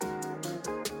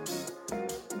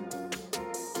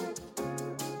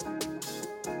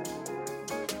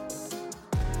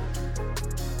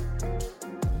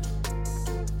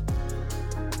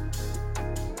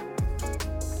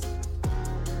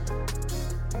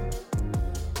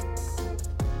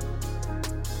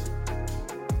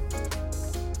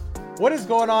What is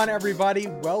going on, everybody?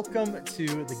 Welcome to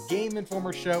the Game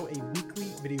Informer Show, a weekly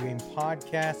video game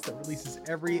podcast that releases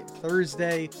every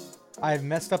Thursday. I've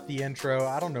messed up the intro.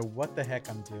 I don't know what the heck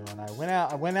I'm doing. I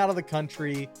went out of the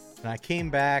country and I came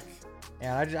back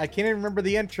and I can't even remember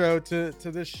the intro to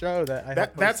this show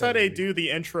that's how they do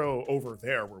the intro over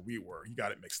there where we were. You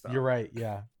got it mixed up. You're right,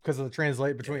 yeah, because of the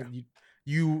translate between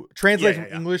you translate from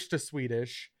English to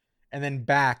Swedish and then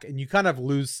back, and you kind of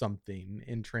lose something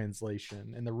in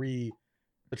translation, and the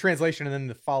translation and then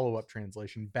the follow-up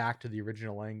translation back to the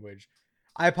original language.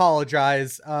 I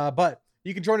apologize, but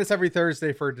you can join us every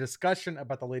Thursday for a discussion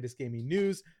about the latest gaming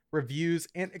news, reviews,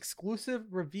 and exclusive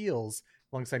reveals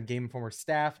alongside Game Informer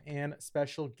staff and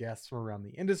special guests from around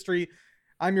the industry.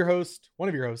 I'm your host, one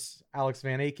of your hosts, Alex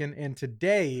Van Aken, and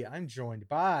today I'm joined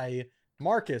by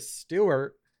Marcus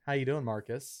Stewart. How you doing,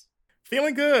 Marcus?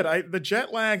 Feeling good. The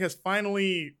jet lag has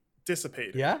finally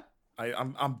dissipated. Yeah?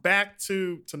 I'm back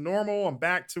to normal. I'm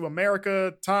back to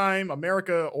America time.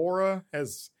 America aura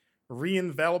has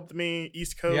re-enveloped me.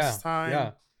 East Coast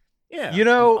time. Yeah. You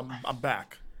know, I'm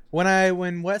back.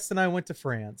 When Wes and I went to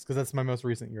France, because that's my most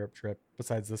recent Europe trip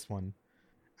besides this one,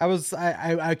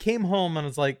 I came home and I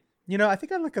was like, you know, I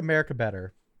think I like America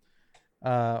better,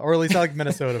 or at least I like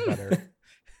Minnesota better.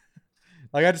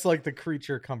 Like, I just like the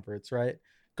creature comforts, right?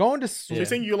 Going to So you're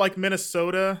saying you like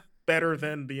Minnesota better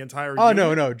than the entire Oh,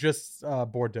 union? no, just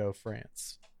Bordeaux,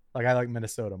 France. Like, I like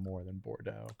Minnesota more than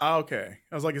Bordeaux. Oh, okay.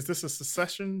 I was like, is this a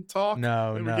secession talk?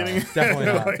 No, definitely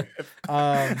not.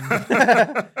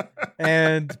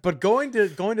 But going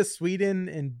to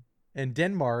Sweden and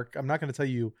Denmark, I'm not going to tell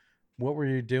you what were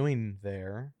you doing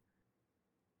there.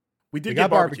 We got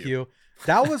barbecue.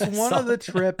 That was one of the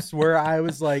trips where I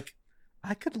was like,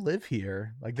 I could live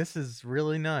here. Like, this is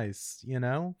really nice, you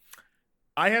know?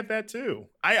 I had that too.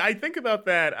 I think about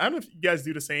that. I don't know if you guys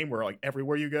do the same where like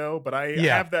everywhere you go, but I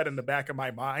have that in the back of my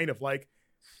mind of like,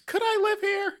 could I live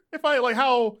here? If I like,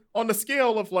 how on the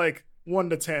scale of like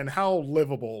 1 to 10, how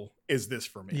livable is this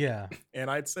for me? Yeah. And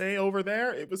I'd say over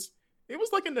there, it was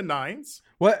like in the 9s.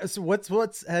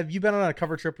 What's have you been on a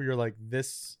cover trip where you're like,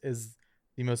 this is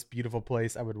the most beautiful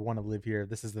place, I would want to live here,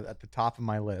 this is at the top of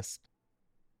my list?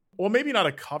 Well, maybe not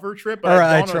a cover trip, but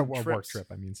a work trip.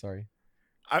 I mean, sorry.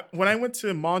 When I went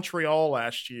to Montreal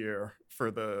last year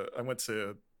I went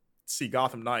to see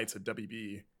Gotham Knights at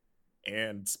WB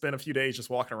and spent a few days just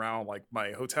walking around. Like,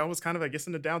 my hotel was kind of, I guess,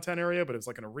 in the downtown area, but it was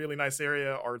like in a really nice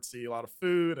area, artsy, a lot of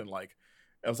food, and like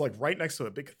I was like right next to a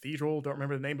big cathedral. Don't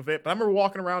remember the name of it, but I remember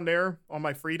walking around there on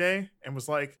my free day and was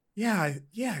like, yeah,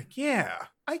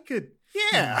 I could,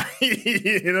 you know,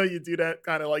 you do that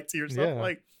kind of like to yourself,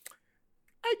 like,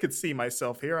 I could see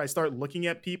myself here. I start looking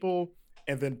at people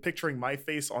and then picturing my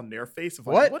face on their face of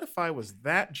like, what if I was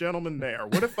that gentleman there?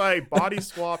 What if I body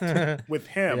swapped with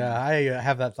him? Yeah, I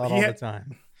have that thought all the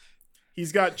time.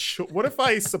 He's got, what if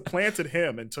I supplanted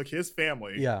him and took his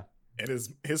family? Yeah. And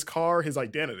his car, his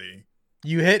identity.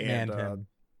 You hitman him.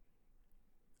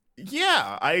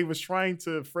 Yeah, I was trying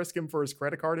to frisk him for his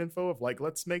credit card info of like,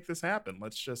 let's make this happen.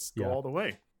 Let's just go all the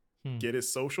way. Get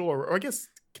his social, or I guess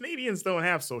Canadians don't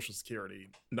have social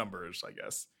security numbers, I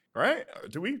guess. Right?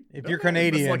 Do we? If you're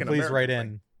Canadian, like please write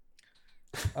in.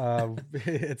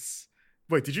 It's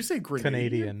wait, did you say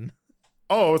Canadian?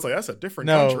 Oh, it's like that's a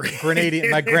different country. Grenadian.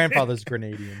 My grandfather's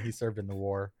Grenadian. He served in the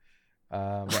war.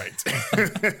 Right.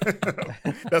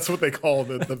 That's what they call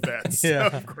the vets.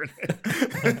 Yeah.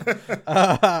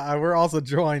 We're also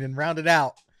joined and rounded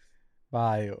out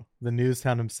by the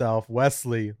Newstown himself,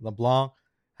 Wesley LeBlanc.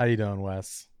 How you doing,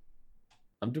 Wes?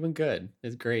 I'm doing good.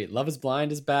 It's great. Love is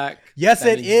Blind is back. Yes,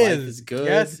 that it is. Life is good.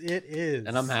 Yes, it is.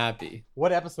 And I'm happy.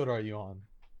 What episode are you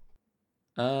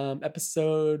on?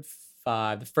 Episode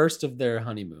 5, the first of their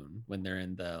honeymoon when they're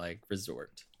in the like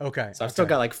resort. Okay. So I've still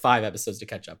got like 5 episodes to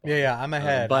catch up on. Yeah, I'm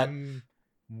ahead. But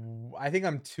I think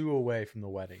I'm 2 away from the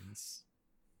weddings.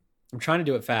 I'm trying to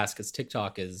do it fast because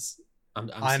TikTok is. I'm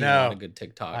seeing a lot of good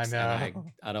TikToks. I know.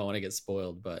 And I don't want to get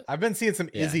spoiled, but I've been seeing some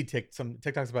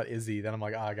TikToks about Izzy. Then I'm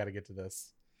like, I got to get to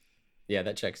this. Yeah,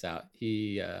 that checks out.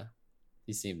 He's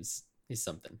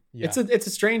something. Yeah. It's a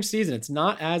strange season. It's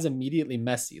not as immediately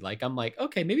messy. Like, I'm like,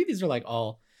 okay, maybe these are like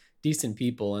all decent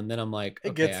people, and then I'm like,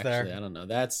 okay, gets there. actually, I don't know.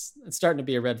 It's starting to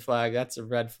be a red flag. That's a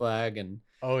red flag, and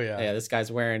this guy's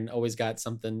always got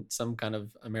some kind of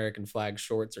American flag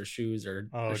shorts or shoes or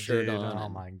a shirt on. Oh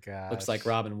my god, looks like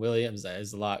Robin Williams.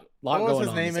 There's a lot what going on. What was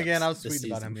his name again? I was tweeting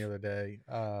about him the other day.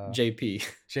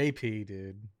 JP,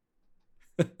 dude.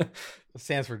 It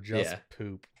stands for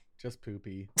poop, just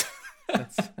poopy.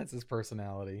 That's his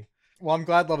personality. Well, I'm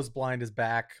glad Love is Blind is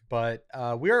back, but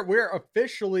we're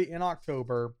officially in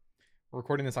October. We're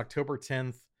recording this October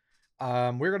 10th.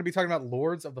 We're going to be talking about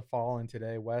Lords of the Fallen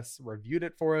today. Wes reviewed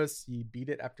it for us. He beat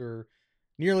it after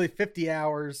nearly 50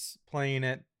 hours playing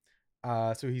it.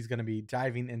 So he's going to be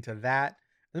diving into that.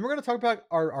 And then we're going to talk about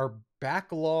our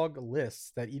backlog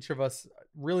lists that each of us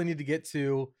really need to get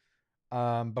to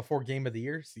before Game of the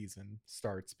Year season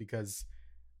starts, because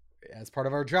as part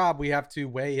of our job, we have to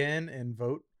weigh in and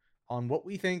vote on what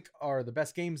we think are the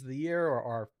best games of the year or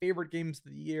our favorite games of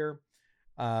the year.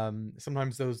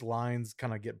 Sometimes those lines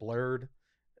kind of get blurred.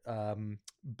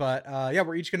 But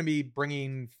we're each going to be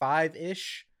bringing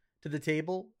 5-ish to the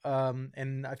table.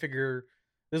 And I figure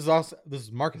this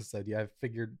is Marcus' idea. I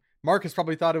figured Marcus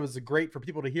probably thought it was great for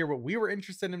people to hear what we were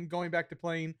interested in going back to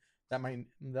playing. That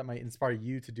might inspire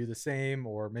you to do the same,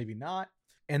 or maybe not.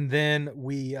 And then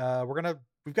we've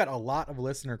got a lot of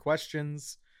listener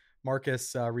questions.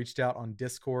 Marcus reached out on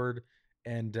Discord,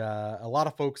 and a lot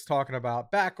of folks talking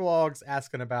about backlogs,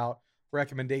 asking about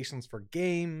recommendations for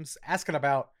games, asking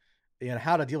about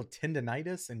how to deal with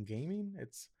tendinitis in gaming.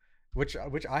 It's which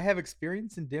I have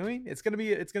experience in doing. It's gonna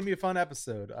be a fun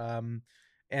episode.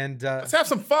 And let's have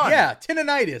some fun. Yeah,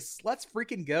 tendinitis. Let's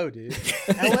freaking go, dude.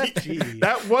 LFG.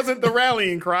 That wasn't the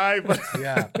rallying cry, but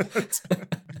yeah.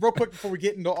 Real quick before we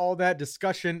get into all that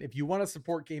discussion, if you want to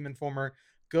support Game Informer,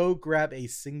 go grab a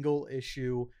single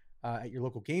issue at your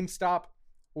local GameStop,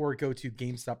 or go to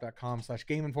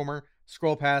GameStop.com/Game Informer.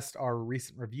 Scroll past our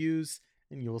recent reviews,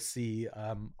 and you'll see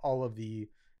all the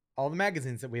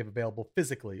magazines that we have available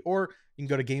physically. Or you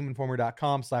can go to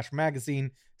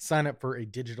GameInformer.com/magazine, sign up for a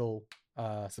digital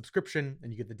subscription,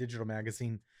 and you get the digital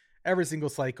magazine every single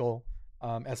cycle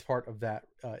as part of that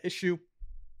issue,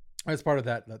 as part of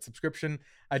that subscription.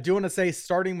 I do want to say,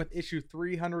 starting with issue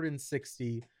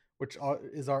 360, which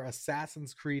is our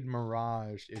Assassin's Creed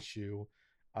Mirage issue,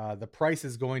 the price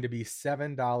is going to be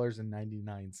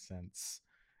 $7.99.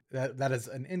 That is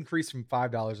an increase from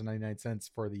 $5.99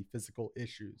 for the physical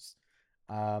issues.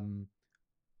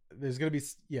 There's going to be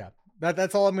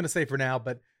that's all I'm going to say for now,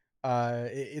 but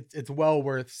it's well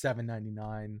worth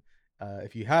 $7.99.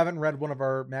 If you haven't read one of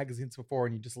our magazines before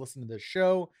and you just listen to this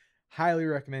show, highly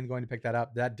recommend going to pick that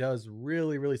up. That does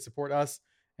really, really support us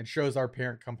and shows our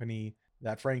parent company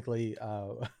that, frankly,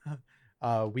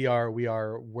 we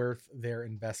are worth their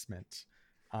investment.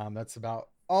 That's about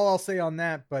all I'll say on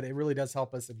that, but it really does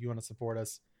help us. If you want to support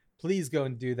us, please go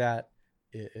and do that.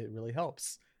 It really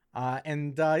helps.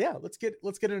 Let's get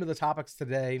into the topics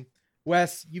today.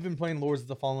 Wes, you've been playing Lords of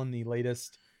the Fallen, the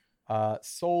latest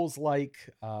Souls-like.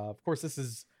 Of course,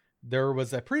 there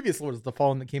was a previous Lords of the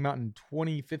Fallen that came out in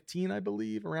 2015, I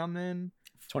believe, around then.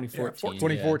 2014.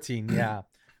 2014, yeah.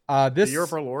 The Year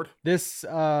of Our Lord. This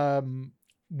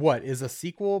what is a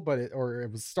sequel, but it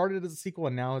was started as a sequel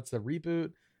and now it's a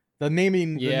reboot. The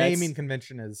naming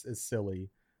convention is silly.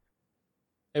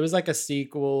 It was like a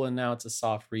sequel and now it's a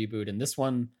soft reboot, and this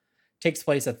one takes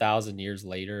place 1,000 years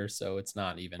later, so it's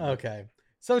not even okay.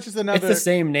 So it's just another. It's the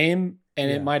same name, and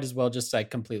it might as well just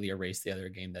like completely erase the other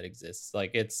game that exists.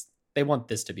 Like they want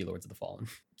this to be Lords of the Fallen.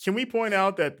 Can we point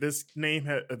out that this game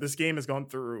has gone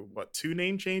through 2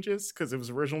 name changes? Because it was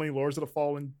originally Lords of the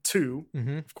Fallen 2,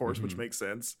 of course, which makes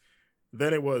sense.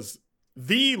 Then it was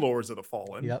The Lords of the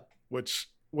Fallen, which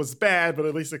was bad, but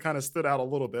at least it kind of stood out a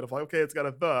little bit of like, okay, it's got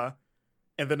a the.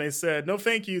 And then they said, no,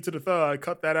 thank you to the the,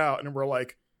 cut that out. And we're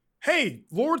like, hey,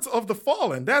 Lords of the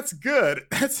Fallen, that's good.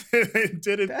 That's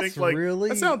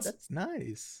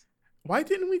nice. Why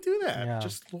didn't we do that? Yeah.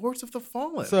 Just Lords of the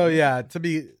Fallen. So yeah, to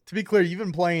be clear, you've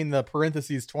been playing the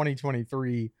parentheses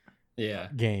 2023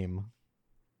 game.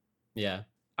 Yeah.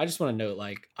 I just want to note,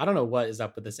 like, I don't know what is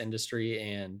up with this industry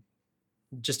and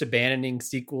just abandoning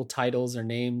sequel titles or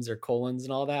names or colons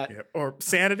and all that. Yeah. Or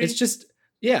sanity. It's just,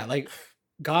 like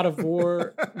God of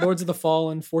War, Lords of the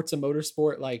Fallen, Forza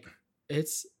Motorsport, like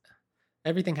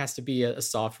everything has to be a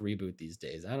soft reboot these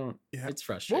days. It's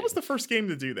frustrating. What was the first game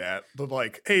to do that?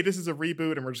 Like, hey, this is a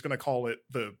reboot and we're just going to call it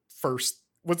the first.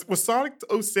 Was Sonic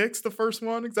 06 the first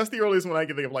one? Because that's the earliest one I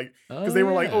can think of. Like, because they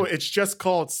were like, oh, it's just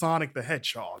called Sonic the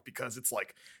Hedgehog because it's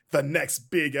like the next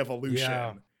big evolution.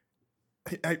 Yeah.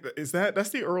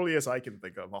 That's the earliest I can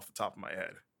think of off the top of my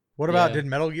head. What about, did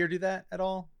Metal Gear do that at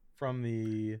all?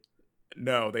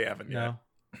 No, they haven't yet.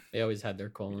 They always had their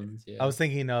colons. Yeah. I was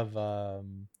thinking of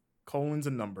colons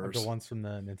and numbers. The ones from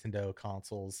the Nintendo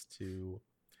consoles to,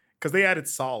 because they added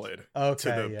Solid to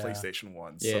the PlayStation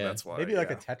 1. So that's why. Maybe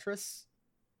like a Tetris?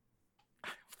 I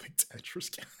don't think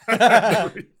Tetris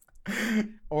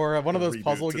can. Or one of those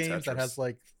puzzle games that has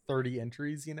like 30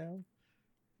 entries,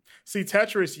 See,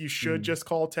 Tetris, you should just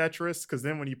call Tetris, because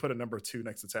then when you put a number 2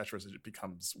 next to Tetris, it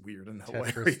becomes weird and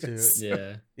hilarious.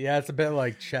 Yeah, it's a bit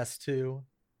like Chess 2.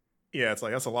 Yeah, it's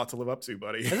like that's a lot to live up to,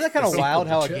 buddy. Isn't that kind of wild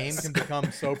how a game can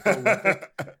become so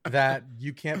prolific that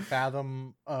you can't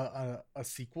fathom a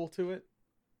sequel to it?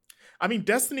 I mean,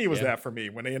 Destiny was that for me.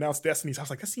 When they announced Destiny, I was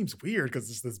like, that seems weird because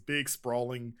it's this big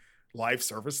sprawling live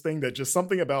service thing that just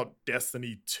something about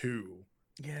Destiny 2.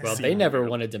 Yeah. Well, they never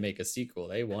wanted to make a sequel.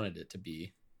 They wanted it to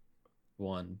be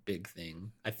one big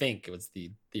thing. I think it was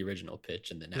the original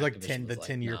pitch, and then like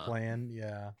 10-year plan.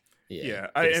 Yeah.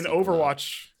 And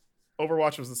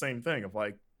Overwatch was the same thing of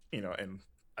like, you know, and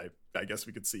I guess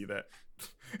we could see that.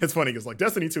 It's funny because like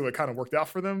Destiny 2, it kind of worked out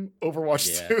for them.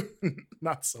 Overwatch 2,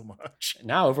 not so much.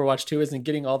 Now Overwatch 2 isn't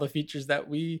getting all the features that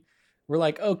we were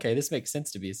like, okay, this makes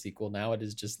sense to be a sequel. Now it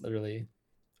is just literally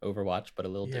Overwatch, but a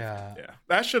little different. Yeah,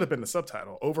 that should have been the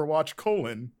subtitle. Overwatch :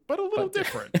 but a little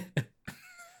different.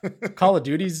 Call of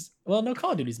Duty's Call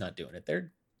of Duty's not doing it.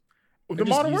 They're the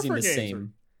Modern Warfare the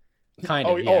same kind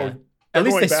of. At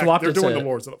least they swapped it. They're doing the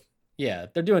Warzone. Yeah,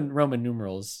 they're doing Roman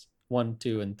numerals 1,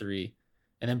 2, and 3,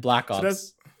 and then Black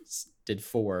Ops did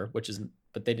 4, but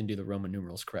they didn't do the Roman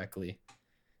numerals correctly.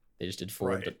 They just did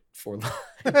 4, but 4 lines.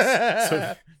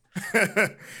 So,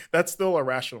 that still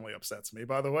irrationally upsets me,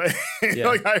 by the way.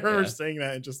 Like I remember saying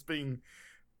that and just being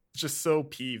just so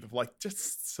peeved of like,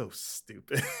 just so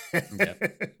stupid.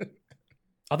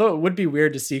 Although it would be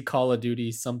weird to see Call of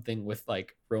Duty something with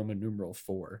like Roman numeral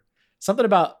 4. Something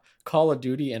about Call of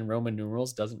Duty and Roman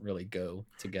numerals doesn't really go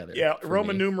together. Yeah,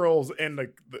 Roman numerals and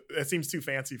it seems too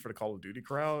fancy for the Call of Duty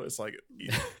crowd. It's like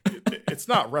it's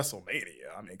not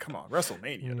WrestleMania. I mean, come on,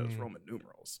 WrestleMania does Roman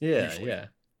numerals. Yeah, usually. Yeah.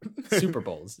 Super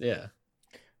Bowls, yeah.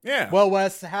 Yeah. Well,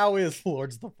 Wes, how is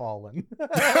Lords of the Fallen?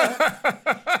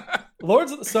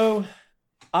 So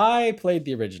I played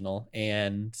the original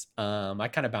and I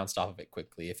kind of bounced off of it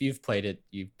quickly. If you've played it,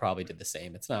 you probably did the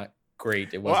same. It's not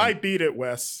great. It wasn't. Well, I beat it,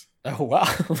 Wes. Oh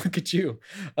wow! Look at you.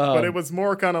 But it was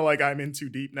more kind of like I'm in too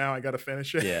deep now. I got to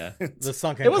finish it. Yeah, the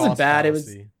sunken. It wasn't bad.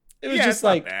 Fallacy. It was just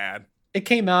like bad. It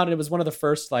came out and it was one of the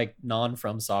first like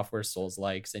non-From Software Souls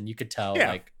likes, and you could tell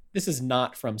like this is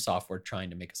not From Software trying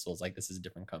to make a Souls like. This is a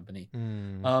different company.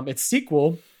 Its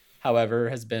sequel, however,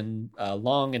 has been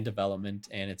long in development,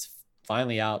 and it's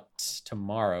finally out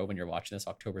tomorrow when you're watching this,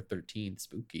 October 13th,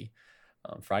 spooky,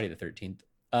 Friday the 13th.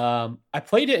 I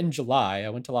played it in July. I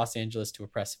went to Los Angeles to a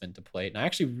press event to play it, and I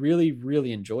actually really,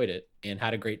 really enjoyed it and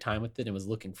had a great time with it and was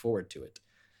looking forward to it.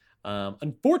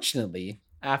 Unfortunately,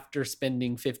 after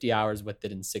spending 50 hours with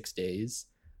it in 6 days,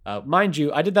 mind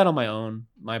you, I did that on my own.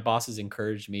 My bosses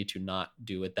encouraged me to not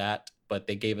do it but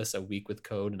they gave us a week with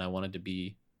code, and I wanted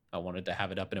to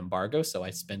have it up in embargo, so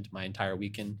I spent my entire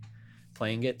weekend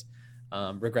playing it,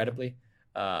 regrettably.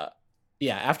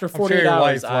 After 48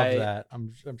 hours, that.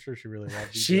 I'm sure she really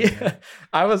loved it.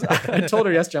 I told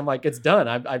her yesterday, I'm like, it's done.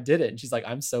 I did it. And she's like,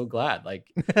 I'm so glad.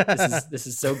 Like, this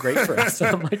is so great for us.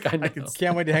 I'm like, I know.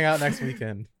 Can't wait to hang out next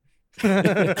weekend.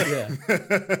 Yeah.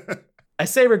 I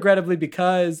say regrettably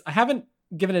because I haven't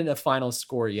given it a final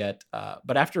score yet.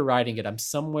 But after writing it, I'm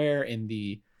somewhere in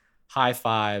the high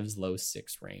 5s, low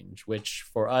 6 range, which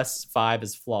for us, 5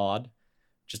 is flawed,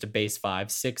 just a base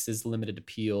 5. 6 is limited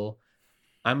appeal.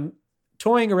 I'm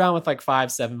toying around with like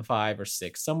 5, 7, 5, or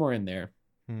 6, somewhere in there.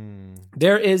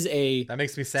 There is that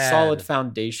makes me sad. Solid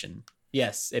foundation.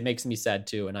 Yes, it makes me sad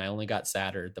too, and I only got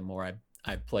sadder the more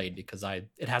I played because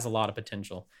it has a lot of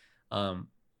potential.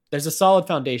 There's a solid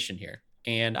foundation here,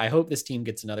 and I hope this team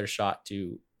gets another shot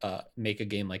to make a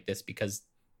game like this because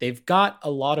they've got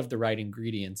a lot of the right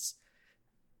ingredients.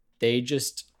 It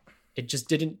just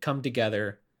didn't come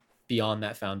together beyond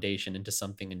that foundation into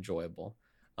something enjoyable.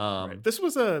 Right. This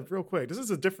was this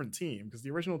is a different team because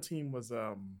the original team was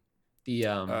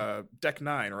Deck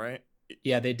 9, right?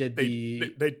 Yeah, they did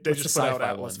they just put out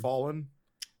Atlas Fallen.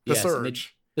 The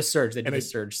Surge. The Surge. They did the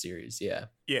Surge series, yeah.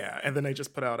 Yeah, and then they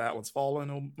just put out Atlas Fallen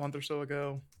a month or so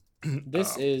ago.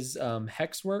 This is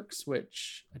Hexworks,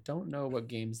 which I don't know what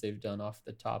games they've done off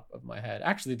the top of my head.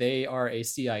 Actually, they are a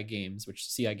CI Games, which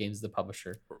CI Games is the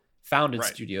publisher. Founded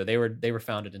studio. They were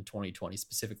founded in 2020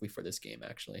 specifically for this game,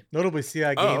 actually. Notably,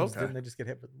 CI Games, didn't they just get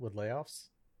hit with layoffs?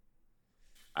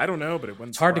 I don't know, but it wouldn't.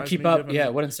 It's hard to keep up. Yeah,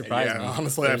 it wouldn't surprise me.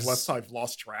 Honestly, I've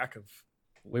lost track of.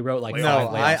 We wrote like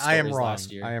I am wrong.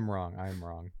 last year. I am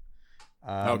wrong.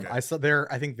 Okay. I saw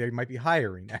I think they might be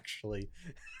hiring actually.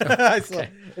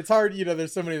 It's hard,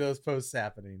 there's so many of those posts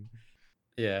happening.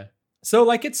 Yeah. So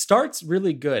like it starts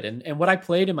really good, and what I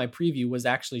played in my preview was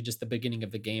actually just the beginning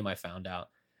of the game. I found out.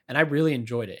 And I really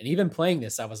enjoyed it. And even playing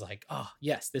this, I was like, oh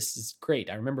yes, this is great.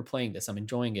 I remember playing this. I'm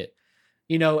enjoying it,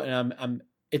 and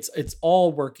it's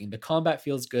all working. The combat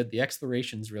feels good. The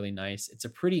exploration's really nice. It's a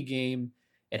pretty game.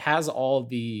 It has all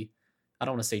the I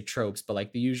don't want to say tropes, but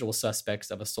like the usual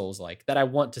suspects of a Souls-like that I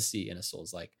want to see in a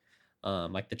Souls-like.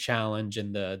 Like the challenge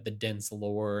and the dense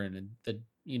lore and the,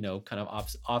 you know, kind of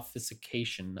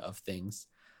obfuscation of things.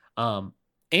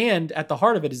 And at the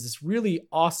heart of it is this really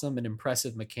awesome and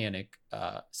impressive mechanic.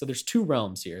 So there's 2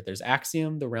 realms here. There's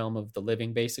Axiom, the realm of the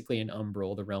living, basically, and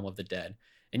Umbral, the realm of the dead.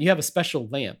 And you have a special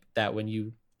lamp that when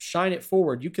you shine it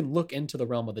forward, you can look into the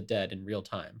realm of the dead in real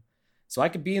time. So I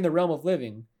could be in the realm of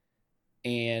living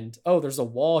and, oh, there's a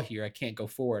wall here. I can't go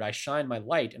forward. I shine my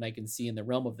light and I can see in the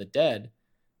realm of the dead,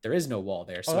 there is no wall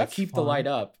there. So I keep the light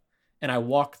up and I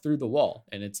walk through the wall.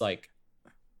 And it's like,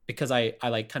 because I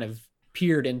like kind of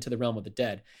peered into the realm of the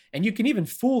dead. And you can even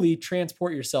fully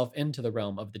transport yourself into the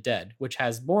realm of the dead, which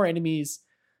has more enemies,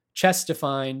 chests to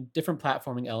find, different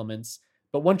platforming elements.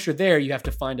 But once you're there, you have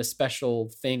to find a special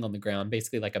thing on the ground,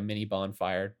 basically like a mini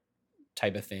bonfire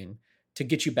type of thing, to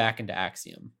get you back into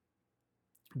Axiom.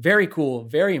 Very cool,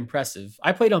 very impressive.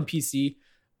 I played on PC,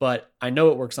 but I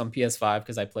know it works on PS5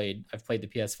 because I've played the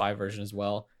PS5 version as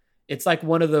well. It's like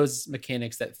one of those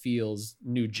mechanics that feels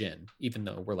new gen, even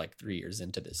though we're like 3 years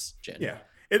into this gen. Yeah,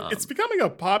 it's becoming a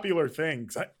popular thing.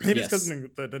 Maybe it's because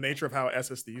of the nature of how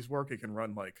SSDs work. It can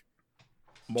run like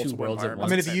multiple worlds at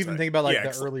environments. I mean, if you even think about like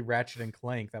the early Ratchet and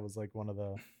Clank, that was like one of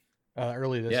the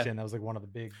early this gen. That was like one of the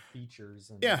big features.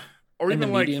 And, or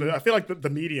even like I feel like the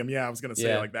medium. Yeah, I was gonna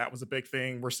say like that was a big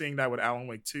thing. We're seeing that with Alan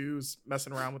Wake 2's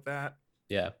messing around with that.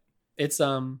 Yeah, it's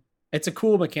a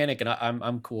cool mechanic, and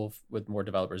I'm cool with more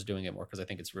developers doing it more because I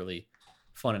think it's really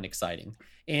fun and exciting.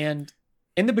 And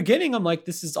in the beginning, I'm like,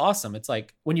 this is awesome. It's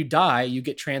like when you die, you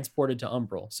get transported to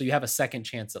Umbral, so you have a second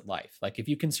chance at life. Like if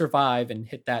you can survive and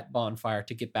hit that bonfire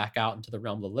to get back out into the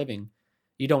realm of the living,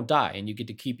 you don't die, and you get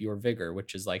to keep your vigor,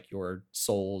 which is like your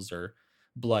souls or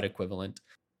blood equivalent.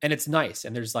 And it's nice.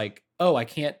 And there's like, oh, I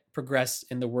can't progress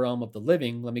in the realm of the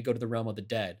living. Let me go to the realm of the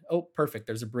dead. Oh, perfect.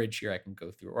 There's a bridge here I can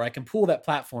go through. Or I can pull that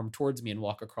platform towards me and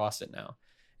walk across it now.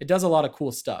 It does a lot of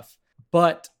cool stuff.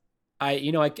 But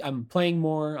I'm playing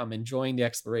more. I'm enjoying the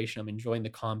exploration. I'm enjoying the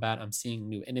combat. I'm seeing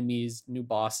new enemies, new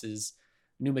bosses,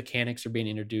 new mechanics are being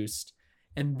introduced.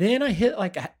 And then I hit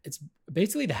it's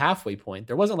basically the halfway point.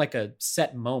 There wasn't like a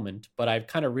set moment, but I've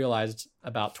kind of realized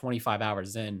about 25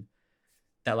 hours in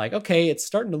that like, okay, it's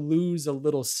starting to lose a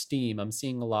little steam. I'm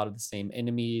seeing a lot of the same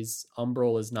enemies.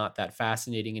 Umbral is not that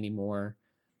fascinating anymore.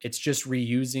 It's just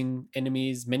reusing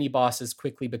enemies. Many bosses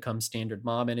quickly become standard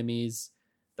mob enemies.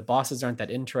 The bosses aren't that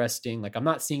interesting. Like I'm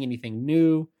not seeing anything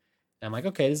new. And I'm like,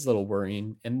 okay, this is a little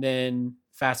worrying. And then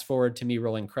fast forward to me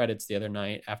rolling credits the other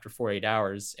night after 48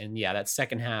 hours. And yeah, that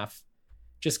second half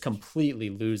just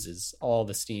completely loses all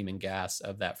the steam and gas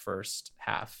of that first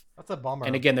half. That's a bummer.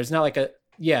 And again, there's not like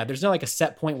a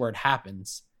set point where it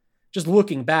happens. Just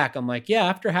looking back, I'm like, yeah,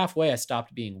 after halfway, I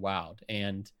stopped being wowed.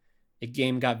 And the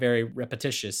game got very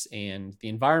repetitious and the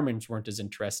environments weren't as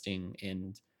interesting.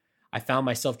 And I found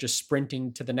myself just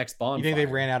sprinting to the next bonfire. You think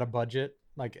they ran out of budget,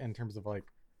 like in terms of like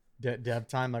dev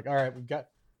time? Like, all right, we've got,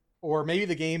 or maybe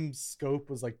the game's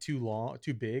scope was like too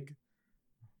big.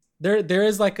 There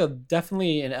is like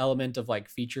definitely an element of like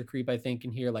feature creep, I think,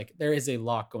 in here. Like there is a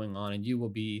lot going on and you will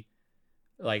be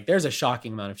like, there's a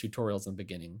shocking amount of tutorials in the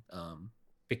beginning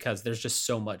because there's just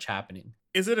so much happening.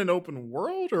 Is it an open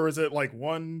world or is it like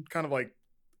one kind of like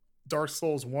Dark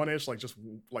Souls 1-ish, like just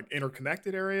like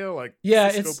interconnected area? Like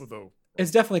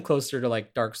it's definitely closer to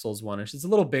like Dark Souls 1-ish. It's a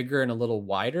little bigger and a little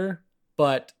wider,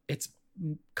 but it's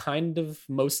kind of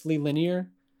mostly linear.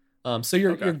 So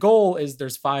your goal is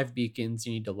there's 5 beacons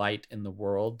you need to light in the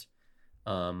world.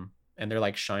 And they're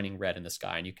like shining red in the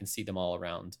sky and you can see them all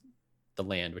around the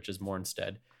land, which is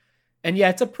Mornstead. And yeah,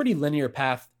 it's a pretty linear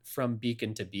path from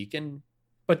beacon to beacon,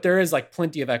 but there is like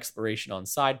plenty of exploration on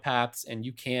side paths and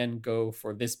you can go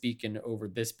for this beacon over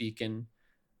this beacon,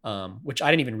 which I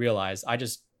didn't even realize. I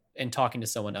just, in talking to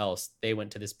someone else, they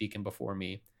went to this beacon before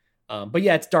me. But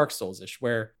yeah, it's Dark Souls-ish,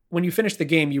 where when you finish the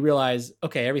game, you realize,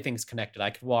 okay, everything's connected. I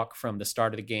could walk from the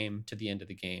start of the game to the end of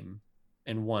the game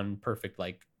in one perfect,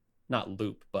 like, not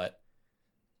loop, but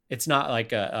it's not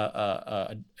like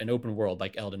an open world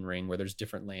like Elden Ring where there's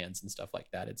different lands and stuff like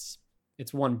that. It's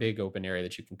one big open area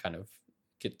that you can kind of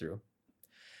get through.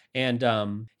 And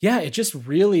it just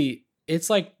really, it's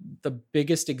like the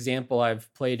biggest example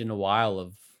I've played in a while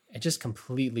of it just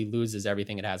completely loses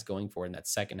everything it has going for it in that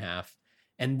second half.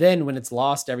 And then when it's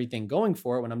lost everything going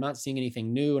for it, when I'm not seeing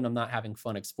anything new and I'm not having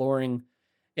fun exploring,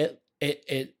 it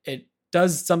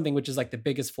does something which is like the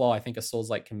biggest flaw I think a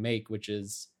Souls-like can make, which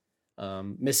is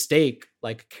mistake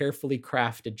like carefully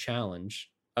crafted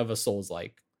challenge of a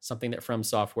Souls-like, something that From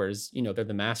Software's, they're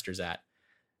the masters at.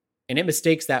 And it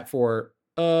mistakes that for,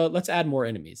 let's add more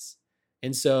enemies.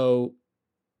 And so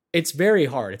it's very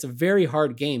hard. It's a very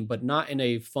hard game, but not in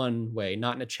a fun way,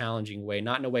 not in a challenging way,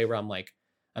 not in a way where I'm like,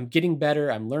 I'm getting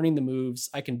better, I'm learning the moves,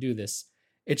 I can do this.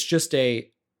 It's just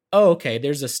okay,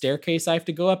 there's a staircase I have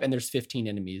to go up, and there's 15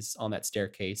 enemies on that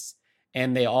staircase,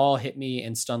 and they all hit me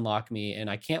and stun lock me, and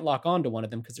I can't lock onto one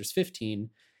of them because there's 15,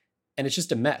 and it's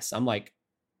just a mess. I'm like,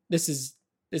 this is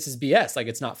BS. Like,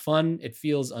 it's not fun. It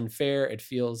feels unfair. It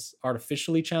feels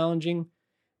artificially challenging,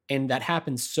 and that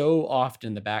happens so often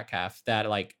in the back half that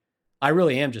like I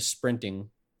really am just sprinting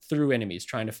through enemies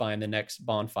trying to find the next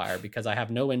bonfire because I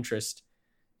have no interest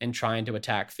in trying to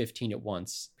attack 15 at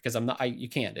once because you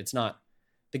can't. It's not,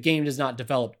 the game does not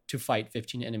develop to fight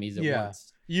 15 enemies at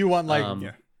once. You want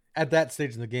at that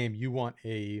stage in the game, you want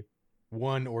a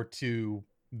 1 or 2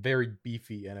 very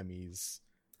beefy enemies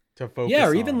to focus on. Yeah,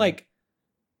 or even like,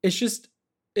 it's just,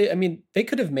 I mean, they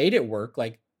could have made it work.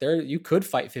 Like you could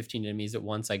fight 15 enemies at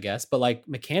once, I guess, but like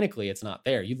mechanically it's not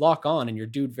there. You lock on and your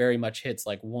dude very much hits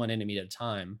like one enemy at a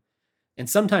time. And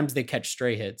sometimes they catch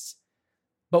stray hits.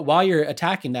 But while you're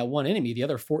attacking that one enemy, the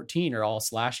other 14 are all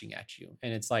slashing at you.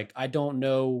 And it's like, I don't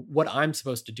know what I'm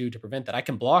supposed to do to prevent that. I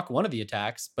can block one of the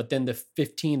attacks, but then the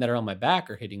 15 that are on my back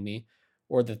are hitting me,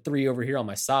 or the 3 over here on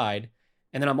my side.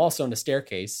 And then I'm also in a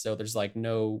staircase, so there's like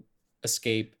no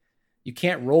escape. You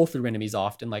can't roll through enemies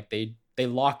often. Like they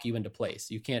lock you into place.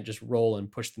 You can't just roll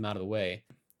and push them out of the way.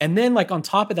 And then like on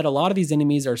top of that, a lot of these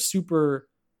enemies are super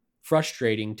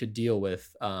frustrating to deal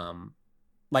with.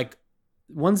 Like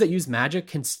ones that use magic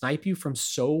can snipe you from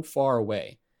so far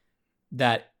away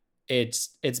that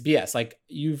it's BS. Like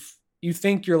you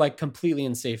think you're like completely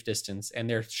in safe distance and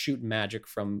they're shooting magic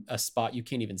from a spot you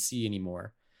can't even see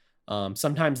anymore.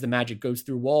 Sometimes the magic goes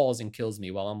through walls and kills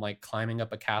me while I'm like climbing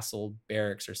up a castle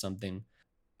barracks or something.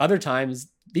 Other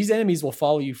times these enemies will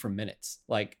follow you for minutes.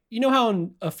 Like, you know how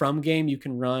in a From game you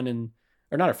can run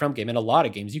or not a From game, in a lot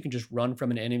of games, you can just run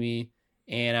from an enemy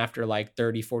and after like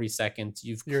 30, 40 seconds,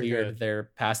 you've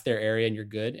cleared past their area and you're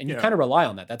good. And you kind of rely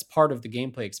on that. That's part of the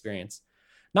gameplay experience.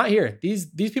 Not here. These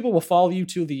people will follow you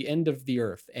to the end of the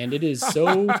earth. And it is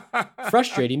so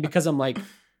frustrating because I'm like,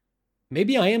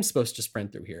 maybe I am supposed to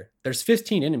sprint through here. There's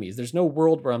 15 enemies. There's no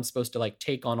world where I'm supposed to like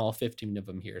take on all 15 of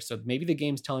them here. So maybe the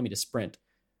game's telling me to sprint.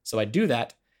 So I do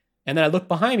that. And then I look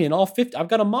behind me and all 50, I've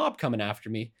got a mob coming after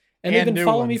me. And they've been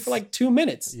following me for like 2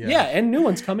 minutes. Yeah. And new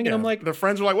ones coming. And I'm like, their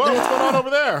friends were like, whoa, what's going on over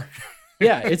there?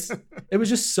 Yeah. It was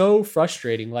just so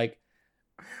frustrating. Like,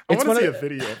 I want to see a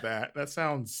video of that. That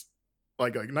sounds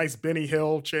like a nice Benny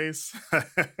Hill chase.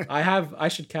 I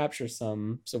should capture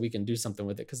some so we can do something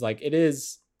with it. Cause like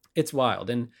it's wild.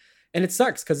 And it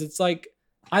sucks. Cause it's like,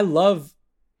 I love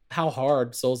how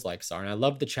hard Souls-likes are. And I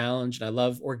love the challenge. And I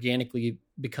love organically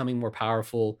becoming more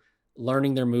powerful,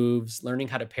 learning their moves, learning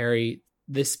how to parry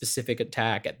this specific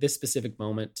attack at this specific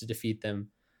moment to defeat them.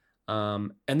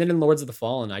 And then in Lords of the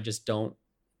Fallen, I just don't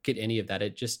get any of that.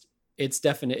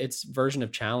 Its version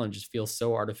of challenge just feels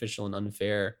so artificial and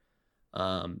unfair.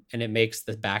 And it makes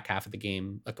the back half of the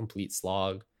game a complete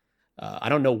slog. I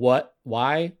don't know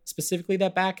why specifically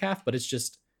that back half, but it's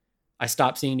just, I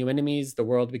stopped seeing new enemies. The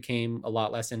world became a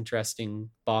lot less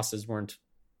interesting. Bosses weren't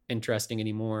interesting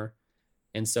anymore.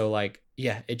 And so like,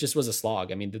 yeah, it just was a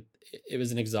slog. I mean, it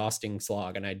was an exhausting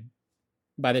slog. And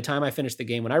by the time I finished the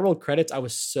game, when I rolled credits, I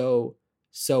was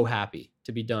so happy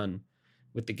to be done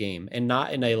with the game, and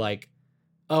not in a like,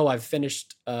 oh, I've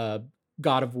finished God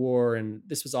of War and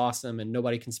this was awesome and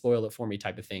nobody can spoil it for me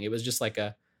type of thing. It was just like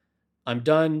I'm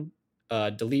done,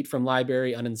 delete from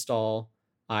library, uninstall.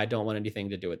 I don't want anything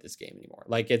to do with this game anymore.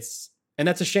 Like and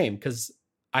that's a shame because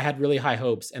I had really high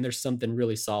hopes and there's something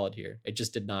really solid here. It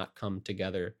just did not come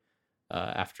together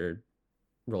after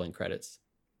rolling credits.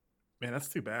 Man, that's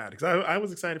too bad because I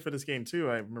was excited for this game too.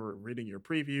 I remember reading your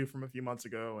preview from a few months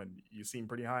ago and you seemed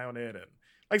pretty high on it. And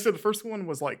like I said, the first one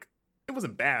was like, it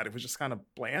wasn't bad. It was just kind of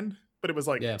bland, but it was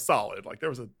like solid. Like there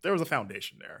was a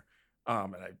foundation there.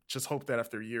 And I just hope that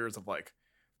after years of like,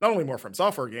 not only more From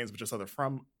Software games, but just other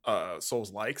From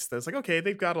Souls-likes, that's like, okay,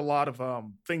 they've got a lot of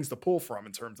things to pull from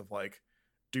in terms of like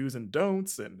do's and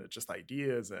don'ts and just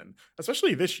ideas. And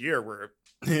especially this year where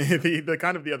the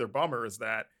kind of the other bummer is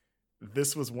that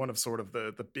this was one of sort of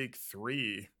the big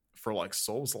 3 for like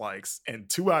Souls-likes, and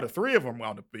 2 out of 3 of them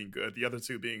wound up being good. The other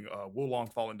 2 being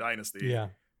Wulong Fallen Dynasty,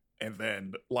 and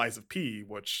then Lies of P,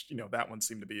 which, you know, that one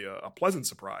seemed to be a pleasant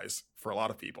surprise for a lot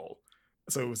of people.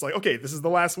 So it was like, okay, this is the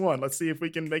last one. Let's see if we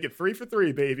can make it 3 for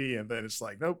 3, baby. And then it's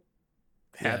like, nope.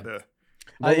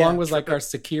 Wulong was like our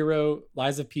Sekiro.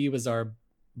 Lies of P was our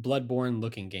Bloodborne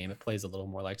looking game. It plays a little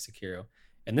more like Sekiro.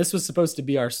 And this was supposed to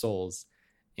be our Souls.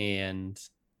 And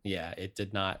yeah, it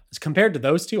did not. Compared to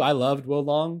those two, I loved Wo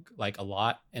Long like a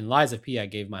lot. And Lies of P, I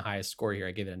gave my highest score here.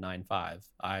 I gave it a 9.5.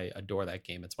 I adore that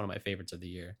game. It's one of my favorites of the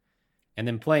year. And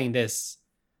then playing this,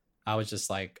 I was just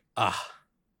like,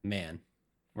 man,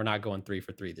 we're not going 3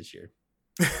 for 3 this year.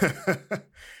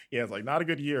 Yeah, it's like not a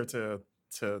good year to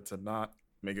not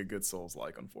make a good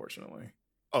Souls-like, unfortunately.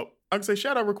 Oh, I can say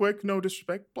shout out real quick, no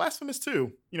disrespect, Blasphemous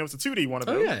 2. You know, it's a 2D one of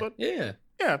those. Yeah. But yeah,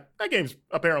 that game's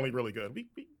apparently really good.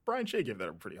 Brian Shea gave that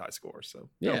a pretty high score, so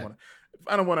yeah.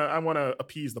 I want to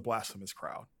appease the Blasphemous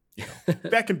crowd. You know,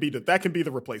 that can be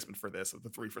the replacement for this of the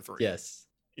 3 for 3. Yes.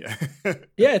 Yeah.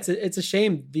 Yeah, it's a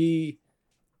shame. The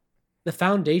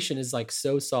foundation is like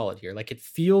so solid here. Like it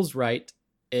feels right,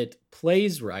 it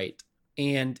plays right,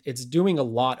 and it's doing a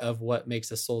lot of what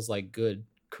makes a Souls-like good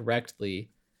correctly.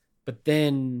 But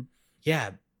then,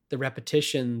 yeah, the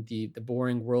repetition, the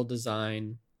boring world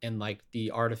design, and like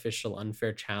the artificial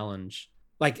unfair challenge,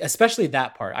 like especially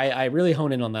that part, I really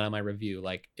hone in on that on my review.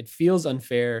 Like it feels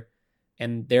unfair,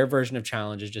 and their version of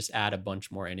challenge is just add a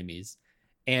bunch more enemies.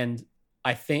 And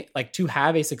I think like to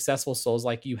have a successful Souls,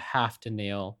 like you have to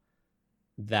nail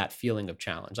that feeling of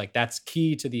challenge. Like that's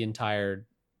key to the entire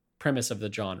premise of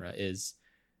the genre, is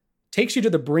takes you to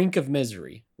the brink of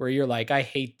misery where you're like, I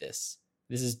hate this.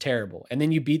 This is terrible. And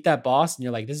then you beat that boss and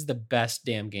you're like, this is the best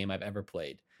damn game I've ever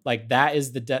played. Like that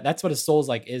is that's what a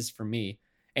Souls-like is for me.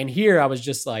 And here I was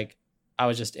just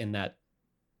in that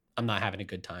I'm not having a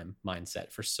good time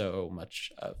mindset for so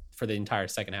much for the entire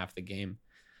second half of the game,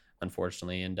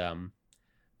 unfortunately. And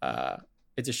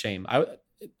it's a shame.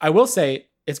 I will say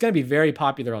it's going to be very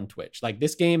popular on Twitch. Like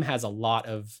this game has a lot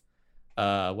of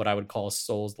what I would call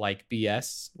Souls-like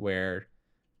BS, where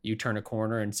you turn a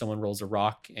corner and someone rolls a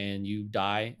rock and you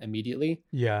die immediately.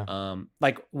 Yeah.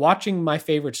 Like watching my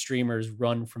favorite streamers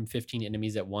run from 15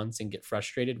 enemies at once and get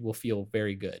frustrated will feel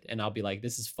very good. And I'll be like,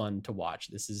 this is fun to watch.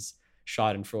 This is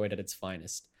Schadenfreude at its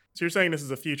finest. So you're saying this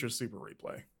is a future Super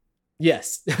Replay?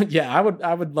 Yes. Yeah,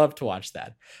 I would love to watch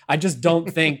that. I just don't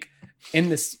think in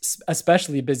this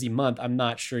especially busy month, I'm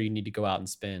not sure you need to go out and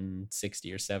spend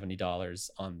 $60 or $70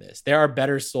 on this. There are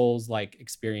better Souls-like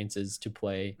experiences to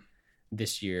play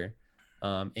this year.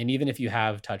 And even if you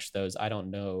have touched those, I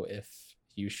don't know if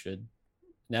you should.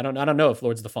 I don't know if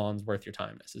Lords of the Fallen's worth your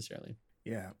time necessarily.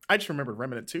 Yeah. I just remember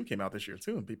Remnant 2 came out this year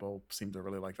too, and people seem to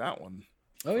really like that one.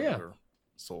 Oh yeah.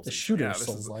 Souls. The shooter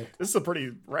Souls-like. This is a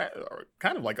pretty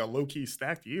kind of like a low-key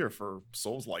stacked year for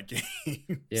Souls-like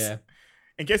games. Yeah.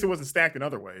 In case it wasn't stacked in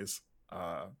other ways.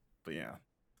 But yeah.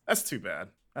 That's too bad.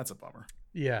 That's a bummer.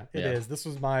 Yeah, it is. This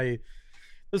is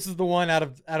the one out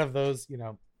of those, you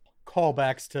know,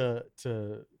 callbacks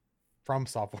to From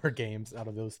Software games out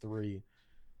of those 3.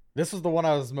 This is the one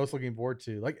I was most looking forward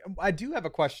to. Like, I do have a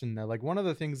question though. Like, one of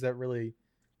the things that really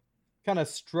kind of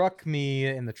struck me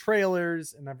in the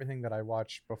trailers and everything that I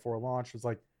watched before launch was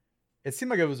like, it seemed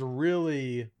like it was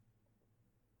really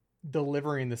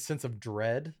delivering the sense of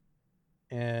dread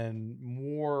and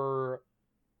more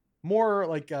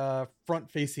like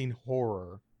front-facing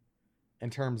horror in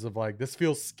terms of like, this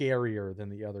feels scarier than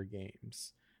the other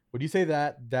games. Would you say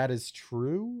that is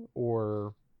true,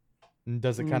 or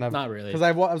does it kind of not really? Because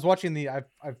I was watching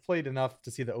I've played enough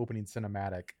to see the opening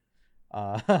cinematic,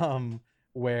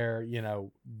 where you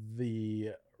know the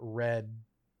red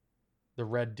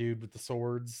dude with the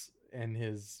swords and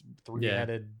his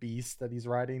 3-headed beast that he's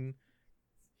riding.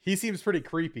 He seems pretty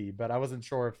creepy, but I wasn't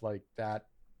sure if like that.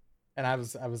 And I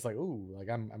was like, ooh, like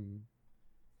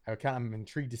I'm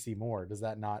intrigued to see more. Does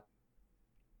that not?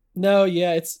 No,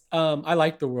 yeah, it's I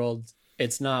like the world.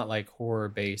 It's not like horror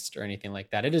based or anything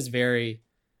like that. It is very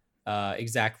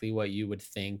exactly what you would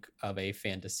think of a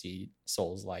fantasy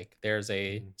Souls like. There's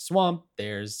a swamp,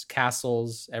 there's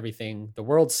castles, everything. The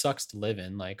world sucks to live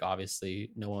in. Like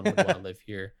obviously no one would want to live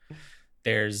here.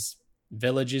 There's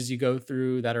villages you go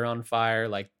through that are on fire.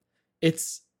 Like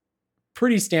it's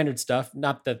pretty standard stuff.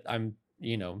 Not that I'm,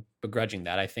 begrudging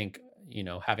that. I think,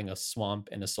 having a swamp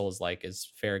and a Souls like is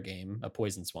fair game, a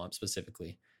poison swamp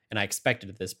specifically. And I expected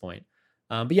at this point.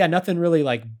 But yeah, nothing really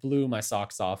like blew my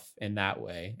socks off in that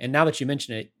way. And now that you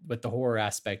mention it with the horror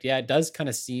aspect, yeah, it does kind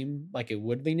of seem like it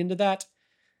would lean into that,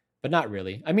 but not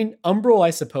really. I mean, Umbral,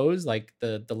 I suppose, like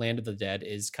the Land of the Dead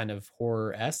is kind of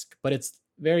horror-esque, but it's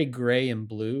very gray and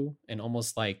blue and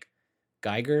almost like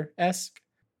Geiger-esque.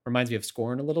 Reminds me of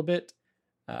Scorn a little bit,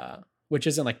 which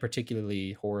isn't like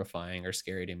particularly horrifying or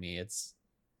scary to me. It's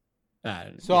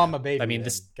so yeah. I'm a baby. I mean,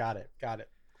 this got it.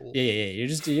 Cool. Yeah. You're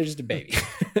just a baby.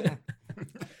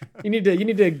 You need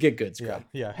to get good, Scrub.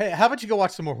 Yeah. Hey, how about you go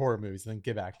watch some more horror movies and then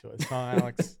get back to us, huh,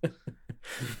 Alex?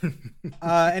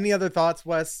 Any other thoughts,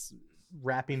 Wes?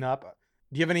 Wrapping up,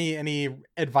 Do you have any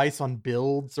advice on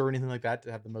builds or anything like that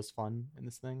to have the most fun in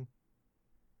this thing?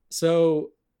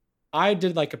 So I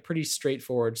did like a pretty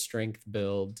straightforward strength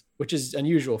build, which is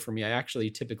unusual for me. I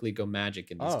actually typically go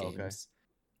magic in these games. Okay.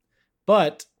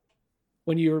 But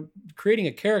when you're creating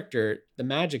a character, the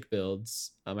magic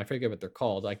builds, I forget what they're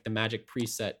called, like the magic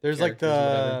preset. There's like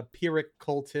the Pyrrhic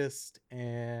cultist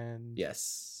and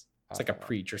yes, it's like a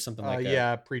preach or something like that.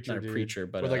 Yeah, preacher, not a preacher,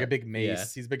 but with like a big mace. Yeah.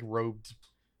 He's a big robed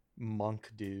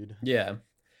monk dude. Yeah,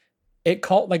 it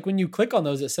called like when you click on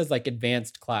those, it says like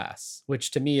advanced class,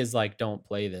 which to me is like don't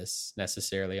play this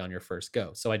necessarily on your first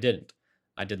go. So I didn't.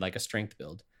 I did like a strength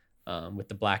build with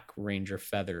the Black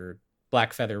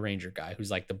Feather Ranger guy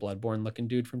who's like the Bloodborne looking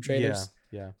dude from trailers.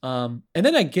 Yeah. And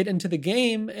then I get into the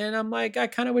game and I'm like, I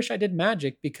kind of wish I did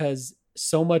magic because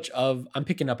so much of I'm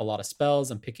picking up a lot of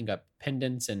spells. I'm picking up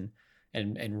pendants and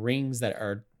rings that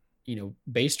are,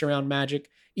 based around magic.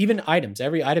 Even items.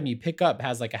 Every item you pick up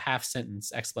has like a half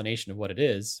sentence explanation of what it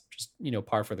is, just,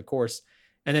 par for the course.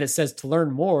 And then it says to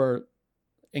learn more,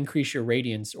 increase your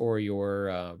radiance or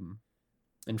your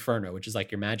inferno, which is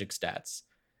like your magic stats.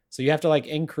 So you have to like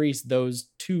increase those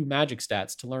 2 magic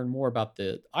stats to learn more about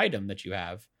the item that you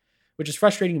have, which is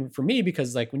frustrating for me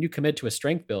because like when you commit to a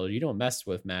strength build, you don't mess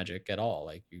with magic at all.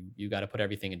 Like you got to put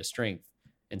everything into strength.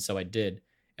 And so I did.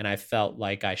 And I felt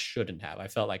like I shouldn't have. I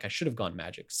felt like I should have gone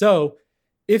magic. So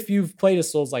if you've played a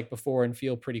Souls-like before and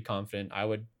feel pretty confident, I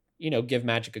would, give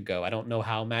magic a go. I don't know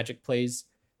how magic plays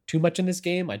too much in this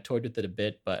game. I toyed with it a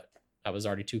bit, but I was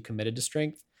already too committed to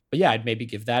strength. But yeah, I'd maybe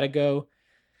give that a go.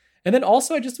 And then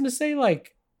also I just want to say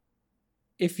like,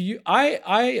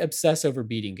 I obsess over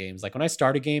beating games. Like when I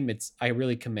start a game, I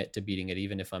really commit to beating it,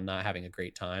 even if I'm not having a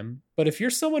great time. But if you're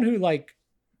someone who like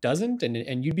doesn't,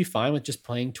 and you'd be fine with just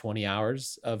playing 20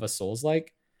 hours of a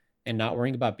Souls-like and not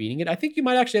worrying about beating it, I think you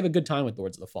might actually have a good time with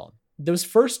Lords of the Fallen. Those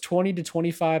first 20 to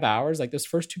 25 hours, like those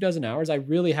first 24 hours, I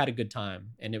really had a good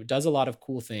time. And it does a lot of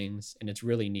cool things and it's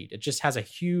really neat. It just has a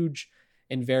huge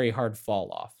and very hard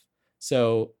fall off.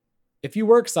 So if you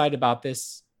were excited about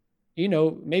this,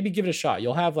 maybe give it a shot.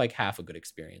 You'll have like half a good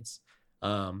experience.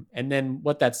 And then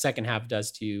what that second half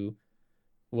does to you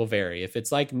will vary. If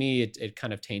it's like me, it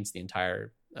kind of taints the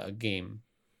entire game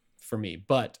for me.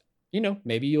 But,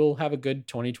 maybe you'll have a good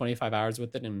 20, 25 hours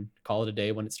with it and call it a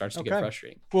day when it starts to get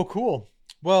frustrating. Well, cool.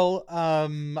 Well,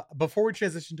 before we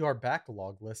transition to our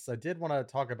backlog lists, I did want to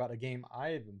talk about a game I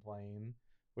have been playing,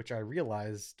 which I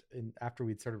realized after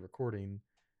we'd started recording.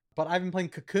 But I've been playing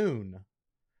Cocoon,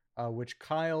 which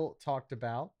Kyle talked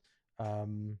about.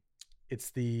 It's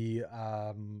the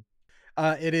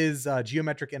it is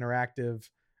Geometric Interactive,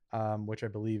 which I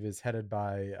believe is headed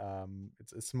by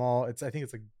it's a small. I think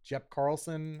it's like Jep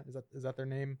Carlson. Is that their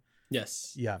name?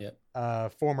 Yes. Yeah.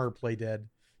 Yep. Former Playdead,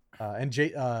 and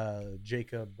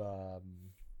Jacob.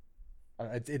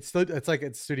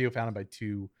 It's studio founded by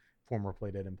 2 former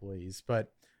Playdead employees,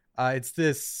 but. It's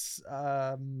this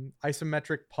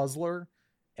isometric puzzler,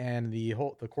 and the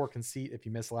core conceit, if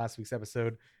you missed last week's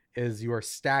episode, is you are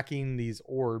stacking these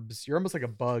orbs. You're almost like a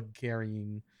bug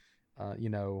carrying,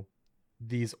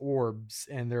 these orbs,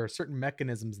 and there are certain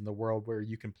mechanisms in the world where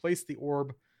you can place the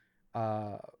orb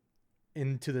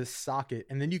into this socket,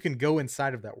 and then you can go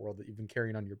inside of that world that you've been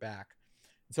carrying on your back.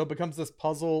 So it becomes this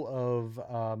puzzle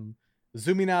of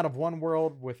zooming out of one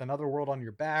world with another world on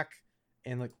your back,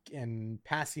 and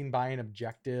passing by an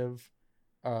objective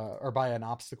or by an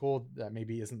obstacle that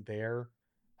maybe isn't there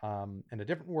in a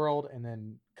different world, and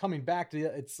then coming back to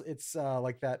it. It's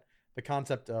like that, the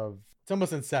concept of, it's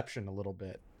almost Inception a little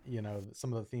bit,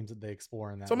 some of the themes that they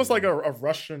explore in that. It's almost like a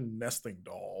Russian nesting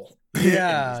doll.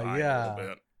 Yeah. A little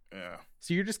bit. Yeah.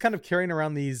 So you're just kind of carrying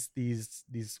around these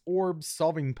orbs,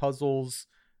 solving puzzles.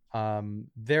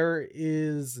 There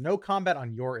is no combat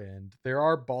on your end. There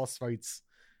are boss fights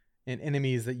and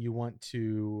enemies that you want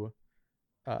to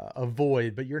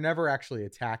avoid, but you're never actually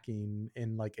attacking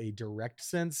in like a direct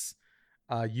sense.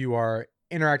 You are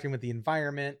interacting with the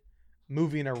environment,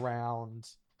 moving around,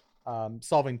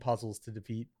 solving puzzles to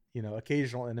defeat,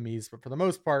 occasional enemies. But for the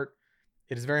most part,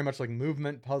 it is very much like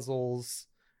movement puzzles.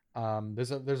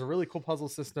 There's a really cool puzzle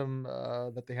system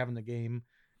that they have in the game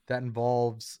that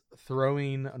involves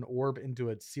throwing an orb into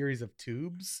a series of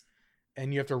tubes,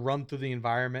 and you have to run through the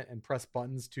environment and press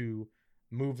buttons to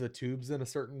move the tubes in a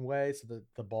certain way so that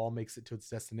the ball makes it to its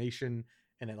destination,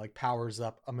 and it like powers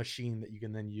up a machine that you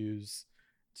can then use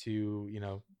to,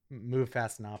 move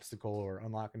past an obstacle or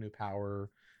unlock a new power,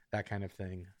 that kind of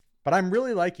thing. But I'm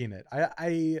really liking it.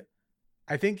 I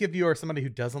think if you are somebody who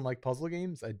doesn't like puzzle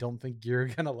games, I don't think you're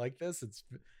gonna like this.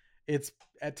 It's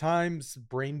at times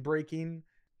brain breaking.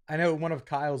 I know one of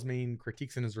Kyle's main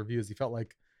critiques in his review is he felt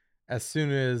like as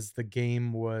soon as the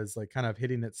game was like kind of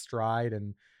hitting its stride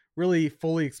and really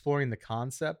fully exploring the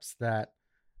concepts,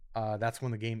 that's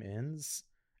when the game ends.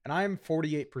 And I'm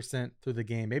 48% through the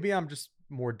game. Maybe I'm just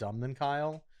more dumb than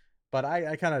Kyle, but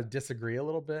I kind of disagree a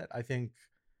little bit. I think,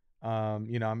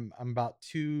 I'm about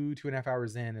 2.5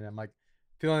 hours in, and I'm like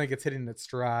feeling like it's hitting its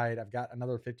stride. I've got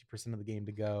another 50% of the game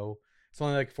to go. It's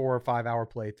only like 4 or 5 hour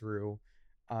playthrough.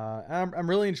 I'm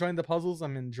really enjoying the puzzles.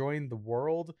 I'm enjoying the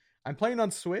world. I'm playing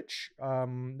on Switch.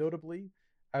 Notably,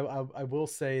 I will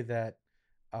say that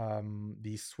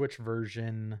the Switch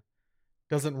version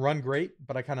doesn't run great,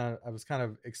 but I was kind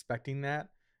of expecting that.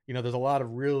 There's a lot of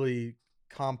really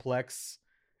complex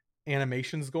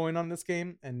animations going on in this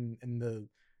game, and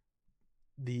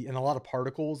a lot of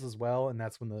particles as well, and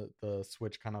that's when the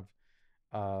Switch kind of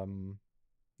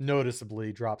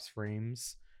noticeably drops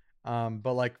frames.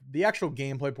 But like the actual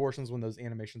gameplay portions, when those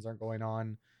animations aren't going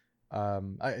on,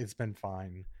 it's been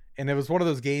fine. And it was one of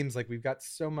those games, like, we've got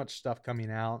so much stuff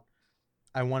coming out.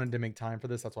 I wanted to make time for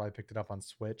this. That's why I picked it up on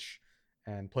Switch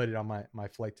and played it on my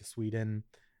flight to Sweden.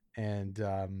 And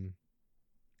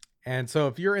so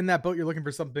if you're in that boat, you're looking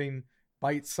for something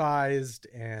bite-sized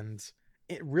and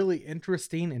really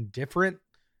interesting and different,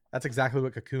 that's exactly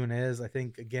what Cocoon is. I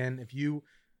think, again, if you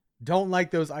don't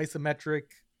like those isometric,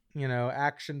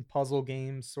 action puzzle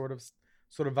games sort of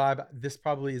vibe, this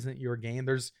probably isn't your game.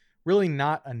 There's really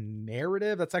not a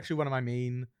narrative. That's actually one of my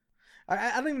main,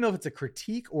 I don't even know if it's a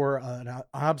critique or an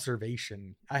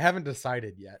observation. I haven't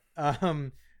decided yet.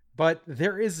 But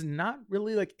there is not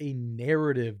really like a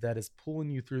narrative that is pulling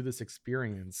you through this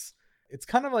experience. It's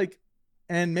kind of like,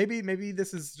 and maybe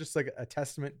this is just like a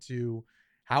testament to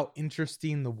how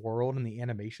interesting the world and the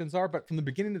animations are. But from the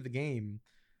beginning of the game,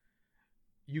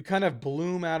 you kind of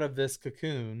bloom out of this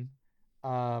cocoon,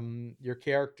 your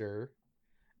character,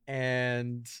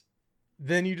 and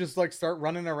then you just like start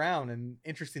running around and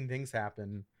interesting things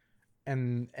happen.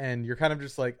 And you're kind of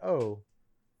just like, oh,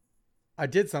 I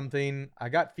did something. I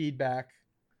got feedback.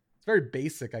 It's very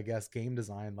basic, I guess, game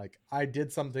design. Like, I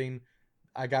did something.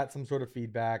 I got some sort of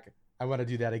feedback. I want to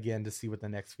do that again to see what the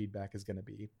next feedback is going to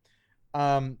be.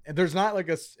 And there's not like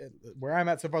where I'm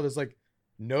at so far, there's like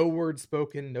no words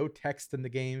spoken, no text in the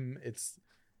game. It's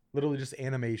literally just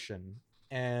animation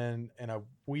and a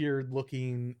weird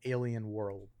looking alien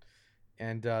world.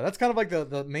 And that's kind of like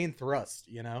the main thrust,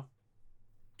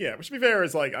 Yeah, which to be fair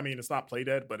is like, I mean, it's not Play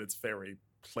Dead, but it's very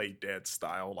Play Dead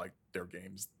style. Like, their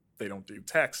games, they don't do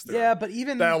text. Yeah, but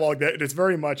even dialogue, it's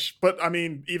very much. But I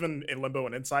mean, even in Limbo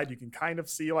and Inside, you can kind of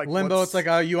see like Limbo. It's like,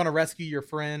 you want to rescue your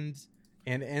friend,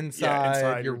 and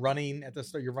inside you're running at the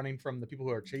start. You're running from the people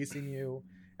who are chasing you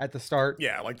at the start.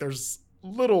 Yeah, like there's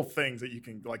little things that you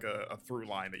can, like a through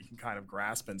line that you can kind of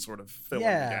grasp and sort of fill in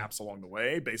the gaps along the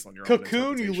way based on your own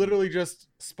Cocoon. You literally just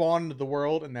spawn into the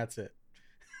world and that's it.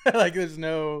 Like, there's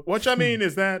no, which I mean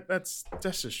is that's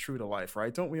just true to life,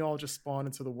 right? Don't we all just spawn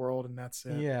into the world and that's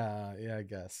it? Yeah, I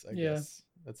guess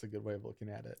that's a good way of looking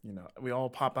at it. We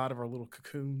all pop out of our little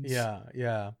cocoons.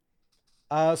 Yeah.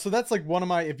 So that's like one of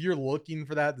my, if you're looking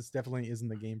for that, this definitely isn't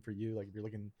the game for you. Like, if you're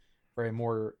looking for a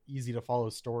more easy to follow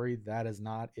story, that is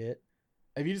not it.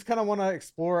 If you just kind of want to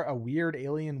explore a weird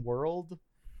alien world,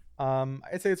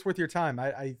 I'd say it's worth your time.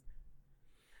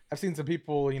 I've seen some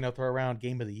people, throw around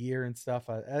game of the year and stuff,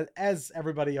 as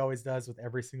everybody always does with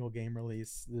every single game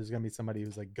release. There's going to be somebody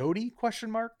who's like, GOTY ?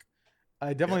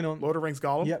 I definitely don't. Lord of the Rings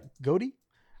Gollum? Yep, GOTY.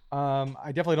 I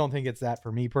definitely don't think it's that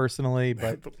for me personally,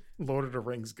 but Lord of the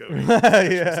Rings GOTY.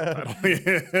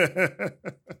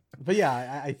 But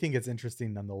yeah, I think it's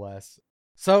interesting nonetheless.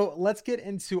 So let's get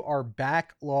into our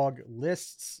backlog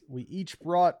lists. We each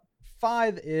brought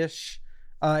 5-ish.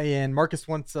 And Marcus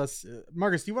wants us.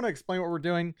 Marcus, do you want to explain what we're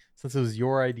doing since it was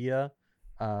your idea?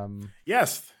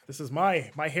 Yes, this is my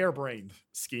harebrained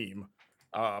scheme.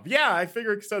 I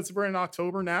figured since we're in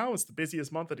October now, it's the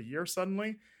busiest month of the year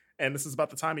suddenly. And this is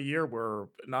about the time of year where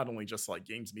not only just like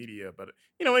games media, but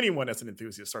anyone that's an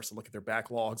enthusiast starts to look at their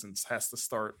backlogs and has to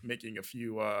start making a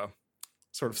few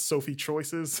sort of Sophie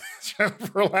choices,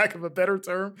 for lack of a better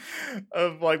term,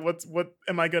 of like what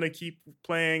am I going to keep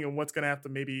playing and what's going to have to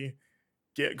maybe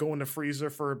go in the freezer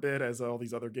for a bit as all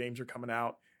these other games are coming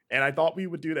out. And I thought we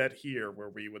would do that here, where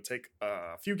we would take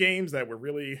a few games that we're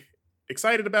really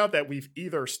excited about that we've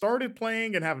either started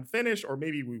playing and haven't finished, or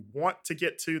maybe we want to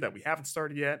get to that we haven't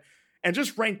started yet, and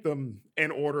just rank them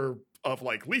in order of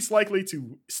like least likely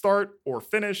to start or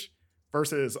finish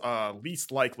versus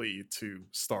least likely to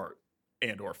start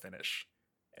and or finish.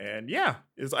 And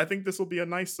I think this will be a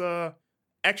nice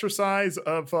exercise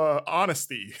of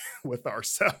honesty with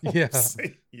ourselves. Yeah.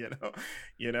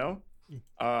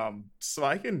 So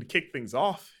I can kick things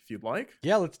off if you'd like.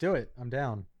 Yeah, let's do it. I'm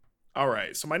down. All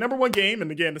right. So my number one game,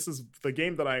 and again, this is the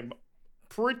game that I'm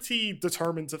pretty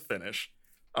determined to finish,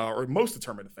 or most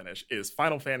determined to finish, is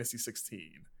Final Fantasy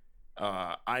 16.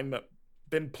 I'm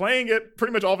been playing it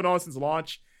pretty much off and on since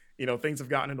launch. Things have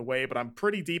gotten in the way, but I'm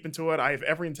pretty deep into it. I have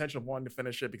every intention of wanting to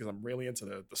finish it because I'm really into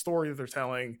the story that they're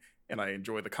telling, and I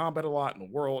enjoy the combat a lot in the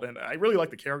world, and I really like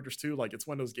the characters too. Like, it's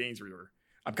one of those games where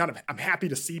I'm happy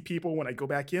to see people when I go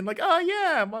back in, like, oh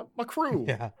yeah, my crew.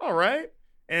 Yeah. All right.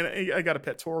 And I got a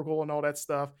pet Torgal and all that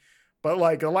stuff. But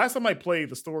like the last time I played,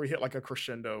 the story hit like a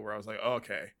crescendo where I was like, oh,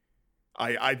 okay,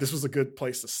 this was a good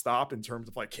place to stop in terms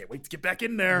of like, can't wait to get back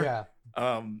in there.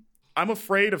 Yeah. I'm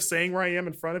afraid of saying where I am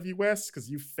in front of you, Wes, because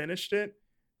you finished it.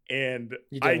 And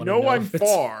I know I'm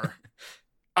far.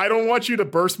 I don't want you to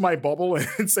burst my bubble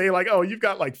and say like, oh, you've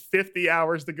got like 50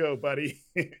 hours to go, buddy.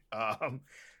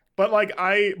 But like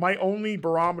my only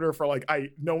barometer for like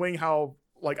knowing how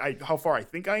far I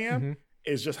think I am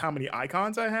is just how many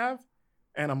icons I have.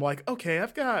 And I'm like, okay,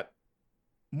 I've got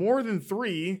more than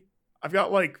 3. I've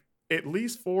got like at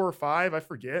least 4 or 5, I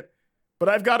forget. But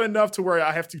I've got enough to where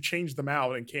I have to change them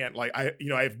out and can't like I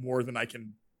have more than I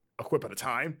can equip at a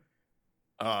time.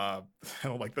 I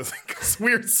don't like this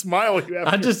weird smile you have.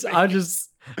 I just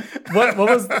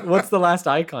what's the last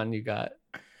icon you got?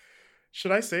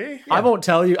 Should I say? Yeah. I won't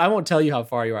tell you how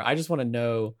far you are. I just want to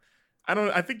know. I don't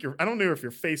know if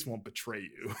your face won't betray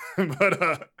you.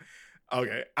 But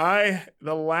okay.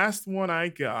 The last one I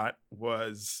got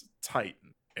was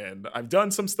Titan. And I've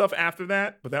done some stuff after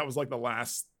that, but that was like the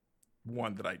last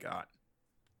one that I got.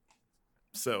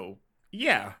 So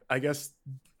yeah, I guess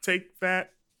take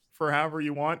that for however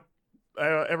you want.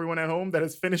 Everyone at home that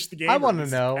has finished the game. I want to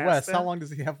know, Wes, how long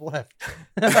does he have left?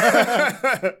 You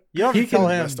don't have to tell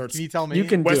him. Can you tell me? You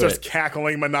can Wes do starts it.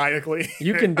 cackling maniacally.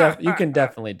 You can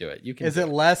definitely do it. Is it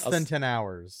less than 10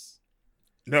 hours?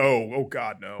 No. Oh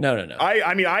God, no. No.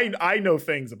 I mean, I know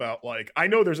things about like I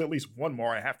know there's at least one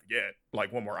more I have to get,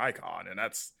 like one more icon, and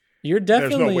that's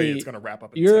there's no way it's gonna wrap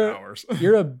up in 10 hours.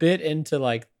 You're a bit into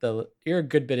like you're a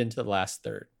good bit into the last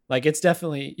third. Like it's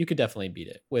definitely, you could definitely beat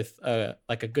it with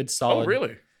like a good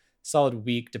solid, solid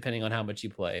week, depending on how much you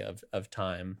play of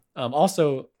time.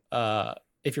 Also,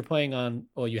 if you're playing on,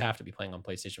 well, you have to be playing on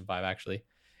PlayStation 5. Actually,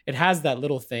 it has that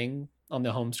little thing on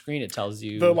the home screen. It tells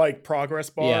you the like progress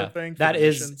bar thing. That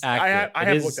is accurate. I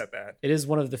have looked at that. It is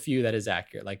one of the few that is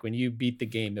accurate. Like when you beat the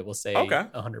game, it will say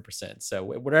 100%. So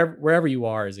wherever you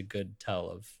are is a good tell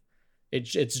of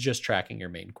it. It's just tracking your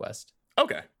main quest.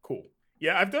 Okay, cool.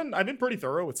 Yeah, I've been pretty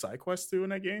thorough with side quests too in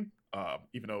that game.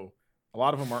 Even though a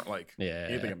lot of them aren't like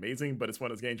anything amazing, but it's one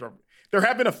of those games where there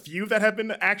have been a few that have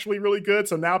been actually really good.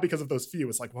 So now because of those few,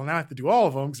 it's like, well, now I have to do all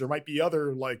of them because there might be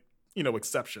other like,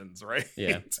 exceptions, right?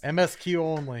 Yeah. MSQ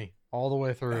only all the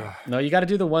way through. No, you got to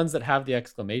do the ones that have the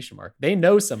exclamation mark. They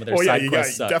know some of their side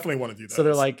quests suck. You definitely want to do those. So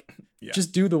they're like,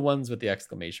 just do the ones with the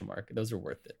exclamation mark. Those are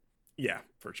worth it. Yeah,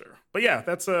 for sure. But yeah,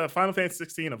 that's Final Fantasy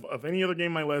 16 of any other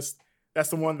game on my list. That's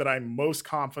the one that I'm most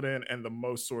confident and the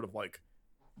most sort of like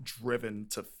driven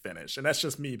to finish. And that's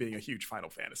just me being a huge Final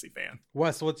Fantasy fan.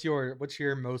 Wes, what's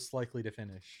your most likely to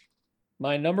finish?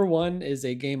 My number one is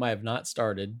a game I have not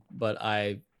started, but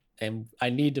I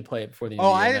need to play it before the end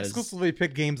of the year. I exclusively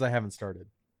pick games I haven't started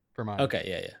for mine. Okay,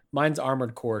 yeah. Mine's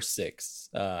Armored Core 6.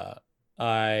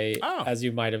 As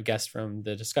you might have guessed from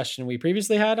the discussion we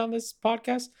previously had on this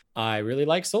podcast, I really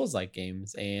like Souls-like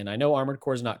games. And I know Armored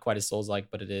Core is not quite as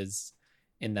Souls-like, but it is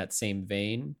in that same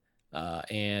vein.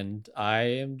 And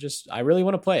I really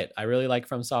want to play it. I really like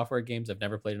From Software games. I've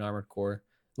never played an Armored Core.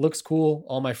 It looks cool.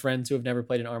 All my friends who have never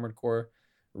played an Armored Core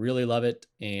really love it.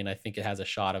 And I think it has a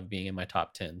shot of being in my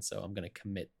top 10. So I'm going to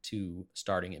commit to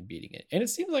starting and beating it. And it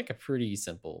seems like a pretty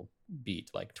simple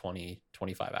beat, like 20,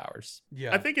 25 hours.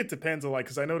 Yeah. I think it depends on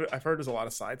because I know I've heard there's a lot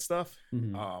of side stuff.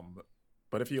 Mm-hmm.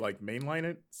 But if you like mainline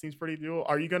it seems pretty doable.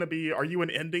 Are you an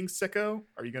ending sicko?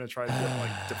 Are you going to try to get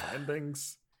like different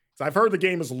endings? Because I've heard the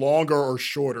game is longer or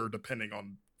shorter depending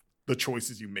on the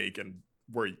choices you make and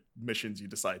where missions you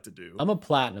decide to do. I'm a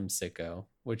platinum sicko,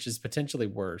 which is potentially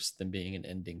worse than being an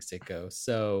ending sicko.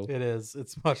 So it is.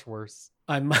 It's much worse.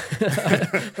 I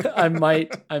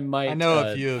might. I know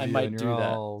a few of you, might and do you're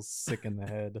that. all sick in the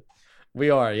head. We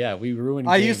are, yeah. We ruined.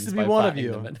 I games used to be by one of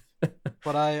platinum you,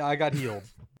 but I got healed.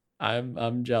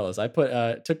 I'm jealous. I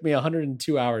it took me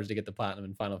 102 hours to get the platinum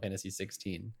in Final Fantasy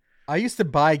 16. I used to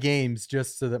buy games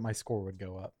just so that my score would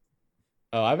go up.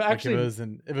 Oh, I've actually. Like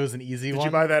if it was an easy one. Did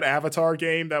you buy that Avatar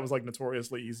game that was like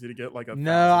notoriously easy to get like a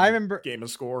I remember game of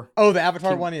score? Oh, the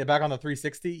Avatar one, back on the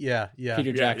 360. Yeah.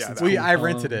 Peter Jackson's. I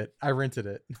rented it.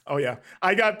 Oh yeah,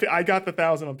 I got the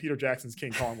 1,000 on Peter Jackson's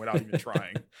King Kong without even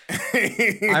trying.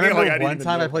 I remember one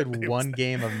time I played one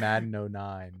game of Madden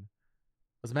 09.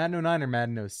 Was it Madden 09 or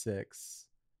Madden 06?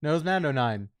 No, it was Madden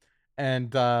 09,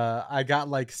 and I got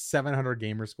like 700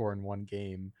 gamer score in one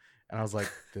game. And I was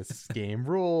like, this game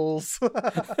rules.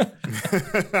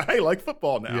 I like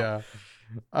football now.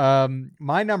 Yeah.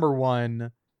 My number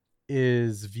one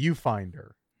is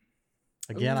Viewfinder.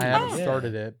 Again, I haven't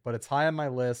started it, but it's high on my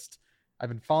list. I've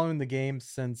been following the game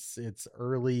since its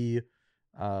early,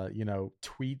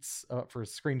 tweets for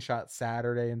Screenshot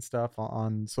Saturday and stuff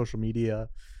on social media.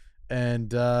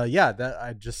 And I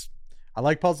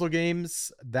like puzzle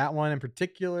games. That one in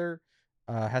particular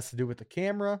has to do with the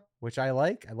camera, which I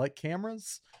like. I like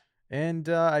cameras, and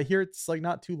I hear it's like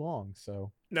not too long.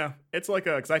 So no, it's like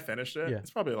because I finished it. Yeah.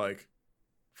 It's probably like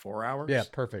 4 hours. Yeah,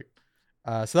 perfect.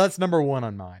 So that's number one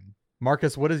on mine.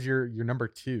 Marcus, what is your number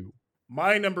two?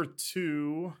 My number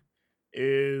two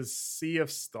is Sea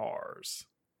of Stars,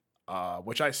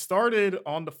 which I started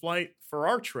on the flight for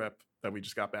our trip that we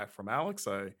just got back from Alex.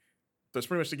 That's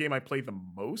pretty much the game I played the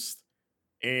most.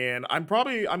 And I'm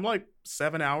like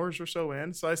 7 hours or so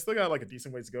in. So I still got like a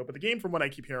decent ways to go. But the game, from what I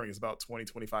keep hearing, is about 20,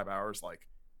 25 hours, like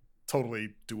totally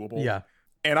doable. Yeah.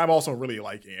 And I'm also really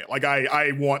liking it. Like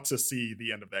I want to see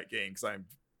the end of that game because I've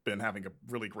been having a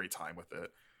really great time with it.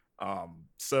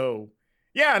 So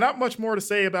yeah, not much more to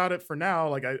say about it for now.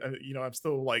 Like I'm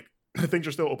still like, things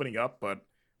are still opening up, but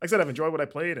like I said, I've enjoyed what I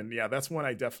played. And yeah, that's one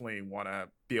I definitely want to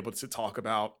be able to talk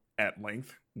about at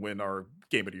length when our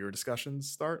Game of the Year discussions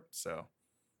start. So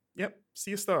yep,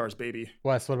 Sea of Stars, baby.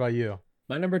 Wes, what about you?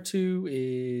 My number two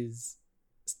is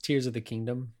Tears of the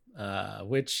Kingdom,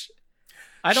 which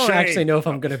I don't actually know if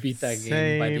I'm going to beat that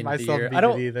game by the end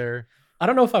of the year. I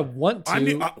don't know if I want to. I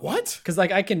mean, what? Because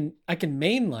like I can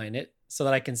mainline it so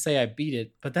that I can say I beat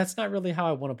it, but that's not really how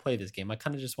I want to play this game. I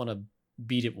kind of just want to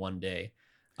beat it one day.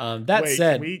 That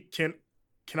said,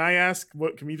 can I ask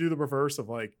can we do the reverse of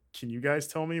like, can you guys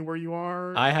tell me where you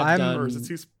are? I have done. Or is it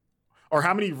too? Or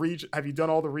how many regions have you done?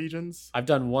 All the regions? I've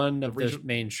done one of the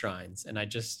main shrines, and I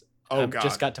just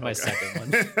got to my second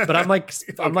one. But I'm like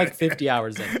 50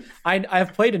 hours in.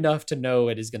 I've played enough to know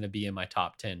it is going to be in my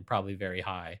top 10, probably very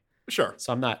high. Sure.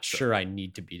 So I'm not sure I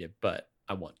need to beat it, but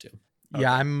I want to.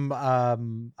 Yeah,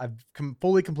 I've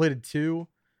fully completed 2,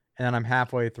 and then I'm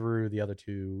halfway through the other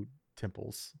 2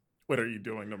 temples. What are you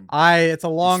doing them? It's a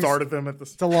long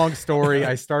It's a long story.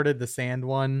 I started the sand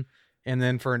one, and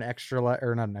then for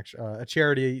a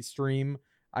charity stream,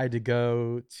 I had to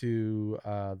go to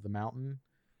the mountain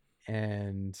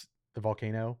and the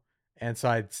volcano, and so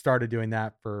I started doing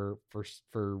that for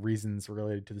reasons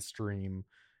related to the stream.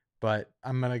 But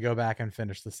I'm gonna go back and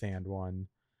finish the sand one.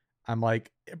 I'm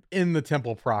like in the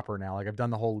temple proper now. Like I've done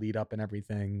the whole lead up and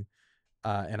everything,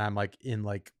 and I'm like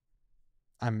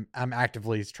I'm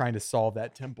actively trying to solve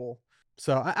that temple.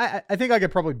 So I think I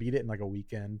could probably beat it in like a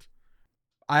weekend.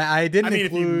 I didn't.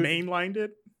 If you mainlined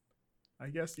it, I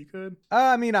guess you could.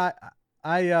 I when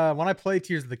I play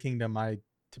Tears of the Kingdom, I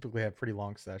typically have pretty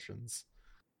long sessions.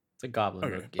 It's a Goblin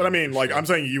Road game. But I mean, like, sure. I'm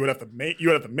saying you would have to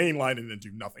mainline it and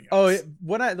do nothing else.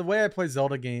 The way I play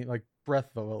Zelda game, like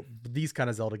these kind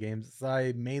of Zelda games,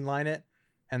 I mainline it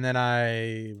and then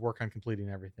I work on completing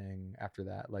everything after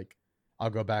that. Like I'll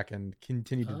go back and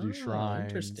continue to do shrines.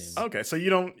 Interesting. Okay,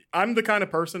 so I'm the kind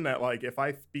of person that like if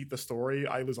I beat the story,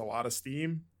 I lose a lot of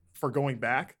steam for going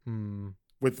back.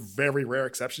 With very rare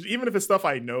exceptions. Even if it's stuff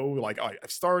I know, like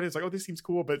I've started, it's like, oh, this seems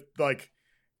cool, but like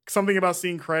something about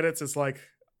seeing credits is like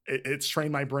it's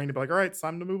trained my brain to be like, all right, it's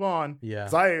time to move on. Yeah.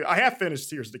 Because I have finished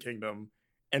Tears of the Kingdom,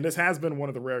 and this has been one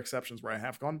of the rare exceptions where I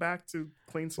have gone back to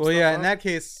clean some stuff up. In that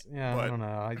case, I don't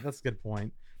know. That's a good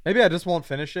point. Maybe I just won't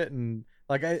finish it, and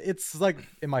like it's like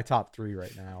in my top 3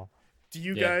 right now. Do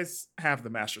you guys have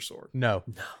the Master Sword? No.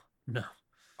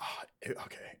 Oh,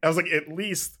 okay. I was like, at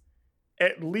least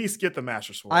get the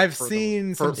Master Sword. I've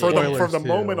seen some spoilers for the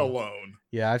moment alone.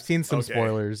 Yeah, I've seen some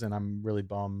spoilers, and I'm really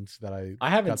bummed that I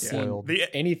haven't seen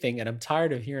anything, and I'm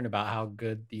tired of hearing about how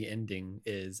good the ending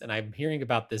is. And I'm hearing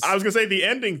about this. I was gonna say the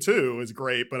ending too is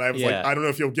great, but I was like, I don't know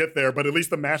if you'll get there. But at least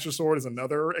the Master Sword is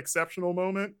another exceptional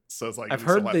moment. So it's like I've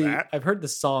heard the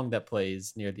song that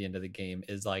plays near the end of the game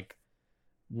is like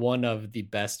one of the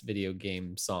best video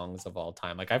game songs of all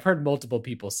time. Like I've heard multiple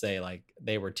people say like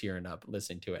they were tearing up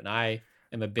listening to it, and I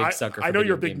am a big sucker. I know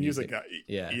you're a big music guy.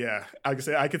 Yeah. I could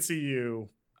say I could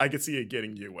see it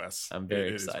getting you, Wes. I'm very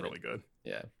excited. It is really good.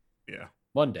 Yeah. Yeah.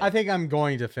 One day. I think I'm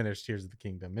going to finish Tears of the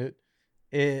Kingdom.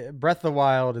 Breath of the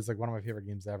Wild is like one of my favorite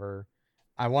games ever.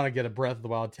 I want to get a Breath of the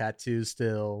Wild tattoo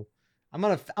still. I'm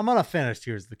gonna finish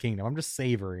Tears of the Kingdom. I'm just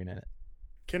savoring it.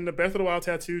 Can the Breath of the Wild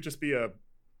tattoo just be a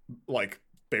like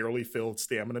barely filled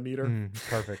stamina meter?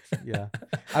 Perfect. Yeah.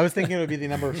 I was thinking it would be the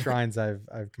number of shrines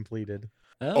I've completed.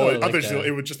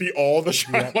 It would just be all the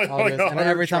shrines. Yeah, and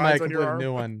every time I complete a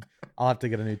new one, I'll have to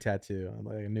get a new tattoo,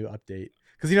 like a new update.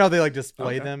 Because they like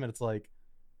display them, and it's like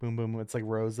boom, boom. It's like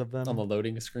rows of them on the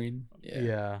loading screen.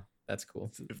 Yeah. That's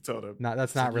cool.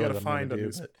 That's not really what I'm gonna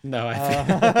do. No,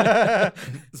 I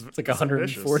think it's like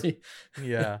 140.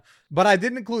 Yeah, but I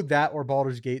didn't include that or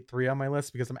Baldur's Gate 3 on my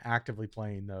list because I'm actively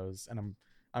playing those, and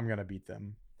I'm gonna beat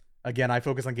them. Again, I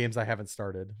focus on games I haven't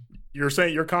started.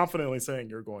 You're confidently saying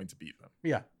you're going to beat them.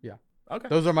 Yeah. Okay.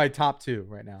 Those are my top 2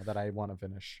 right now that I want to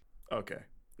finish. Okay.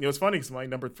 It's funny because my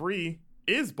number 3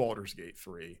 is Baldur's Gate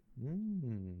 3.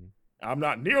 I'm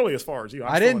not nearly as far as you.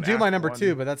 I didn't do my number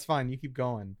 2, but that's fine. You keep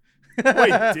going.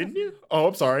 Wait, didn't you? Oh,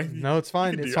 I'm sorry. No, it's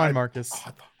fine. It's fine, Marcus.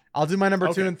 I'll do my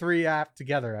number 2 and 3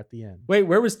 together at the end. Wait,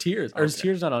 where was Tears? Or is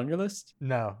Tears not on your list?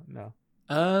 No.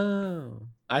 Oh,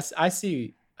 I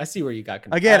see where you got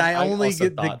confused. Again, I only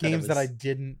get the games that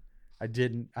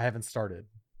I haven't started.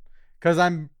 Because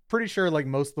I'm pretty sure like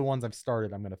most of the ones I've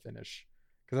started, I'm going to finish.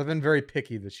 Because I've been very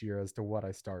picky this year as to what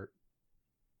I start.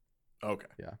 Okay.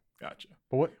 Yeah. Gotcha.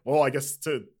 But what? Well, I guess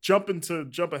to jump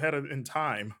ahead in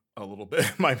time a little bit,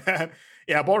 my bad.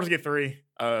 Yeah, Baldur's Gate 3,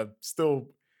 still,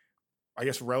 I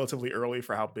guess, relatively early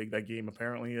for how big that game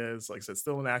apparently is. Like I said,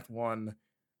 still in Act 1.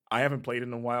 I haven't played it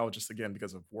in a while, just again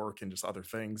because of work and just other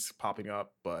things popping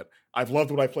up. But I've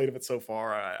loved what I played of it so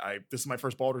far. This is my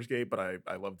first Baldur's Gate, but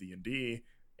I love D&D.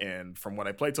 And from what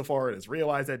I played so far, it has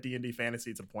realized that D&D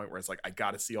fantasy to the point where it's like I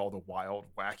got to see all the wild,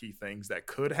 wacky things that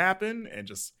could happen, and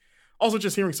just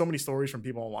hearing so many stories from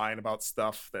people online about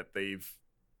stuff that they've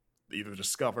either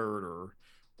discovered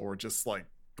or just like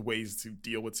ways to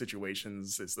deal with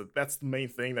situations. That's the main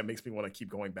thing that makes me want to keep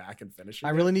going back and finishing.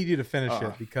 I really need you to finish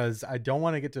it because I don't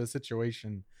want to get to a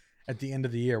situation at the end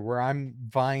of the year where I'm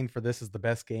vying for this as the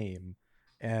best game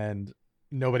and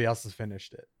nobody else has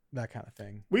finished it. That kind of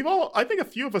thing. I think a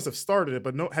few of us have started it,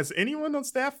 but has anyone on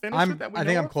staff finished it? I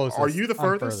think I'm closest. Are you the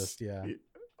furthest? Yeah.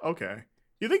 Okay.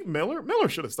 You think Miller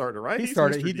should have started, right? He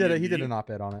started. He did an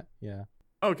op-ed on it. Yeah.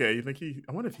 Okay. You think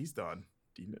I wonder if he's done.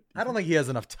 I don't think he has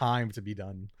enough time to be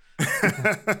done.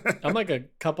 I'm like a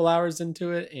couple hours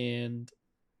into it, and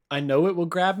I know it will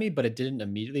grab me, but it didn't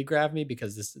immediately grab me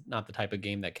because this is not the type of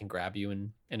game that can grab you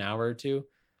in an hour or two,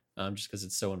 just because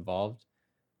it's so involved.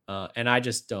 And I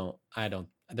just don't.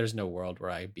 There's no world where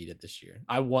I beat it this year.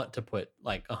 I want to put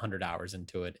like 100 hours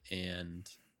into it, and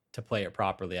to play it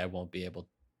properly, I won't be able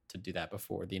to do that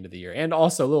before the end of the year. And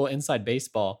also, a little inside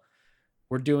baseball.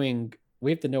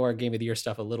 We have to know our game of the year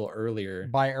stuff a little earlier.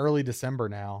 By early December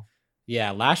now. Yeah,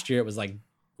 last year it was like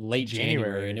late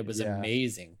January and it was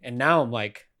amazing. And now I'm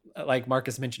like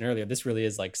Marcus mentioned earlier, this really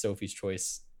is like Sophie's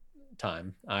Choice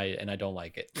time. I don't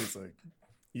like it. It's like,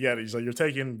 you're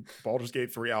taking Baldur's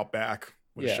Gate 3 out back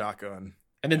with a shotgun.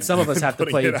 And then some of us have to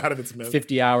play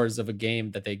 50 hours of a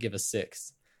game that they give us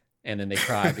 6. And then they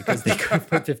cry because they could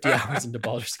put 50 hours into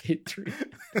Baldur's Gate 3.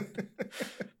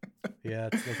 Yeah,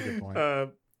 that's a good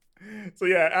point. So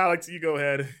yeah, Alex, you go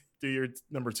ahead. Do your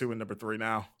number 2 and number 3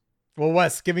 now. Well,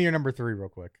 Wes, give me your number 3 real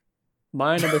quick.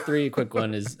 My number 3 quick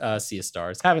one is Sea of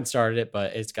Stars. Haven't started it,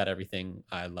 but it's got everything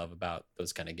I love about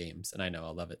those kind of games, and I know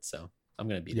I'll love it, so I'm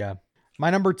gonna beat it. My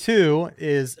number 2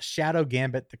 is Shadow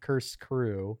Gambit: The Cursed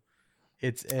Crew.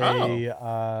 It's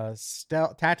a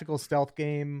tactical stealth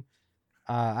game.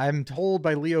 I'm told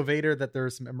by Leo Vader that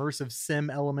there's some immersive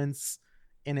sim elements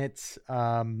in it.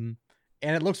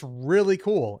 And it looks really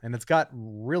cool, and it's got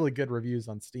really good reviews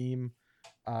on Steam.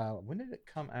 When did it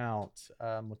come out?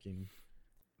 I'm looking.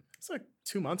 It's like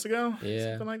 2 months ago,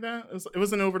 yeah, something like that. It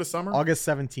wasn't over the summer. August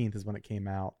 17th is when it came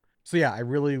out. So yeah, I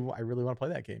really want to play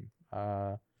that game.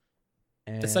 And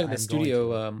it's like the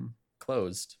studio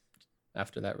closed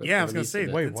after that. Yeah, I was gonna say,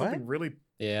 wait, what? Really?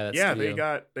 Yeah,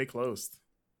 they closed.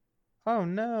 Oh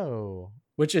no.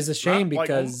 Which is a shame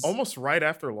because almost right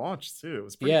after launch too. It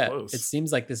was pretty close. It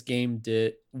seems like this game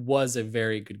was a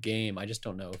very good game. I just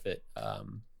don't know if it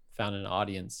found an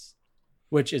audience,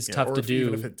 which is tough to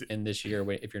do in this year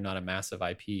if you're not a massive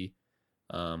IP.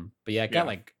 But yeah, it got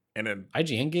and then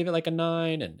IGN gave it like a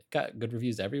 9 and got good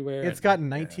reviews everywhere. It's got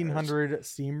 1,900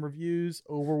 Steam reviews,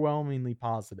 overwhelmingly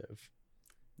positive.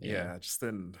 Yeah, just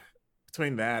then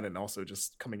between that and also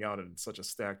just coming out in such a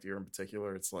stacked year in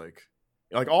particular, it's like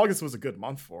August was a good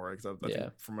month for it because I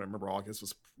think from what I remember, August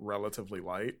was relatively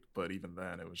light, but even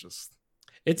then it was just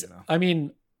I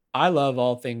mean, I love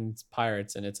all things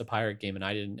pirates, and it's a pirate game,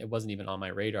 and it wasn't even on my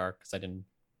radar because I didn't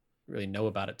really know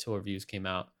about it till reviews came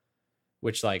out,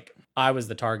 which like I was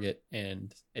the target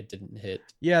and it didn't hit.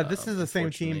 Yeah, this is the same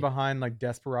team behind like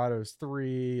Desperados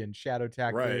 3 and Shadow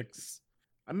Tactics.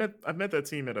 Right. I met that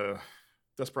team at a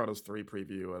Desperados 3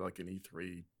 preview at like an E3 a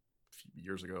few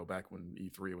years ago, back when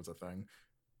E3 was a thing.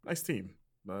 Nice team.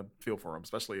 Feel for them,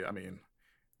 especially, I mean,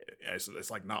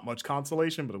 it's like not much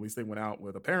consolation, but at least they went out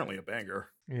with apparently a banger.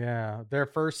 Yeah, their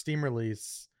first Steam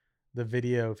release, the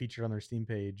video featured on their Steam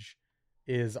page,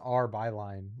 is Our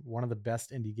Byline, one of the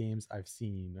best indie games I've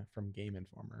seen from Game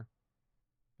Informer.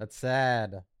 That's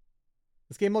sad.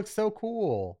 This game looks so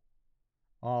cool.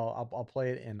 I'll play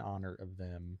it in honor of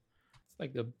them. It's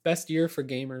like the best year for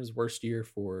gamers, worst year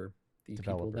for the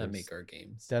developers people that make our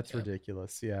games. That's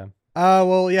ridiculous. Yeah.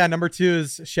 Number 2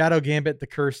 is Shadow Gambit: The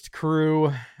Cursed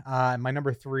Crew. My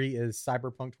number 3 is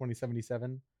Cyberpunk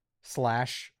 2077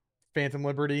 / Phantom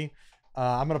Liberty.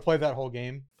 I'm gonna play that whole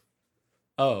game.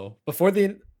 Oh, before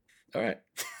the all right.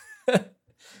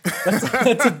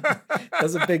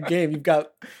 that's a big game. You've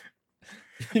got.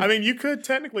 I mean, you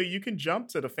can jump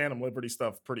to the Phantom Liberty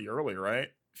stuff pretty early, right?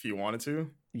 If you wanted to.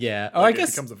 Yeah. Like, I guess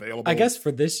it becomes available. I guess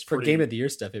for Game of the Year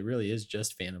stuff, it really is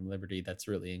just Phantom Liberty that's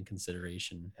really in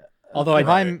consideration. Although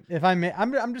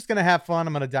I'm just gonna have fun.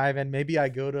 I'm gonna dive in. Maybe I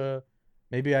go to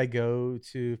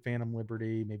Phantom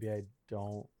Liberty. Maybe I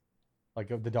don't, like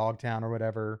the Dogtown or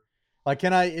whatever. Like,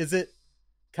 can I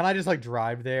just like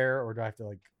drive there, or do I have to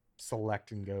like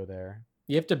select and go there?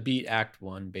 You have to beat Act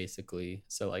 1 basically,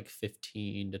 so like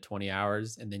 15 to 20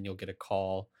 hours, and then you'll get a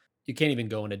call. You can't even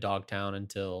go into Dogtown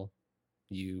until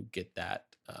you get that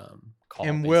call.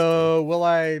 And will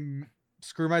I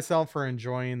screw myself for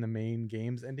enjoying the main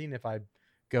game's ending if I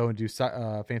go and do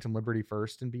Phantom Liberty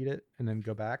first and beat it and then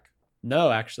go back?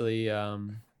 No, actually,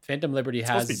 Phantom Liberty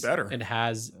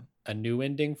has a new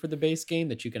ending for the base game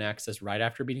that you can access right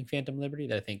after beating Phantom Liberty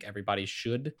that I think everybody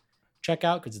should check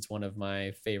out because it's one of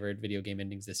my favorite video game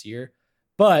endings this year.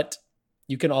 But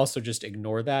you can also just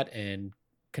ignore that and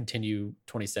continue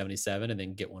 2077 and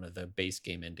then get one of the base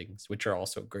game endings, which are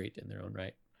also great in their own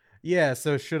right. Yeah,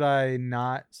 so should I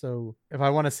not? So if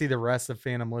I want to see the rest of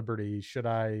Phantom Liberty, should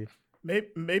I?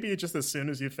 Maybe just as soon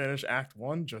as you finish Act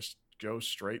 1, just go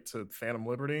straight to Phantom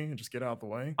Liberty and just get out of the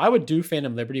way. I would do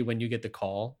Phantom Liberty when you get the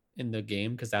call in the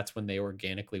game because that's when they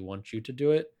organically want you to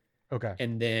do it. Okay.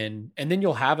 And then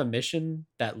you'll have a mission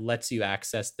that lets you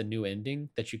access the new ending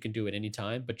that you can do at any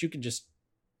time, but you can just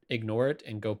ignore it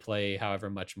and go play however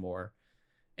much more.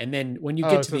 And then when you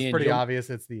get to the end, it's pretty obvious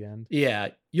it's the end. Yeah,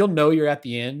 you'll know you're at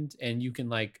the end, and you can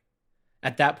like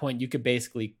at that point you could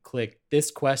basically click this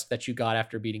quest that you got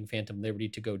after beating Phantom Liberty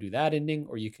to go do that ending,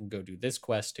 or you can go do this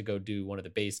quest to go do one of the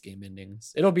base game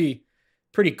endings. It'll be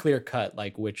pretty clear cut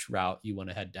like which route you want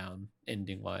to head down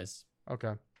ending wise.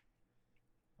 Okay.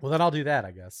 Well, then I'll do that,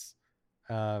 I guess.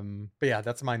 But yeah,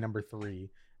 that's my number 3.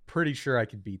 Pretty sure I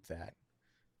could beat that.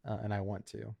 And I want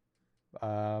to.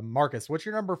 Marcus, what's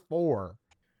your number 4?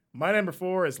 My number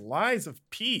 4 is Lies of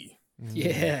P.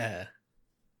 Yeah.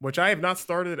 Which I have not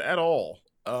started at all.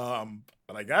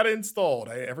 But I got it installed.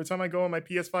 Every time I go on my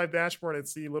PS5 dashboard, I'd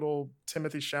see little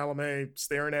Timothy Chalamet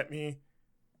staring at me,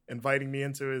 inviting me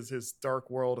into his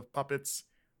dark world of puppets.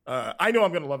 I know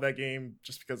I'm going to love that game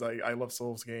just because I love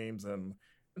Souls games, and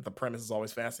the premise has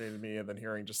always fascinated me, and then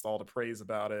hearing just all the praise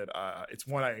about it. It's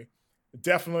one I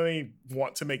definitely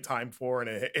want to make time for,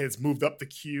 and it's moved up the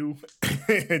queue.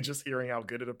 Just hearing how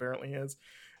good it apparently is.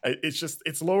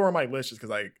 It's lower on my list just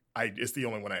because it's the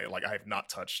only one I have not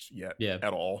touched yet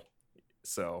at all.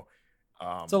 So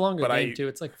it's a longer game too.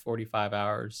 It's like 45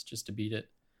 hours just to beat it.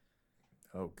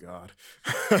 Oh God.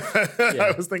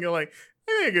 I was thinking like,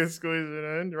 I can squeeze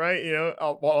it in, right? You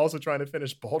know, while also trying to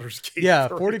finish Baldur's Gate. Yeah,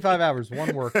 45 hours,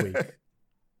 one work week.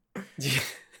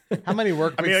 How many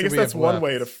work weeks? I mean, I guess that's one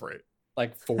way to frame.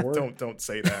 Like 4. Don't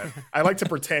say that. I like to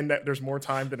pretend that there's more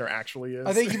time than there actually is.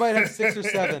 I think you might have 6 or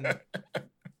 7.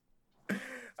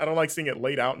 I don't like seeing it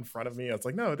laid out in front of me. It's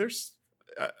like, no, there's.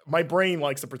 My brain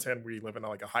likes to pretend we live in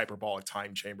like a hyperbolic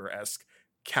time chamber-esque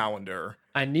calendar.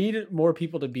 I need more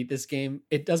people to beat this game.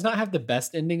 It does not have the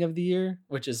best ending of the year,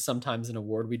 which is sometimes an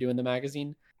award we do in the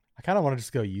magazine. I kind of want to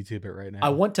just go YouTube it right now. I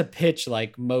want to pitch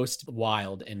like most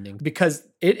wild ending because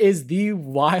it is the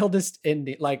wildest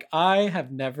ending. Like I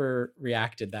have never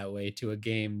reacted that way to a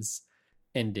game's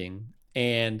ending.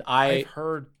 And I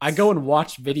go and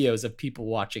watch videos of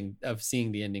people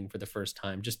seeing the ending for the first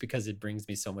time just because it brings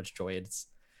me so much joy.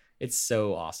 It's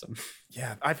so awesome.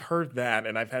 Yeah, I've heard that,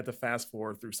 and I've had to fast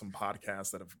forward through some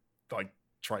podcasts that have like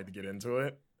tried to get into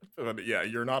it. But yeah,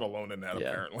 you're not alone in that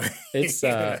apparently. It's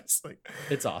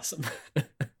awesome.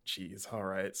 Jeez, all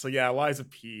right. So yeah, Lies of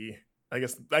P. I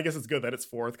guess it's good that it's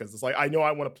 4th because it's like I know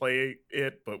I want to play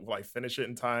it, but will I finish it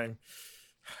in time?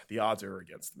 The odds are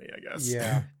against me, I guess.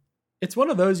 Yeah. It's one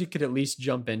of those you could at least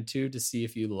jump into to see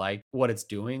if you like what it's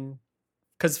doing.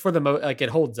 Because for the like it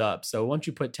holds up. So once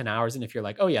you put 10 hours in, if you're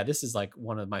like, oh yeah, this is like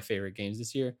one of my favorite games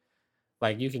this year,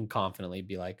 like you can confidently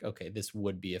be like, okay, this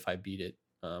would be if I beat it.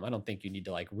 I don't think you need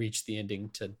to like reach the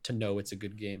ending to know it's a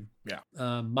good game.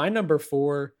 Yeah. My number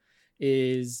 4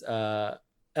 is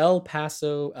El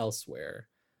Paso Elsewhere.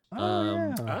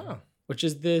 Which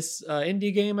is this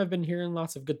indie game I've been hearing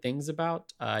lots of good things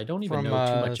about. I don't even know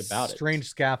too much about it. Strange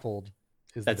Scaffold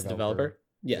is the developer.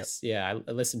 Yes. Yep. Yeah.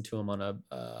 I listened to him on a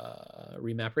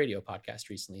Remap Radio podcast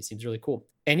recently. It seems really cool.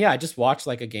 And yeah, I just watched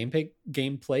like a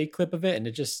gameplay clip of it, and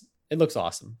it looks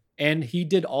awesome. And he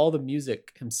did all the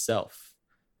music himself,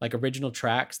 like original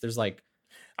tracks. There's like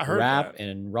rap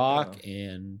and rock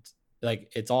and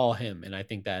like it's all him. And I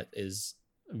think that is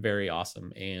very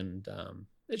awesome. And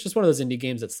it's just one of those indie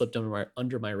games that slipped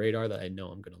under my radar that I know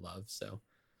I'm going to love. So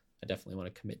I definitely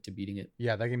want to commit to beating it.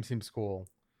 Yeah, that game seems cool.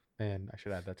 Man, I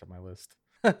should add that to my list.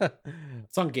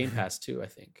 It's on Game Pass too, I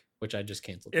think, which I just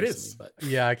canceled. It is. But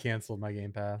yeah, I canceled my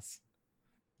Game Pass.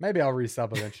 Maybe I'll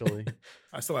resub eventually.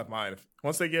 I still have mine.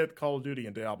 Once they get Call of Duty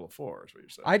and Diablo 4, is what you're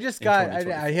saying. I just got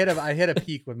I hit a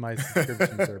peak with my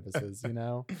subscription services, you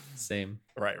know? Same.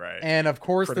 Right. And of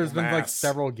course Critical there's been like mass.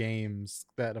 several games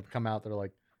that have come out that are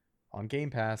like on Game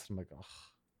Pass. I'm like, oh,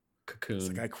 Cocoon. It's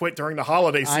like I quit during the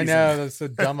holiday season. I know, that's so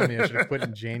dumb of me. I should have quit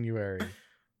in January.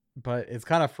 But it's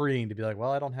kind of freeing to be like,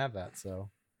 well, I don't have that, so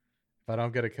if I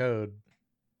don't get a code,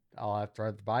 I'll have to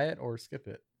either buy it or skip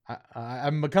it.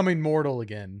 I'm becoming mortal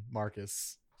again,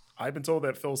 Marcus. I've been told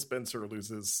that Phil Spencer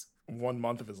loses 1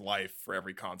 month of his life for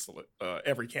every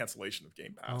cancellation of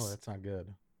Game Pass. Oh, that's not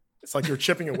good. It's like you're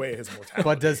chipping away at his mortality.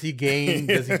 But does he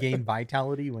gain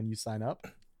vitality when you sign up?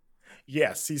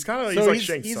 Yes, he's kind of so like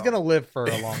Shang he's Tsung. gonna live for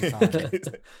a long time.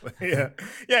 yeah.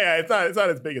 It's not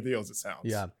as big a deal as it sounds.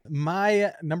 Yeah.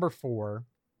 My number 4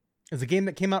 is a game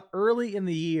that came out early in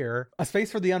the year, A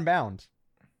Space for the Unbound.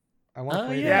 I want to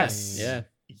play yes. that game.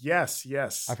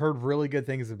 Yes. I've heard really good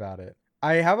things about it.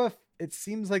 It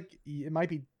seems like there might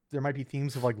be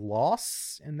themes of like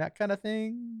loss and that kind of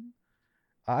thing.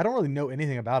 I don't really know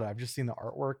anything about it. I've just seen the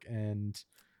artwork and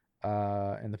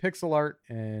the pixel art,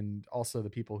 and also the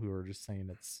people who are just saying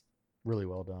it's really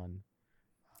well done.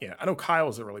 Yeah, I know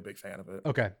Kyle's a really big fan of it.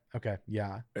 Okay,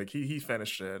 yeah. Like he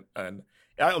finished it, and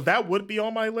that would be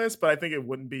on my list, but I think it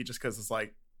wouldn't be just because it's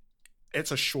like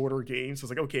it's a shorter game. So it's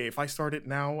like, okay, if I start it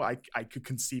now, I could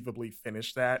conceivably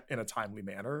finish that in a timely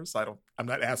manner. So I'm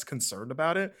not as concerned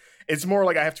about it. It's more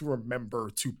like I have to remember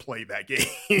to play that game.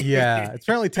 Yeah, it's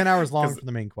apparently 10 hours long for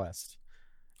the main quest.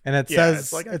 And it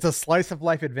says it's a slice of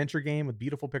life adventure game with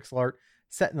beautiful pixel art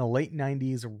set in the late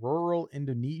 90s rural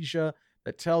Indonesia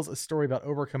that tells a story about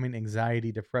overcoming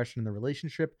anxiety, depression, and the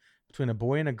relationship between a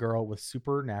boy and a girl with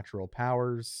supernatural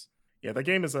powers. Yeah, that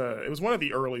game it was one of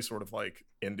the early sort of like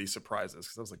indie surprises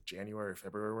because it was like January,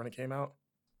 February when it came out.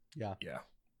 Yeah.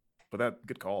 But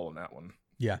good call on that one.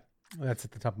 Yeah, that's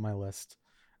at the top of my list.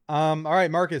 All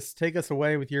right, Marcus, take us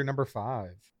away with your number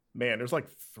 5. Man, there's like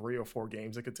 3 or 4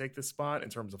 games that could take this spot in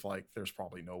terms of like, there's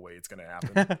probably no way it's going to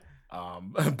happen.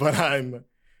 But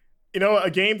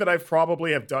a game that I've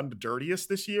probably have done the dirtiest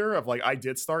this year of like, I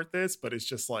did start this, but it's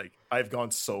just like, I've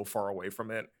gone so far away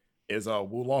from it is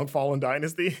Wulong Fallen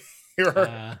Dynasty.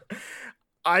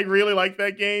 I really like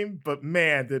that game, but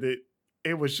man,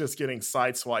 it was just getting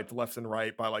sideswiped left and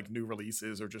right by like new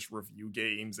releases or just review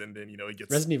games. And then, it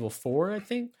gets Resident Evil 4, I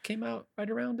think, came out right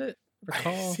around it.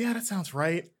 Recall. Yeah, that sounds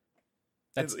right.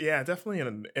 Definitely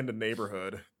in the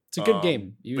neighborhood. It's a good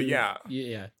game. But yeah,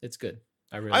 it's good.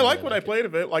 I like what I played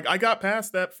of it. Like I got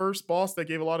past that first boss that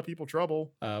gave a lot of people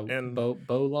trouble. And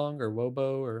Bolong or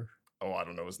Wobo or I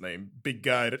don't know his name. Big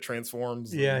guy that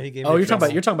transforms. Yeah, he gave. You're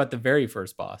talking about the very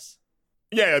first boss.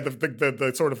 Yeah,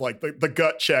 the sort of like the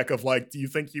gut check of like, do you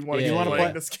think you want to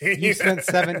play this game? You've spent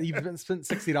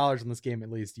 $60 on this game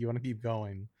at least. Do you want to keep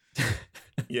going?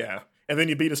 Yeah. And then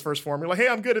you beat his first form. You're like, hey,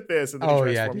 I'm good at this. And then you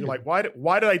transform. You're like, why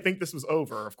did I think this was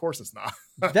over? Of course it's not.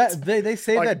 That they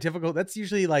say like, that difficult. That's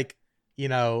usually like,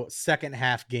 second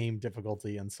half game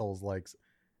difficulty in Souls likes.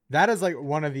 That is like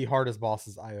one of the hardest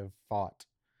bosses I have fought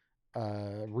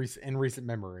in recent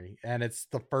memory. And it's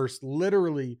the first,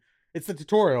 literally, it's the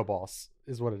tutorial boss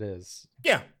is what it is.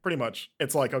 Yeah, pretty much.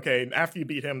 It's like, okay, after you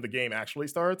beat him, the game actually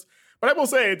starts. But I will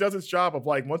say it does its job of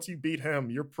like, once you beat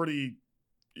him, you're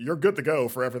good to go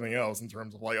for everything else in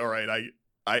terms of like, all right,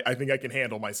 I think I can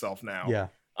handle myself now. Yeah.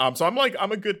 So I'm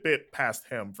a good bit past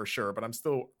him for sure, but I'm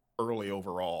still early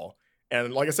overall.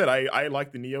 And like I said, I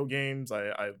like the Neo games.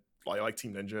 I like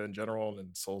Team Ninja in general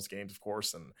and Souls games, of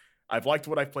course. And I've liked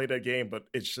what I've played that game, but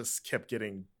it's just kept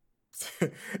getting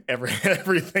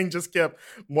everything just kept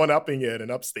one-upping it and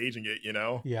upstaging it, you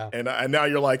know? Yeah. And now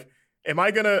you're like, am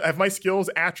I gonna have my skills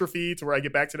atrophy to where I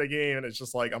get back to the game and it's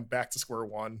just like I'm back to square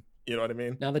one? You know what I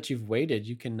mean? Now that you've waited,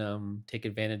 you can take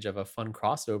advantage of a fun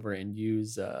crossover and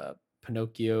use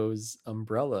Pinocchio's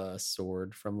umbrella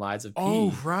sword from Lies of P.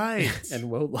 Oh, right.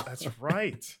 And Wola. That's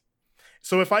right.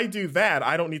 So if I do that,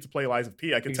 I don't need to play Lies of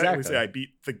P. I can technically say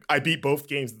I beat both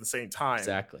games at the same time.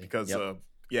 Exactly. Because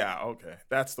yeah, okay.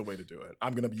 That's the way to do it.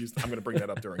 I'm gonna bring that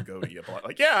up during GOTY.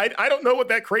 Like, yeah, I don't know what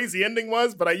that crazy ending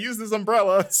was, but I used this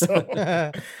umbrella,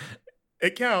 so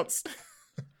it counts.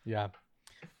 Yeah.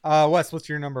 Wes, what's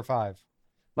your number 5?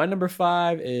 My number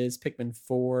 5 is Pikmin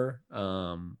 4.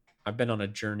 I've been on a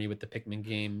journey with the Pikmin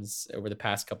games over the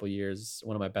past couple of years.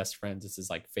 One of my best friends, this is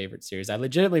like favorite series. I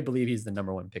legitimately believe he's the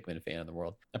number 1 Pikmin fan in the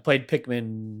world. I played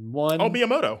Pikmin 1. Oh,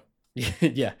 Miyamoto.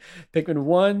 Yeah, Pikmin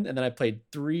 1, and then I played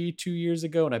 3 2 years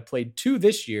ago, and I played 2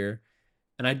 this year.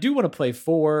 And I do want to play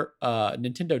 4.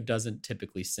 Nintendo doesn't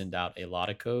typically send out a lot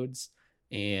of codes,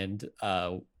 and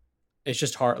it's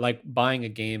just hard. Like, buying a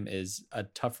game is a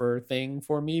tougher thing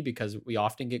for me because we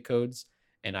often get codes,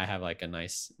 and I have like a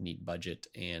nice, neat budget,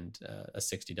 and a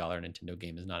 $60 Nintendo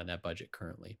game is not in that budget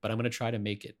currently. But I'm going to try to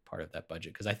make it part of that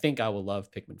budget because I think I will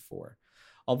love Pikmin 4.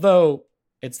 Although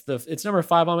it's number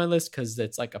 5 on my list because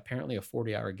it's like apparently a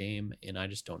 40-hour game, and I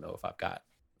just don't know if I've got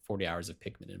 40 hours of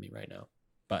Pikmin in me right now.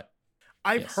 But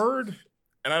I've heard,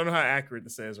 and I don't know how accurate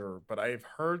this is, but I've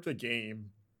heard the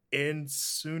game ends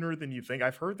sooner than you think.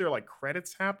 I've heard their like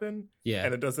credits happen,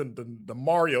 and it doesn't the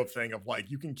Mario thing of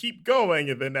like you can keep going,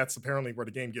 and then that's apparently where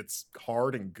the game gets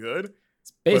hard and good.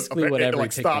 It's basically what every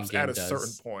like stops game at a does.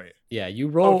 certain point. Yeah, you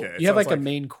roll. Okay, you have like a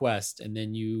main quest, and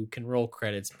then you can roll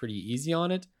credits pretty easy on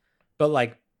it. But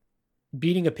like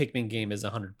beating a Pikmin game is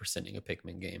 100%ing a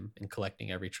Pikmin game and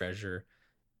collecting every treasure.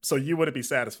 So you wouldn't be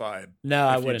satisfied? No,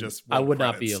 I wouldn't. I would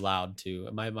not be allowed to.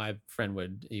 My friend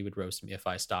would roast me if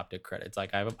I stopped at credits.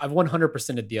 Like I've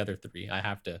 100%ed the other 3. I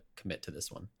have to commit to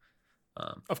this one.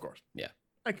 Of course. Yeah.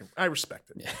 I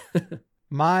respect it. Yeah.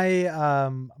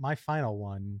 My final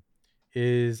one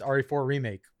is RE4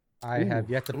 Remake. I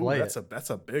have yet to play it. That's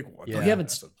a big one. Yeah. You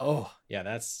haven't.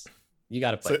 That's you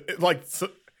got to play.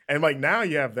 And like now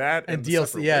you have that and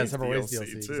DLC, separate ways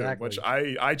DLC too, exactly. which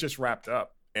I just wrapped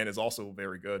up and is also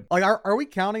very good. Like, are we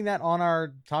counting that on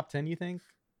our top 10? You think?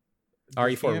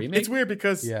 RE4 Remake? It's weird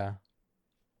because yeah.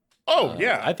 Oh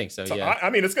yeah, I think so. Yeah. I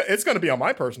mean, it's going to be on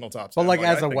my personal top 10. But like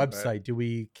as a website, do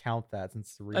we count that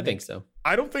since the remake? I think so.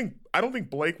 I don't think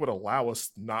Blake would allow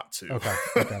us not to. Okay.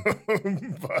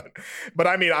 but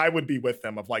I mean, I would be with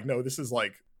them of like, no, this is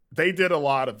like they did a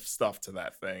lot of stuff to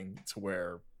that thing to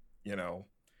where, you know,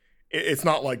 it's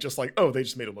not like just like, oh, they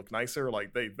just made it look nicer.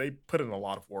 Like they put in a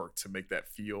lot of work to make that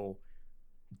feel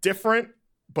different,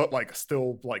 but like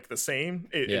still like the same.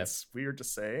 It's weird to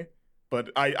say, but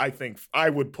I think I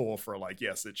would pull for like,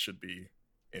 yes, it should be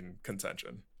in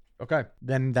contention. Okay,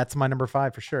 then that's my number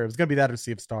 5 for sure. It was gonna be that or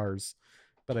Sea of Stars,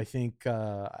 but I think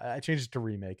I changed it to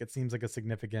Remake. It seems like a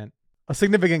significant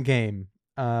game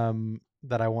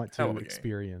that I want to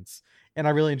experience, and I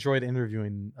really enjoyed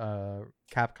interviewing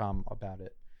Capcom about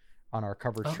it on our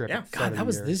cover trip. Yeah. God, that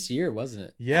was this year, wasn't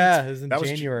it? Yeah, it was in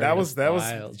January. That was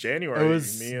January. It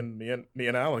was me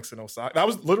and Alex in Osaka. That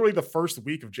was literally the first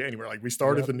week of January. Like we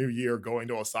started the new year going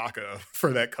to Osaka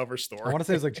for that cover story. I want to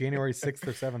say it was like January 6th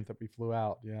or 7th that we flew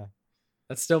out. Yeah.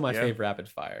 That's still my favorite rapid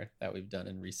fire that we've done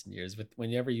in recent years. With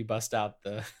whenever you bust out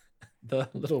the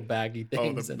little baggy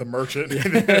things. The merchant.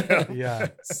 Yeah.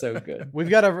 So good. We've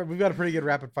got a pretty good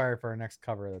rapid fire for our next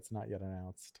cover that's not yet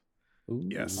announced. Ooh.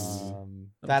 Yes.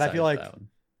 That I feel like I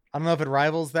don't know if it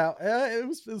rivals that. It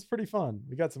was pretty fun.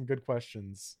 We got some good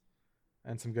questions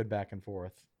and some good back and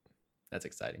forth. That's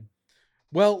exciting.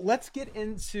 Well, let's get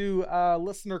into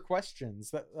listener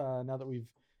questions. Now that we've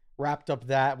wrapped up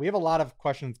that, we have a lot of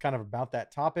questions kind of about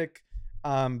that topic.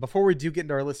 Before we do get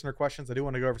into our listener questions, I do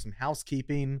want to go over some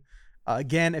housekeeping.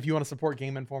 Again, if you want to support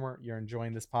Game Informer, you're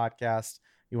enjoying this podcast,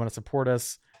 you want to support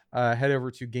us, head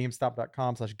over to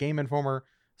GameStop.com/Game Informer.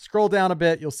 Scroll down a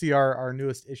bit, you'll see our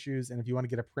newest issues, and if you want to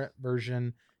get a print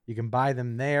version, you can buy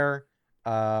them there.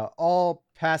 All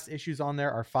past issues on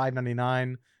there are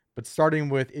 $5.99, but starting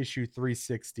with issue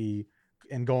 360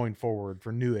 and going forward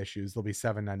for new issues, they'll be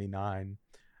 $7.99.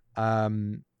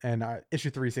 And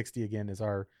issue 360 again is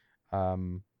our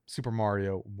Super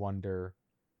Mario Wonder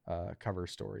cover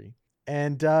story,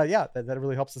 and that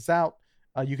really helps us out.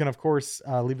 You can of course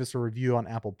leave us a review on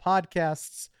Apple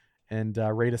Podcasts and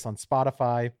rate us on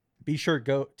Spotify. be sure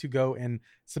to go and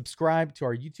subscribe to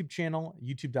our YouTube channel,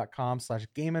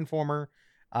 youtube.com/GameInformer,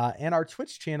 and our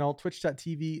Twitch channel,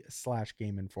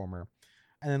 twitch.tv/GameInformer.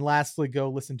 And then lastly, go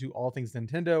listen to All Things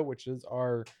Nintendo, which is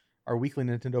our weekly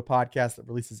Nintendo podcast that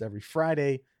releases every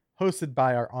Friday, hosted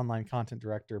by our online content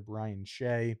director, Brian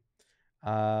Shea.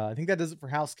 I think that does it for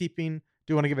housekeeping.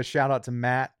 Do want to give a shout out to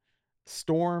Matt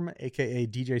Storm, aka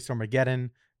DJ Stormageddon.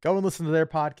 Go and listen to their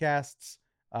podcasts,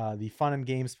 the Fun and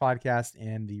Games podcast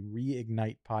and the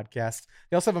Reignite podcast.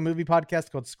 They also have a movie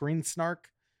podcast called Screen Snark.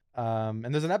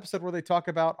 And there's an episode where they talk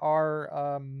about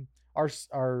our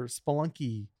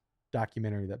Spelunky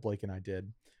documentary that Blake and I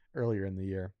did earlier in the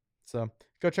year. So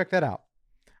go check that out.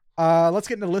 Let's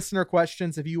get into listener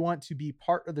questions. If you want to be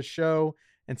part of the show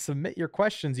and submit your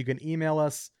questions, you can email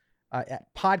us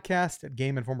at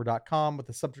podcast@gameinformer.com with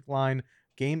the subject line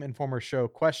Game Informer Show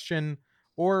question,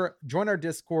 or join our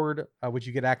Discord, which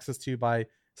you get access to by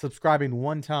subscribing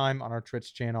one time on our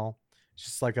Twitch channel. It's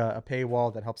just like a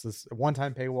paywall that helps us, a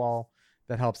one-time paywall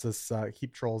that helps us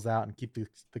keep trolls out and keep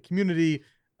the community,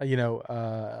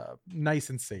 nice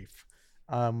and safe.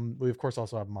 We of course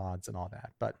also have mods and all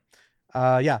that, but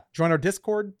join our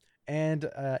Discord, and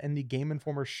in the Game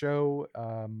Informer Show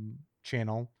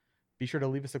channel, be sure to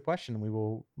leave us a question. We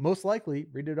will most likely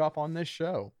read it off on this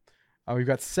show. We've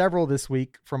got several this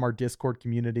week from our Discord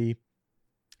community.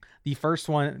 The first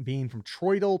one being from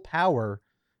Troidal Power,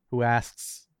 who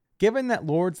asks, given that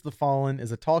Lords of the Fallen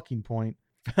is a talking point,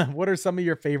 what are some of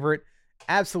your favorite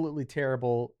absolutely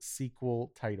terrible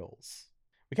sequel titles?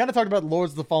 We kind of talked about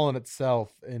Lords of the Fallen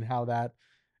itself and how that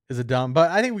is a dumb, but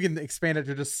I think we can expand it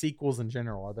to just sequels in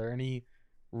general. Are there any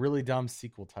really dumb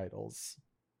sequel titles?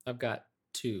 I've got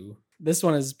two. This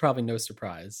one is probably no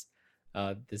surprise.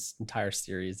 This entire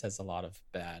series has a lot of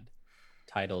bad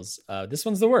titles. This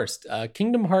one's the worst.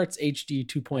 Kingdom Hearts HD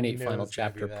 2.8 Final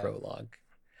Chapter Prologue.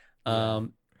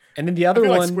 And then the other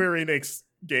one, like Square Enix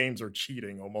games are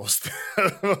cheating almost.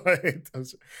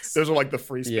 Those are like the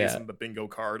free space and the bingo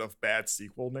card of bad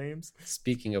sequel names.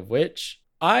 Speaking of which,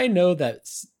 I know that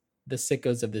the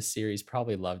sickos of this series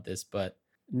probably love this, but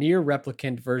Nier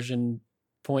Replicant version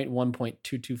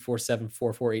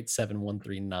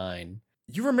 0.1.224744871139.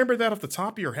 You remember that off the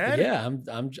top of your head? Yeah,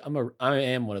 I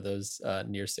am one of those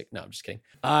Nier sick. No, I'm just kidding.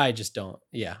 I just don't.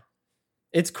 Yeah,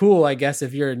 it's cool, I guess,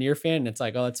 if you're a Nier fan. It's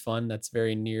like, oh, that's fun. That's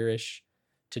very Nier-ish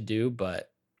to do,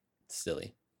 but it's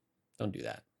silly. Don't do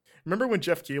that. Remember when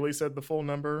Jeff Keighley said the full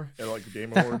number at like the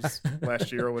Game Awards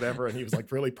last year or whatever, and he was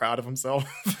like really proud of himself?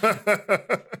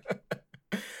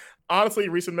 Honestly,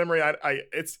 recent memory,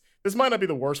 this might not be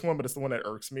the worst one, but it's the one that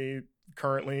irks me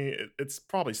currently. It's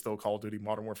probably still Call of Duty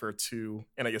Modern Warfare 2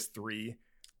 and I guess 3.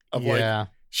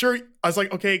 Sure, I was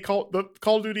like, okay, Call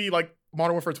of Duty like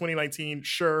Modern Warfare 2019,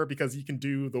 sure, because you can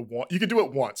do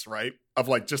it once, right? Of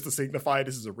like just to signify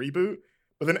this is a reboot.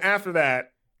 But then after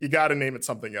that, you got to name it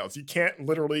something else. You can't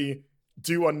literally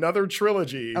do another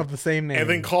trilogy of the same name and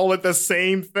then call it the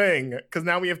same thing, because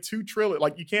now we have two trilogies.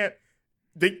 Like you can't.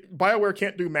 BioWare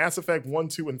can't do Mass Effect 1,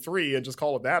 2, and 3 and just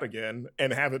call it that again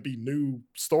and have it be new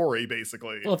story,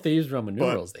 basically. Well, if they use Roman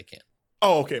numerals, they can.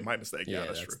 Oh, okay, my mistake. Yeah,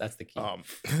 that's true. That's the key.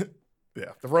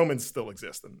 Yeah, the Romans still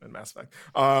exist in Mass Effect.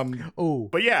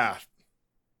 But yeah,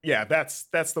 that's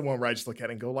the one where I just look at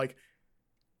it and go like,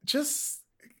 just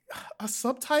a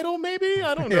subtitle maybe?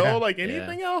 I don't know, like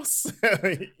anything else.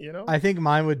 I think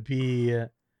mine would be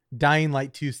Dying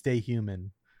Light 2 Stay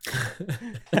Human.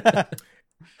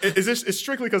 It's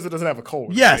strictly because it doesn't have a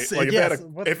colon. Yes, right? Like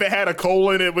if it had a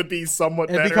colon, it would be somewhat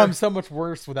better. It becomes so much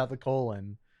worse without the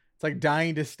colon. It's like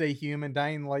Dying to Stay Human,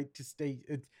 Dying Light to Stay.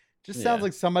 It just sounds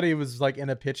like somebody was like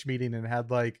in a pitch meeting and had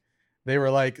like, they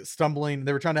were like stumbling.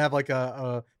 They were trying to have like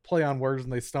a play on words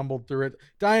and they stumbled through it.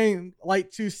 Dying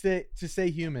Light to Stay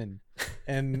Human,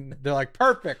 and they're like,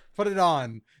 perfect. Put it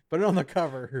on the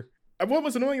cover. What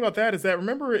was annoying about that is that,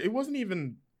 remember, it wasn't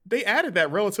even. They added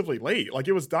that relatively late. Like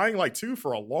it was Dying Light 2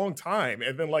 for a long time.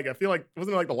 And then like, I feel like,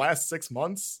 wasn't it like the last 6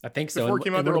 months? I think so. Before it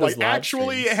came out, they were like,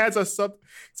 actually it has a sub.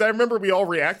 So I remember we all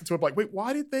reacted to it like, wait,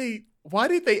 why did they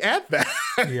add that?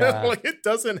 Yeah. Like it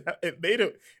doesn't,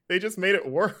 they just made it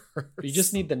worse. You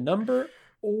just need the number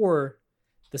or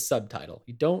the subtitle.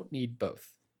 You don't need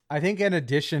both. I think in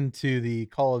addition to the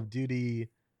Call of Duty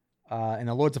and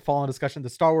the Lords of Fallen discussion, the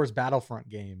Star Wars Battlefront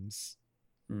games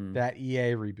that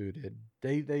EA rebooted.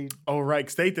 They right,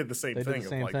 because they did the same thing.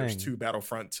 There's 2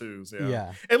 Battlefront 2s.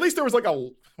 Yeah. At least there was like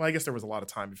I guess there was a lot of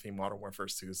time between Modern Warfare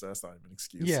 2, so that's not even an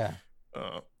excuse. Yeah.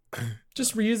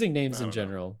 Just reusing names in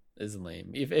general is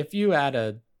lame. If you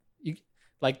add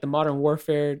like the Modern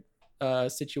Warfare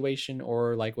situation,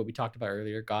 or like what we talked about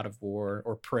earlier, God of War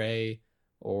or Prey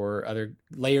or other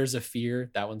Layers of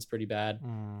Fear. That one's pretty bad.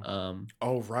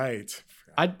 Oh, right.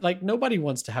 I like nobody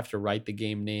wants to have to write the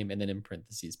game name and then in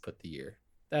parentheses put the year.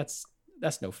 That's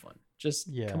no fun. Just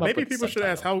come up maybe with people should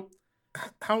ask subtitle.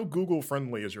 how Google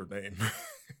friendly is your name?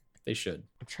 They should.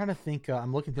 I'm trying to think.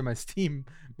 I'm looking through my Steam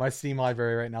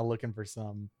library right now, looking for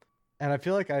some, and I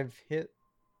feel like I've hit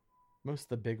most of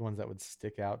the big ones that would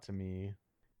stick out to me.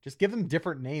 Just give them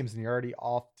different names, and you're already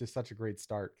off to such a great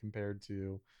start compared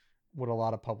to what a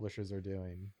lot of publishers are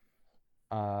doing.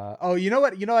 You know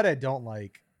what I don't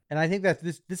like, and I think that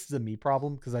this is a me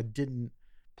problem because I didn't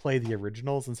play the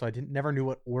originals, and so I never knew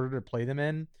what order to play them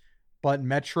in. But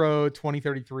Metro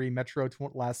 2033, Metro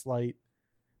Last Light.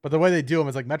 But the way they do them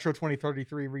is like Metro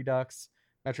 2033 Redux,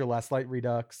 Metro Last Light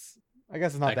Redux. I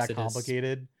guess it's not that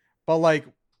complicated. But like,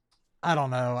 I don't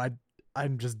know.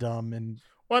 I'm just dumb. And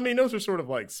well, I mean, those are sort of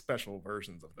like special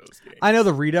versions of those games. I know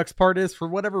the Redux part is, for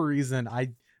whatever reason,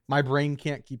 my brain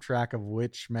can't keep track of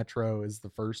which Metro is the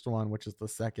first one, which is the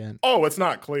second. Oh, it's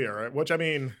not clear. Which I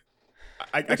mean,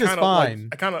 I kind of fine.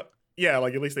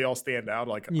 Like at least they all stand out.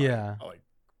 Like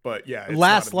but yeah,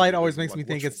 Last Light always makes me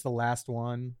think it's the last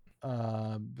one.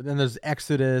 But then there's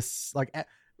Exodus, like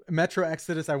Metro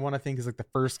Exodus. I want to think is like the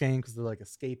first game because they're like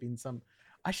escaping some.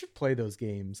 I should play those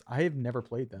games. I have never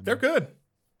played them. They're good.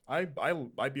 I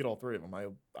beat all three of them.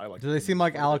 I like. Do they seem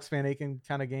like Alex Van Aken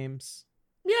kind of games?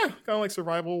 Yeah, kind of like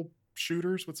survival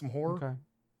shooters with some horror. Okay.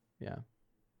 Yeah,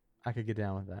 I could get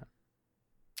down with that.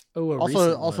 Oh,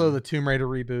 also the Tomb Raider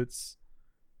reboots.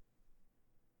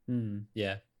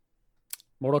 Yeah.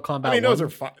 Mortal Kombat. I mean, those are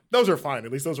fine. Those are fine.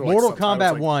 At least those are Mortal like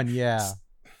Kombat 1. Yeah,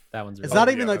 that one's. It's not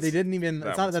even like they didn't even.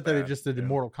 It's not that they just did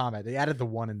Mortal Kombat. They added the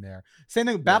 1 in there. Same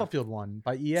thing with Battlefield 1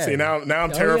 by EA. See, now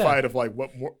I'm terrified of like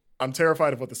what more. I'm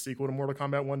terrified of what the sequel to Mortal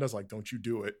Kombat 1 does. Like, don't you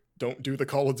do it. Don't do the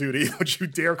Call of Duty. Don't you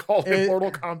dare call it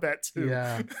Mortal Kombat 2.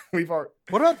 Yeah.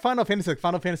 What about Final Fantasy? Like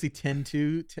Final Fantasy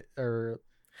 10-2 or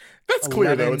that's 11,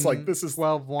 clear though. It's like this is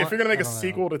 12-1. If you're gonna make a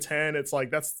sequel to 10, it's like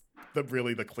that's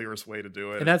really the clearest way to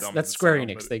do it. And that's Square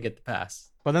Enix. They get the pass.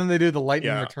 But then they do the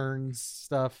Lightning Returns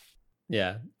stuff.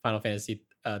 Yeah, Final Fantasy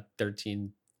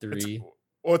 13-3.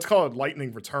 Well, it's called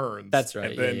Lightning Returns. That's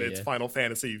right. And then it's Final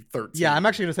Fantasy 13. Yeah, I'm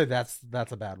actually gonna say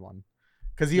that's a bad one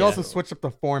because he also switched up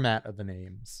the format of the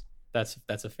names. That's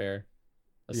a fair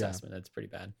assessment. That's pretty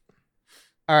bad.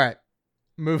 All right,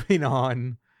 moving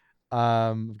on.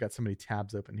 We've got so many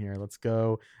tabs open here. Let's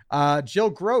go.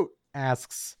 Jill Grote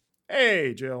asks,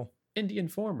 "Hey, Jill, Indie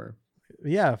Informer.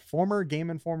 Yeah, former Game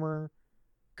Informer,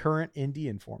 current Indie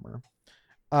Informer.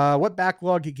 What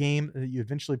backlog game that you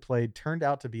eventually played turned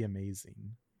out to be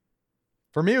amazing?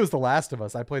 For me, it was The Last of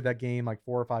Us. I played that game like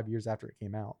 4 or 5 years after it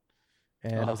came out,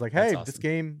 and I was like, "Hey,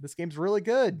 awesome. This game's really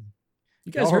good."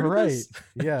 You guys heard right? This?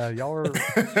 Yeah, y'all were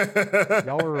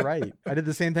right. I did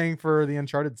the same thing for the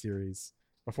Uncharted series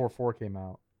before 4 came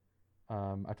out.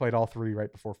 I played all 3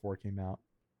 right before 4 came out.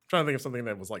 I'm trying to think of something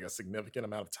that was like a significant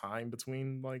amount of time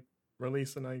between like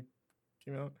release and I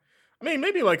came out. I mean,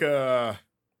 maybe like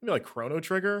Chrono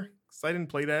Trigger, because I didn't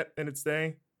play that in its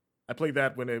day. I played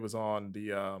that when it was on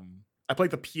the I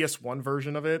played the PS1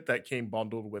 version of it that came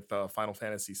bundled with Final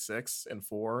Fantasy 6 and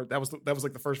 4. That was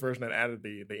like the first version that added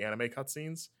the anime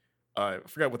cutscenes. I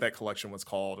forgot what that collection was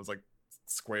called. It was like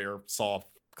Square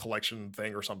Soft collection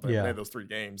thing or something. Yeah. They had those 3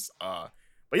 games. But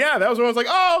yeah, that was when I was like,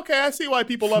 oh, okay, I see why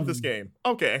people love this game.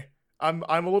 Okay. I'm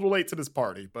a little late to this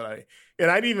party, but I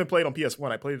didn't even play it on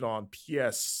PS1. I played it on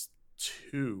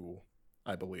PS2,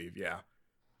 I believe. Yeah.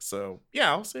 So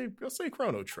yeah, I'll say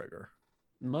Chrono Trigger.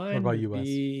 Mine what about you, would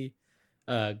be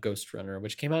Ghost Runner,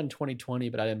 which came out in 2020,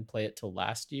 but I didn't play it till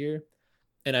last year.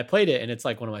 And I played it, and it's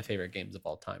like one of my favorite games of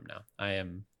all time now. I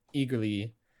am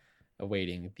eagerly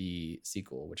awaiting the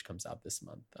sequel, which comes out this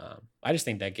month. I just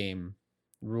think that game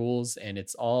rules, and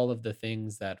it's all of the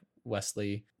things that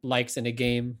Wesley likes in a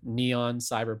game: neon,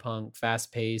 cyberpunk,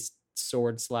 fast-paced,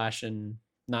 sword slashing,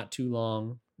 not too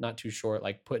long, not too short,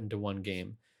 like put into one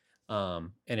game.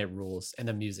 And it rules, and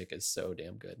the music is so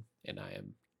damn good, and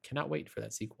cannot wait for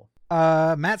that sequel.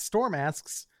 Matt Storm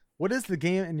asks, what is the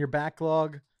game in your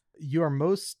backlog you are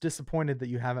most disappointed that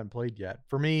you haven't played yet?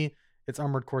 For me, it's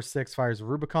Armored Core 6 Fires of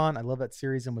Rubicon. I love that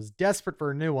series and was desperate for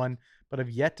a new one, but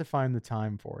have yet to find the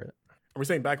time for it. Are we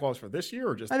saying backlogs for this year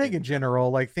or just? I think in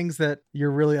general, like things that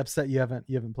you're really upset you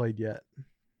haven't played yet.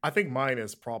 I think mine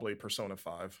is probably Persona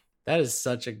 5. That is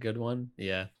such a good one.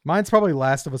 Yeah. Mine's probably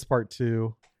Last of Us Part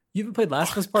 2. You haven't played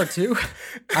Last of Us Part 2?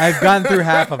 I've gotten through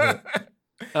half of it.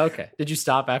 Okay. Did you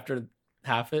stop after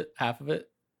half of it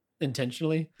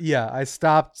intentionally? Yeah, I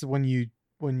stopped when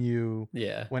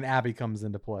Abby comes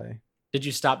into play. Did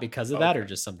you stop because of that or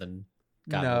just something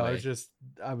got in the way?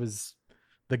 I was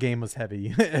the game was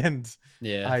heavy, and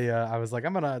I was like,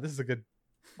 this is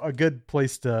a good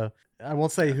place to. I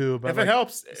won't say who, but if it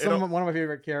helps, one of my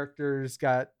favorite characters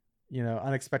got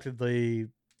unexpectedly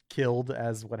killed,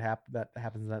 as that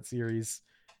happens in that series,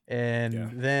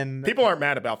 and then people aren't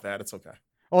mad about that. It's okay.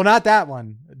 Oh, not that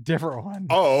one. Different one.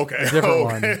 Oh, okay. A different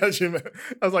one.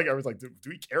 I was like, do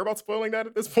we care about spoiling that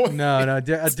at this point? No, a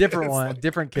different one,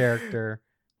 different character.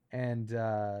 And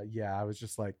I was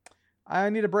just like, I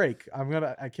need a break.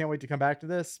 I can't wait to come back to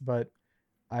this, but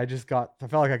I felt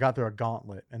like I got through a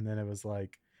gauntlet, and then it was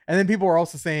like, and then people were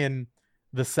also saying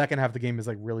the second half of the game is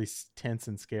like really tense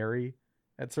and scary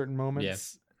at certain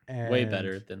moments. Yeah. Way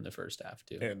better than the first half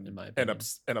too, in my opinion.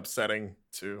 And upsetting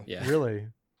too. Yeah. Really?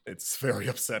 It's very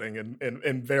upsetting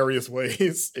in various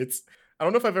ways. I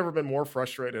don't know if I've ever been more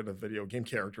frustrated at a video game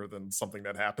character than something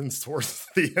that happens towards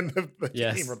the end of the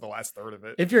game or the last third of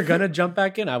it. If you're gonna jump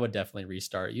back in, I would definitely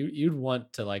restart. You'd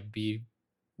want to like be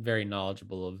very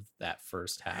knowledgeable of that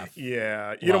first half.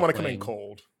 Yeah, you don't want to come in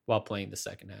cold while playing the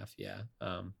second half. Yeah,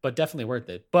 but definitely worth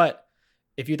it. But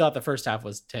if you thought the first half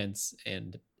was tense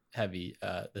and heavy,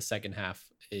 the second half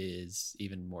is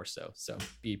even more so. So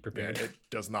be prepared. Yeah,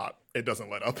 it doesn't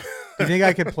let up. Do you think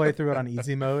I could play through it on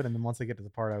easy mode, and then once I get to the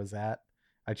part I was at,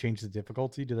 I change the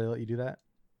difficulty? Do they let you do that?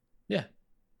 Yeah.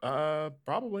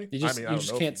 Probably. You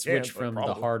just can't switch from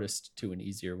the hardest to an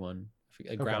easier one.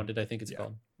 Grounded, I think it's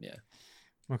called. Yeah.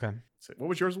 Okay. So what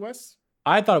was yours, Wes?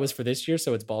 I thought it was for this year,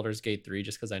 so it's Baldur's Gate 3,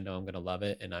 just because I know I'm going to love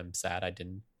it, and I'm sad I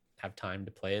didn't have time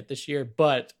to play it this year.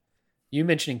 But you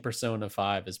mentioning Persona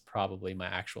 5 is probably my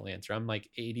actual answer. I'm like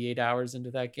 88 hours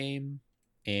into that game,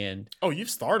 and you've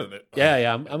started it.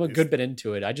 Yeah, I'm a good bit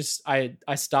into it.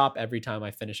 I stop every time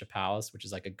I finish a palace, which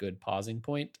is like a good pausing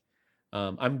point.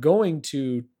 I'm going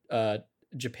to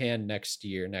Japan next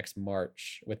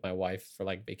March with my wife for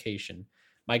like vacation.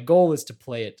 My goal is to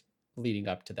play it leading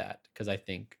up to that, because I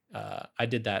think I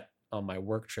did that on my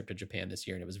work trip to Japan this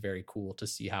year, and it was very cool to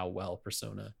see how well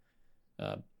Persona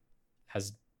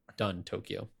has done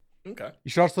Tokyo. Okay.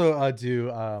 You should also do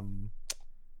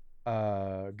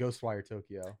Ghostwire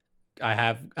Tokyo. I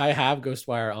have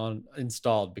Ghostwire on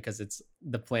installed because it's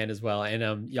the plan as well,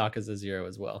 and Yakuza 0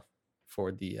 as well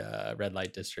for the red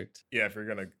light district. Yeah, if you're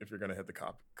gonna hit the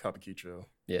Kabukicho,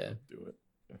 yeah, do it.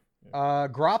 Yeah.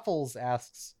 Groffles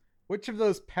asks, which of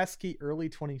those pesky early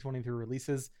 2023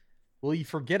 releases will you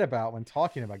forget about when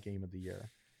talking about Game of the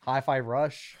Year? Hi-Fi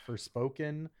Rush,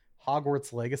 Forspoken,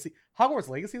 Hogwarts Legacy. Hogwarts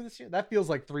Legacy this year? That feels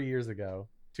like 3 years ago.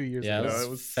 2 years ago. Yeah, it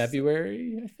was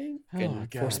February, I think. Oh,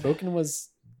 and Forspoken was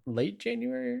late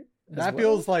January. That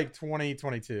feels like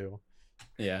 2022.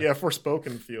 Yeah. Yeah,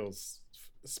 Forspoken feels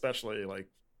especially like,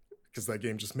 because that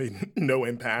game just made no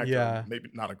impact. Yeah. Maybe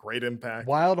not a great impact.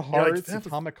 Wild Hearts,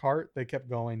 Atomic Heart, they kept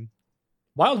going.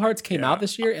 Wild Hearts came out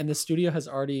this year, and the studio has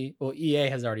EA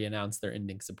has already announced their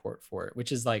ending support for it, which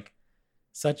is like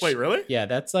such. Wait, really? Yeah,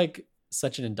 that's like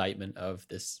such an indictment of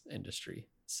this industry.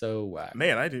 So whack.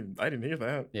 Man, I didn't hear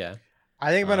that. Yeah,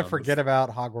 I think I'm gonna forget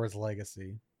about Hogwarts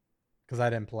Legacy because I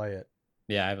didn't play it.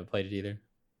 Yeah, I haven't played it either.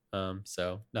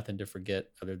 So nothing to forget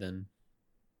other than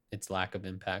its lack of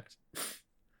impact.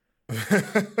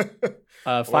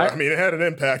 I mean, it had an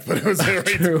impact, but it was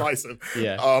very divisive.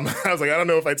 Yeah. I was like, I don't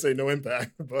know if I'd say no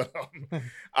impact, but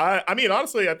I mean,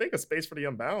 honestly, I think A Space for the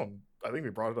Unbound. I think we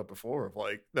brought it up before. Of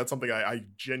like, that's something I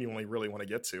genuinely really want to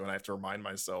get to, and I have to remind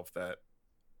myself that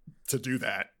to do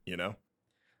that, you know.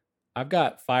 I've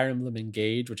got Fire Emblem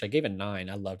Engage, which I gave a 9.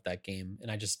 I loved that game, and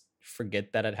I just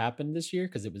forget that it happened this year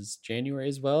because it was January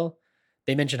as well.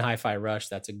 They mentioned Hi-Fi Rush.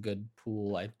 That's a good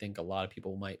pool. I think a lot of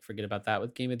people might forget about that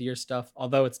with Game of the Year stuff,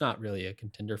 although it's not really a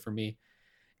contender for me.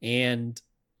 And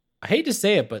I hate to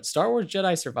say it, but Star Wars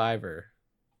Jedi Survivor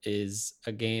is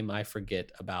a game I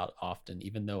forget about often,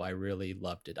 even though I really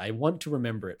loved it. I want to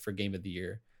remember it for Game of the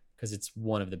Year because it's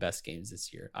one of the best games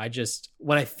this year.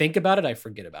 When I think about it, I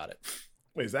forget about it.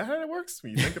 Wait, is that how it works?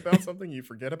 When you think about something, you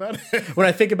forget about it? When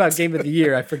I think about Game of the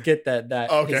Year, I forget that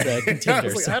okay. is a contender.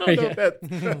 I was like, I don't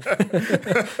know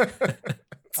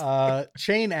that.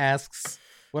 Shane asks,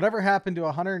 whatever happened to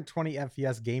 120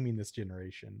 FPS gaming this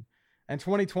generation? In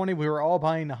 2020, we were all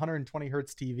buying 120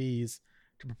 hertz TVs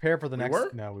to prepare for the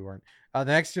next. No, we weren't. The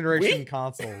next generation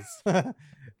consoles.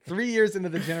 3 years into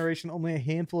the generation, only a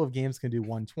handful of games can do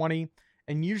 120,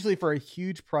 and usually for a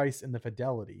huge price in the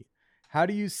fidelity. How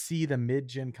do you see the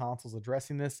mid-gen consoles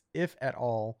addressing this, if at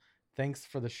all? Thanks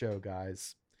for the show,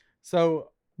 guys.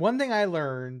 So one thing I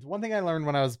learned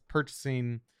when I was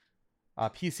purchasing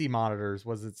PC monitors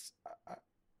was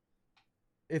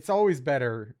it's always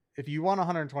better if you want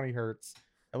 120 hertz.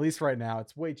 At least right now,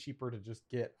 it's way cheaper to just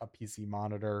get a PC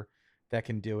monitor that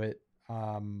can do it.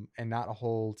 and not a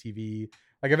whole TV.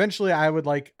 Like eventually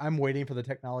I'm waiting for the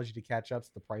technology to catch up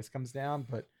so the price comes down,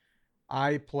 but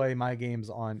I play my games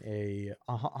on a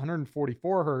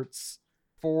 144 hertz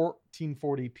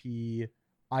 1440p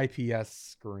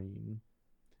IPS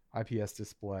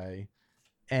display.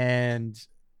 And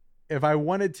if I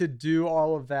wanted to do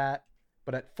all of that,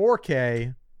 but at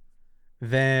 4K,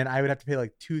 then I would have to pay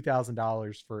like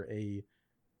 $2,000 for a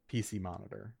PC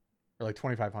monitor, or like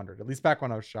 $2,500, at least back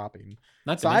when I was shopping.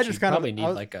 Not to mention, you probably need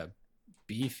like a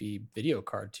beefy video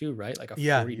card too, right? Like a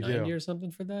 4090 or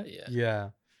something for that. Yeah.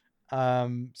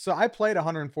 So I played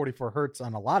 144 hertz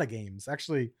on a lot of games.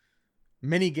 Actually,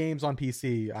 many games on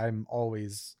PC, I'm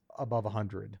always above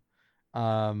 100.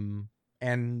 And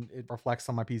it reflects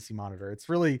on my PC monitor. It's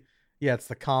really, it's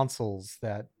the consoles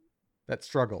that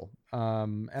struggle.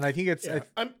 And I think I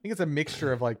think it's a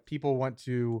mixture of like people want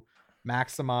to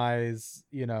maximize,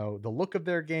 the look of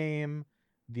their game,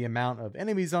 the amount of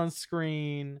enemies on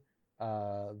screen,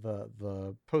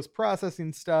 the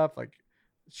post-processing stuff like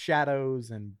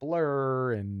shadows and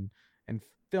blur and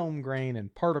film grain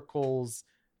and particles.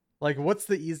 Like, what's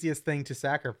the easiest thing to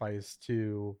sacrifice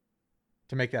to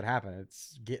make that happen?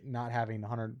 It's not having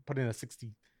putting a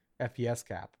 60 FPS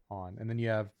cap on, and then you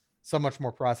have so much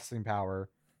more processing power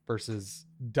versus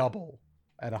double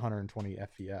at 120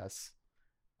 FPS.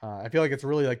 I feel like it's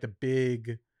really like the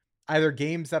big, either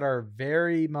games that are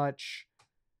very much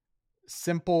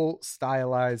simple,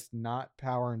 stylized, not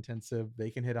power intensive,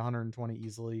 they can hit 120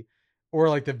 easily, or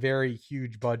like the very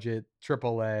huge budget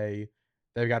AAA,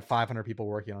 they've got 500 people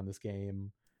working on this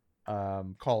game,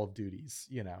 Call of Duties,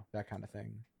 that kind of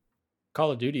thing.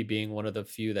 Call of Duty being one of the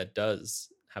few that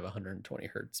does have 120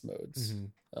 hertz modes.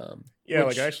 Mm-hmm.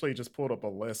 Like I actually just pulled up a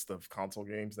list of console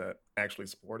games that actually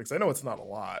support it, because I know it's not a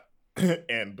lot.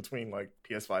 And between like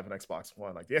PS5 and Xbox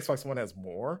One, like the Xbox One has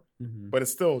more, but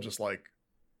it's still just like,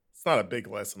 it's not a big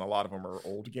list, and a lot of them are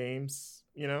old games,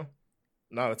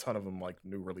 not a ton of them like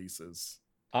new releases.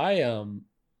 I'm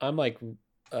like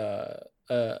a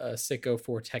sicko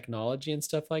for technology and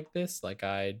stuff like this. Like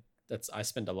I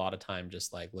spend a lot of time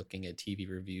just like looking at TV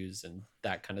reviews and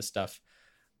that kind of stuff.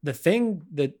 The thing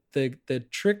that the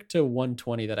trick to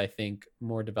 120 that I think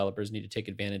more developers need to take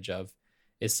advantage of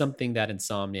is something that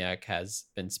Insomniac has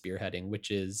been spearheading, which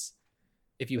is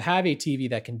if you have a TV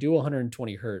that can do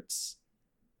 120 hertz,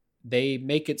 they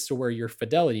make it so where your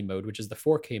fidelity mode, which is the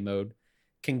 4K mode,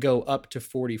 can go up to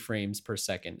 40 frames per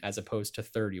second as opposed to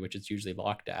 30, which it's usually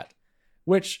locked at.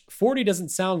 Which 40 doesn't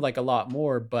sound like a lot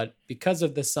more, but because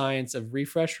of the science of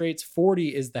refresh rates,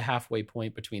 40 is the halfway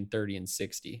point between 30 and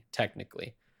 60,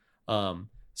 technically.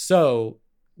 So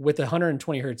with a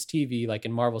 120 hertz TV, like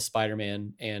in Marvel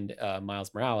Spider-Man and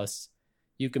Miles Morales,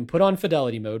 you can put on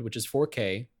fidelity mode, which is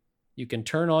 4K. You can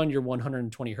turn on your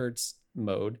 120 hertz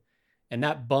mode, and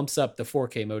that bumps up the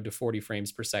 4K mode to 40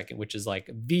 frames per second, which is like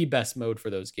the best mode for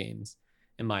those games,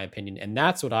 in my opinion. And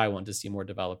that's what I want to see more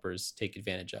developers take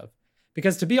advantage of.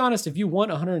 Because to be honest, if you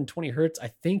want 120 hertz, I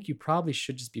think you probably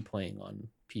should just be playing on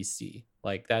PC.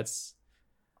 Like that's,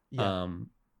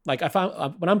 like if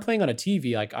when I'm playing on a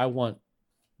TV, like I want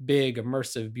big,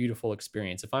 immersive, beautiful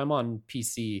experience. If I'm on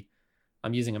PC,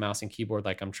 I'm using a mouse and keyboard.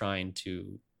 Like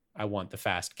I want the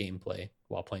fast gameplay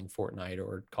while playing Fortnite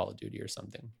or Call of Duty or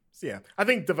something. So yeah, I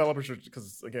think developers are,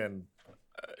 because again,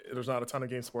 there's not a ton of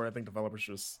game support. I think developers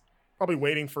just probably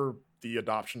waiting for the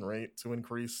adoption rate to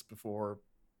increase before,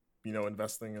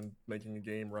 investing in making a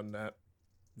game run that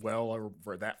well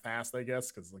or that fast, I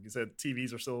guess. Because like you said,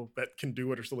 TVs that can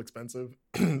do it are still expensive.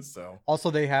 So also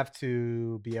they have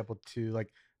to be able to,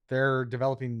 like, they're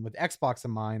developing with Xbox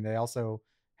in mind. They also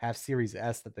have Series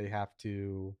S that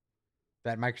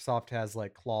Microsoft has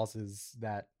like clauses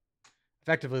that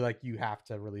effectively like you have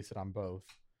to release it on both.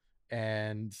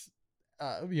 And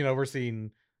we're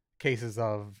seeing cases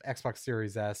of Xbox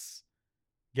Series S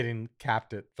getting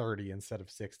capped at 30 instead of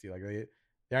 60. Like they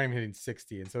aren't even hitting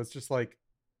 60. And so it's just like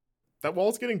that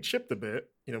wall's getting chipped a bit.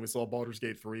 We saw Baldur's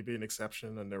Gate 3 be an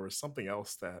exception, and there was something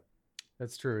else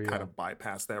that's true, kind of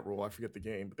bypassed that rule. I forget the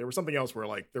game, but there was something else where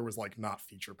like there was like not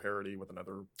feature parity with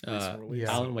another recent release.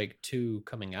 Alan Wake 2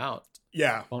 coming out.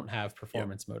 Yeah, won't have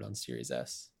performance mode on Series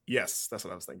S. Yes, that's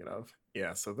what I was thinking of.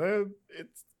 Yeah, so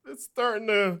it's starting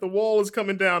to, the wall is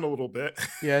coming down a little bit.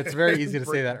 Yeah, it's very easy to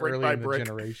say that early in the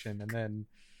generation, and then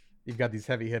you've got these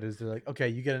heavy hitters. They're like, okay,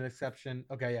 you get an exception.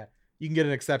 Okay, yeah, you can get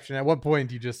an exception. At what point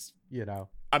do you just,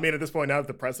 I mean, at this point now that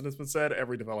the precedent's been set,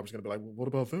 every developer's going to be like, well, what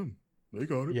about them? They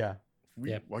got it. Yeah.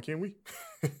 Why can't we?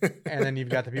 And then you've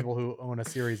got the people who own a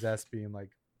Series S being like,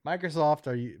 Microsoft,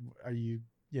 are you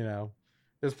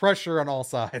There's pressure on all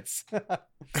sides.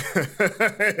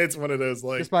 It's one of those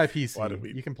like just buy a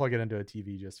PC. You can plug it into a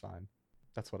TV just fine.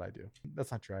 That's what I do.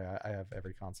 That's not true. I have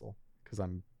every console because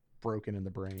I'm broken in the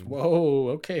brain. Whoa,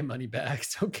 okay, money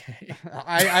bags. Okay.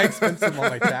 I expense them on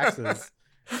my taxes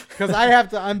because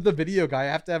I'm the video guy. I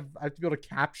have to be able to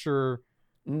capture,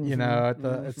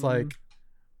 it's like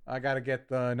I got to get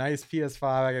the nice PS5.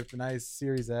 I get the nice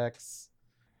Series X.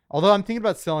 Although I'm thinking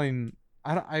about selling,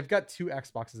 I've got 2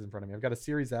 Xboxes in front of me. I've got a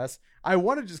Series S. I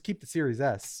want to just keep the Series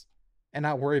S and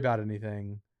not worry about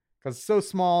anything because it's so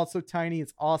small, it's so tiny,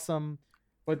 it's awesome.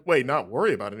 But wait, not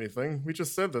worry about anything. We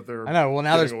just said that they're. I know. Well,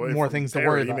 now there's more things to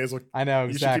worry about. Well, I know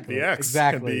exactly. You should keep the X.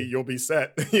 Exactly. You'll be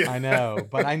set. I know,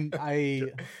 but I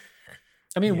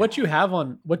mean, what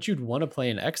you'd want to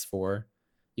play an X for,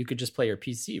 you could just play your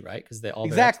PC, right? Because all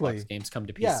the Xbox games come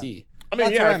to PC. Yeah. I mean,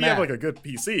 if you have like a good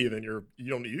PC, then you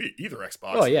don't need either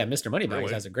Xbox. Oh yeah, Mr. Moneybags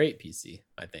has a great PC,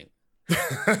 I think.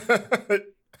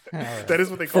 Right. That is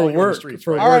what they call you on the streets.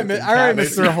 All right,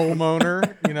 Mr.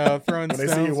 Homeowner. Throwing when stones. They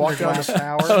see you walk down the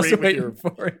street with your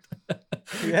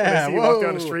yeah. You walk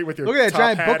down the street with your look at that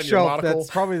giant bookshelf that's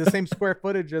probably the same square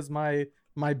footage as my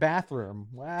bathroom.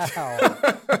 Wow.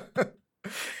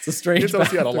 It's a strange. I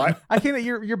can't.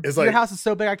 Your house is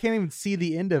so big. I can't even see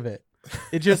the end of it.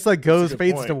 It just like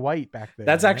fades to white back there.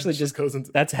 That's actually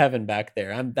that's heaven back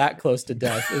there. I'm that close to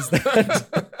death. Is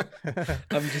that?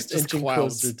 I'm just inching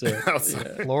closer to. Yeah.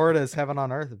 Florida is heaven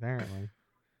on earth, apparently.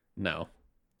 No.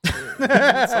 Something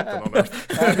on earth.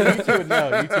 You two would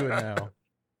know.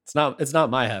 It's not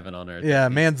my heaven on earth. Yeah,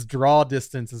 man's draw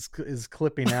distance is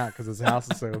clipping out because his house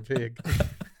is so big.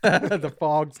 The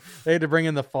fogs. They had to bring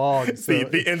in the fog. So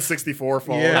the N64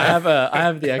 fog. Yeah. I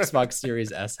have the Xbox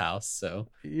Series S house, so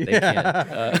they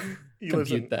can't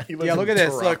compute that. Yeah, look at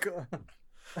this. Look,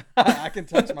 I can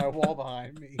touch my wall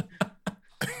behind me.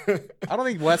 I don't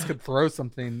think Wes could throw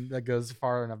something that goes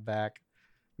far enough back.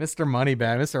 Mr.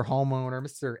 Moneybag, Mr. Homeowner,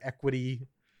 Mr. Equity.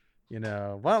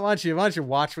 Why don't you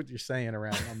watch what you're saying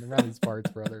around these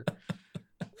parts, brother?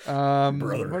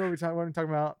 Brother. What are we talking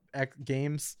about?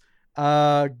 Games.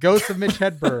 Ghost of Mitch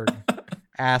Hedberg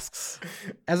asks,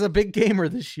 as a big gamer,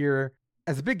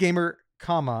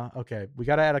 okay, we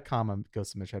gotta add a comma,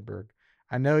 Ghost of Mitch Hedberg.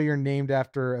 I know you're named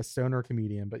after a stoner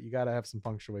comedian, but you gotta have some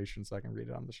punctuation so I can read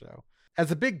it on the show. As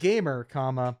a big gamer,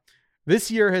 this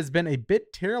year has been a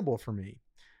bit terrible for me.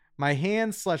 My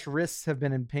hands/wrists have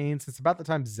been in pain since about the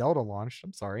time Zelda launched.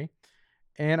 I'm sorry.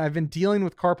 And I've been dealing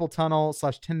with carpal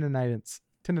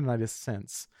tunnel/tendonitis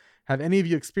since. Have any of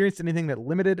you experienced anything that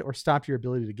limited or stopped your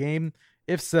ability to game?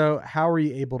 If so, how are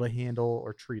you able to handle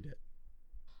or treat it?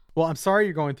 Well, I'm sorry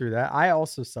you're going through that. I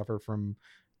also suffer from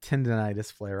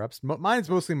tendonitis flare-ups. Mine's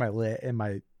mostly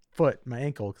my foot, my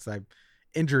ankle, because I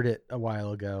injured it a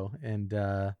while ago, and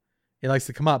it likes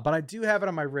to come up. But I do have it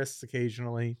on my wrists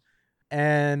occasionally.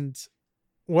 And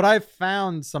what I've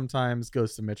found sometimes,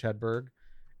 Ghost of Mitch Hedberg,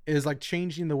 is like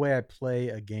changing the way I play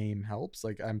a game helps.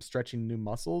 Like I'm stretching new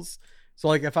muscles. So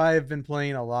like if I've been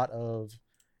playing a lot of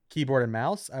keyboard and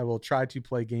mouse, I will try to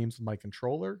play games with my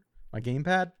controller, my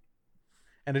gamepad.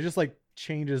 And it just like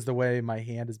changes the way my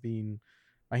hand is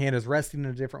resting in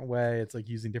a different way. It's like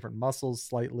using different muscles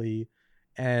slightly.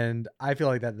 And I feel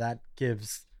like that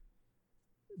gives,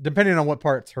 depending on what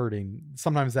part's hurting,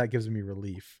 sometimes that gives me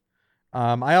relief.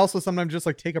 I also sometimes just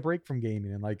like take a break from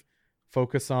gaming and like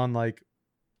focus on like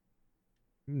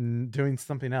doing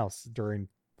something else during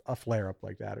a flare up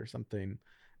like that or something.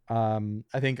 I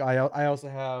think I also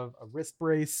have a wrist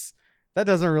brace that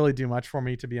doesn't really do much for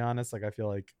me, to be honest. Like I feel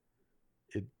like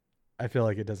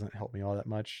it doesn't help me all that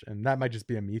much, and that might just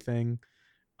be a me thing.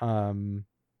 But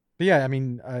yeah, I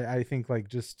mean, I think like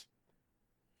just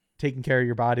taking care of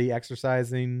your body,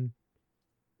 exercising,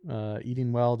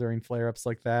 eating well during flare-ups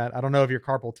like that. I don't know if your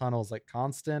carpal tunnel is like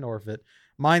constant or if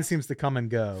mine seems to come and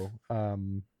go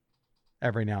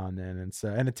every now and then.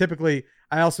 And typically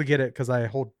I also get it because I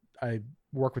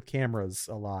work with cameras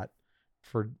a lot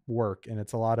for work, and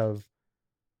it's a lot of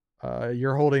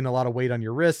you're holding a lot of weight on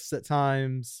your wrists at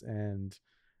times and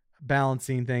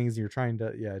balancing things. You're trying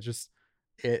to,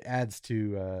 it adds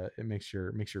to, it makes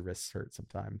your wrists hurt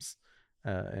sometimes.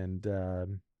 So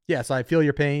I feel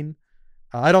your pain.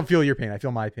 I don't feel your pain. I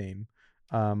feel my pain.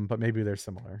 But maybe they're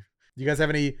similar. Do you guys have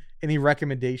any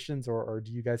recommendations or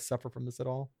do you guys suffer from this at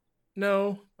all?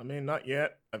 No, I mean, not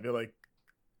yet. I feel like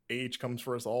age comes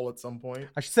for us all at some point.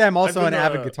 I should say I'm also an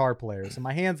avid guitar player, so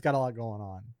my hand's got a lot going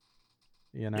on.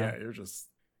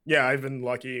 Yeah, I've been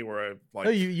lucky where I like. Oh,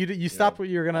 you stopped what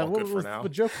you were gonna.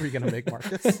 What joke were you gonna make,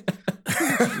 Marcus?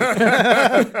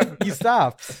 You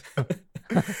stopped.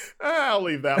 I'll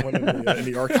leave that one in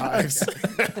the archives.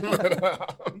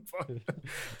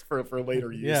 for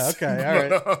later use. Yeah. Okay.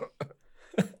 All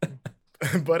right.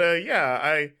 But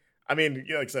I mean,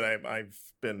 like I said, I've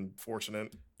been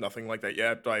fortunate. Nothing like that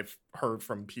yet. I've heard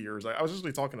from peers. I was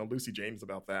actually talking to Lucy James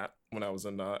about that when I was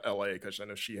in LA, because I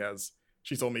know she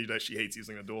told me that she hates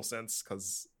using a DualSense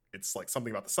because it's like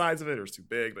something about the size of it or it's too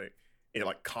big. It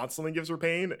like constantly gives her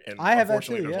pain. And I have that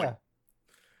too. Yeah.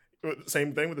 Like,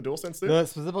 same thing with the DualSense too.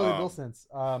 Specifically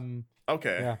DualSense.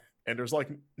 Okay. Yeah. And there's like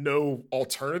no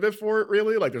alternative for it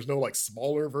really. Like there's no like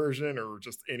smaller version or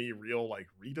just any real like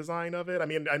redesign of it. I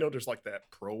mean, I know there's like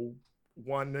that Pro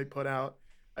one they put out.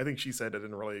 I think she said it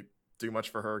didn't really do much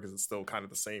for her because it's still kind of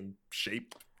the same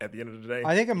shape at the end of the day.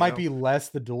 I think it might be less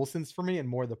the DualSense for me and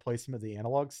more the placement of the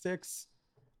analog sticks.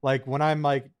 Like when I'm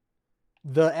like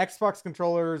the Xbox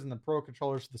controllers and the Pro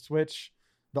controllers for the Switch,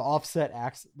 the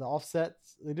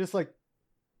offsets, they just like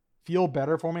feel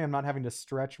better for me. I'm not having to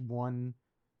stretch one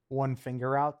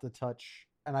finger out to touch.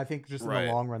 And I think just in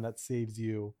the long run, that saves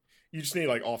you. You just need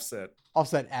like offset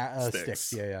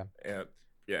sticks. Yeah. And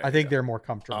yeah. I think they're more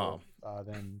comfortable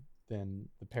than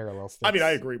the parallel sticks. I mean,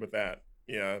 I agree with that.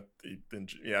 Yeah.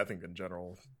 I think in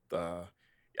general,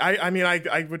 I mean,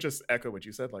 I would just echo what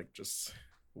you said. Like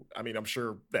I mean, I'm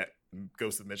sure that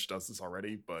Ghost of Mitch does this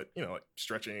already, but like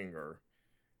stretching or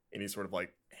any sort of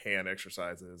like hand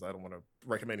exercises, I don't want to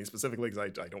recommend any specifically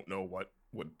because I don't know what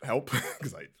would help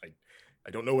because I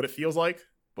don't know what it feels like.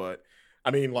 But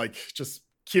I mean, like just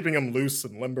keeping them loose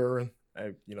and limber,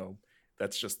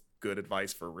 that's just good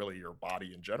advice for really your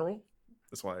body in general.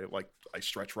 That's why I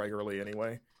stretch regularly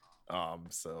anyway.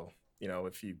 So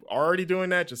if you are already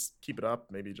doing that, just keep it up.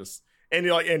 Maybe just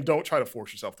and don't try to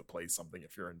force yourself to play something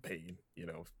if you're in pain. You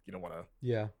don't want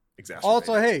to exacerbate.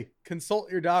 Also, hey, consult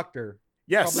your doctor.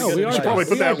 Yes, we should probably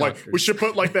put that we should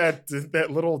put like that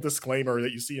little disclaimer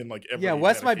that you see in like every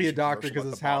Wes might be a doctor because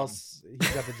his house,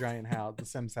 he's got the giant house, the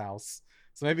Sims house.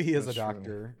 So maybe he is a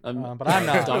doctor, but I'm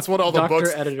not. That's what all the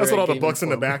books. That's what all the books in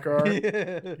the back are.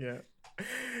 Yeah,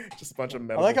 just a bunch of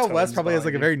metal. I like how Wes probably has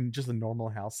like a normal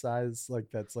house size, like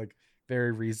that's like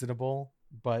very reasonable.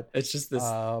 But it's just this.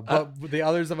 But the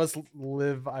others of us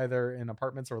live either in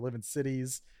apartments or live in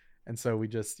cities, and so we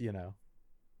just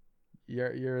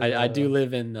I do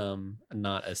live in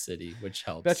not a city, which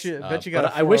helps. Bet you got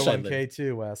a 401k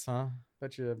too, Wes, huh?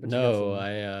 Bet you no,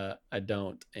 I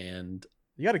don't, and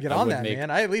you got to get on that, man.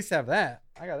 I at least have that.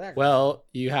 I got that. Well,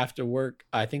 you have to work.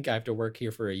 I think I have to work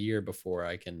here for a year before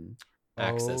I can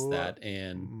access that.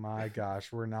 And my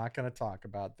gosh, we're not going to talk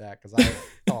about that because I have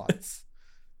thoughts.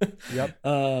 Yep.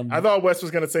 I thought Wes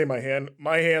was going to say my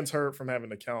hands hurt from having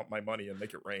to count my money and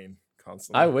make it rain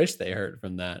constantly. I wish they hurt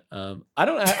from that. I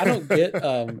don't get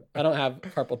I don't have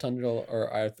carpal tunnel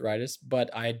or arthritis,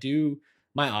 but I do.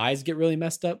 My eyes get really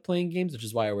messed up playing games, which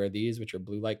is why I wear these, which are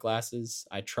blue light glasses.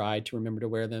 I try to remember to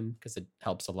wear them because it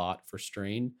helps a lot for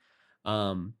strain.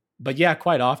 But yeah,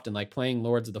 quite often, like playing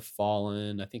Lords of the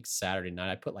Fallen, I think Saturday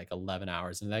night, I put like 11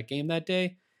 hours into that game that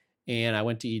day. And I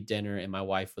went to eat dinner and my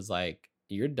wife was like,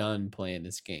 "You're done playing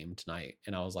this game tonight."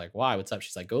 And I was like, "Why? What's up?"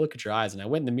 She's like, "Go look at your eyes." And I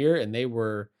went in the mirror and they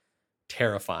were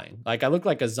terrifying. Like I looked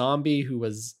like a zombie who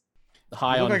was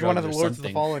high on drugs, like one of the Lords of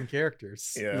the Fallen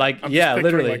characters. Yeah.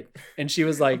 Literally. And she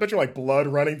was like, I bet you're like blood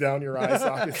running down your eye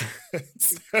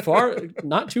sockets.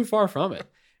 Not too far from it.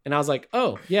 And I was like,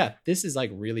 oh yeah, this is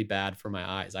like really bad for my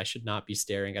eyes. I should not be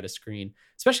staring at a screen,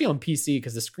 especially on PC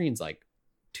because the screen's like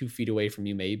 2 feet away from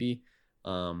you maybe.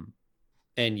 And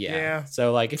yeah.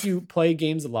 So like if you play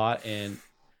games a lot, and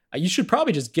you should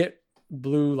probably just get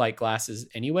blue light glasses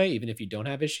anyway, even if you don't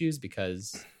have issues,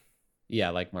 because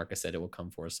like Marcus said, it will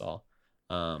come for us all.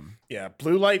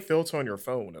 Blue light filter on your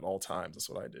phone at all times. That's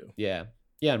what I do.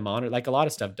 And monitor, like a lot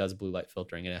of stuff does blue light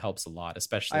filtering, and it helps a lot,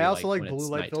 especially I also like when blue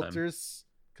light nighttime. filters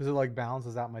because it like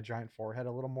balances out my giant forehead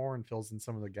a little more and fills in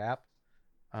some of the gap.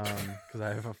 Because I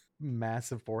have a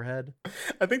massive forehead.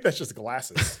 I think that's just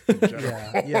glasses in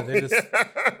general.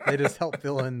 They just help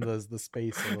fill in the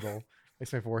space a little.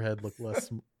 Makes my forehead look less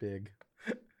big.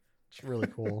 It's really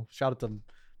cool. Shout out to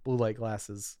blue light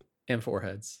glasses and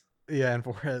foreheads. Yeah, and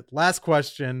forehead. Last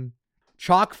question.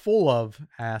 Chock full of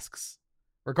asks,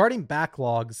 regarding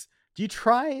backlogs, do you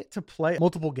try to play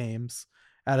multiple games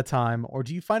at a time, or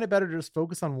do you find it better to just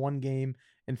focus on one game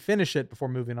and finish it before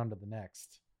moving on to the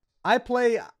next? I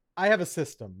have a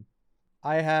system.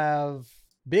 I have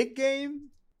big game,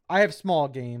 I have small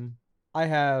game, I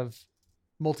have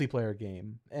multiplayer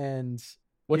game. And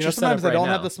sometimes I don't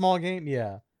have the small game.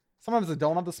 Yeah. Sometimes I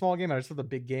don't have the small game. I just have the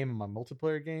big game and my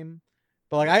multiplayer game.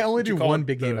 But like I only do one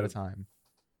big game at a time.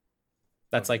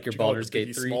 That's like your Baldur's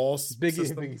Gate 3.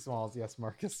 Biggie Smalls, yes,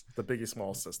 Marcus. The Biggie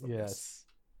Smalls system. Yes.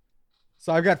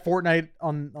 So I've got Fortnite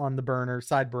on the burner,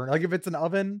 side burner. Like if it's an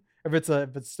oven, if it's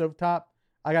stovetop,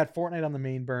 I got Fortnite on the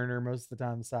main burner most of the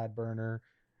time, side burner.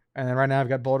 And then right now I've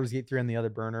got Baldur's Gate 3 on the other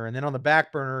burner. And then on the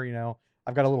back burner,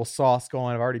 I've got a little sauce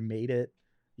going. I've already made it.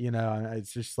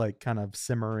 It's just like kind of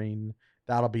simmering.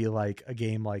 That'll be like a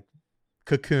game like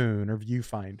Cocoon or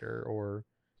Viewfinder or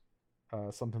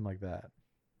something like that.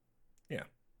 Yeah.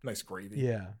 Nice gravy.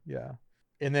 Yeah.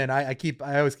 And then I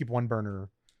always keep one burner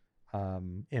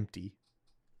empty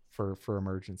for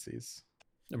emergencies.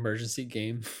 Emergency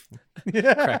game.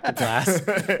 Yeah. Crack the glass.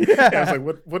 Yeah. I was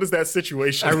like, what is that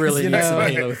situation? I really need some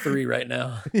Halo 3 right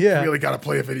now. Yeah. I really got to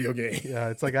play a video game. Yeah.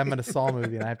 It's like I'm in a Saw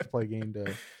movie and I have to play a game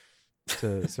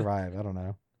to survive. I don't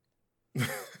know.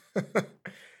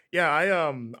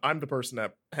 Yeah. I'm the person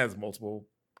that has multiple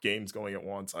games going at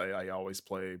once. I always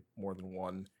play more than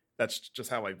one. That's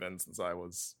just how I've been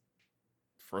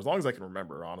for as long as I can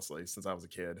remember, honestly, since I was a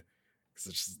kid. Because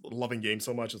it's just loving games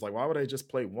so much. It's like, why would I just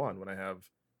play one when I have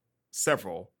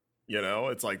several?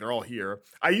 It's like they're all here.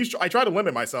 I try to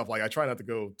limit myself. Like I try not to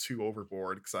go too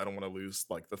overboard because I don't want to lose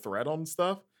like the thread on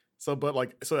stuff. So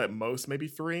at most maybe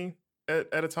 3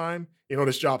 at a time.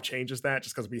 This job changes that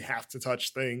just because we have to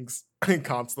touch things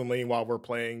constantly while we're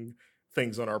playing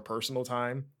things on our personal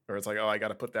time. Or it's like, oh, I got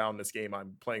to put down this game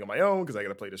I'm playing on my own because I got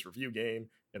to play this review game,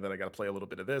 and then I got to play a little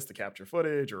bit of this to capture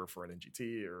footage or for an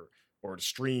NGT or to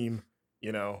stream.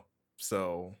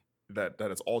 So that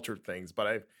has altered things.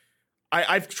 But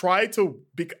I've tried to.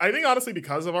 I think honestly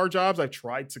because of our jobs, I've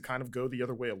tried to kind of go the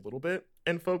other way a little bit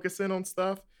and focus in on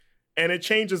stuff, and it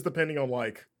changes depending on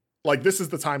like this is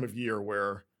the time of year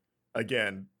where,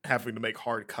 again, having to make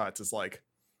hard cuts is like,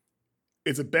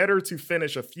 is it better to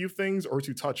finish a few things or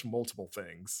to touch multiple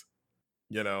things?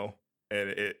 And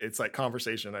it's like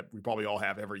conversation that we probably all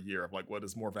have every year of like, what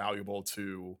is more valuable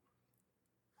to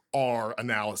our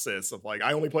analysis of like,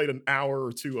 I only played an hour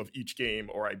or 2 of each game,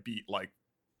 or I beat like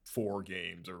 4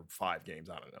 games or 5 games.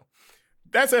 I don't know.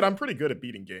 That said, I'm pretty good at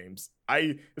beating games.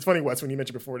 It's funny, Wes, when you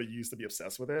mentioned before that you used to be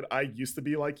obsessed with it. I used to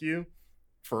be like you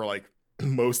for like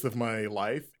most of my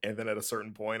life. And then at a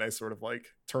certain point, I sort of like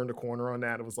turned a corner on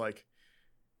that. It was like,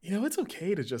 it's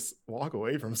okay to just walk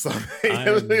away from something.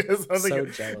 So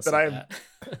jealous of that.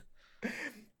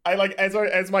 I like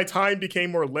as my time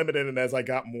became more limited and as I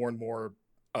got more and more,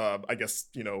 I guess,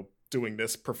 doing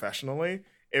this professionally,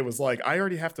 it was like, I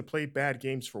already have to play bad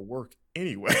games for work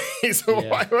anyway. So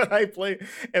why would I play?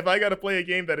 If I got to play a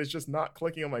game that is just not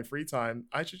clicking on my free time,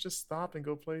 I should just stop and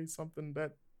go play something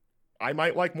that I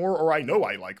might like more, or I know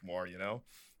I like more,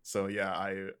 So yeah,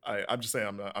 I'm just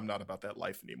saying I'm not about that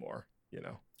life anymore,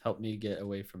 Help me get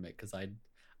away from it, because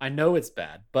I know it's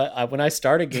bad, but when I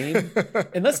start a game,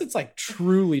 unless it's like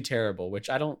truly terrible, which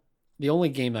I don't. The only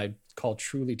game I call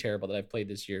truly terrible that I've played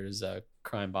this year is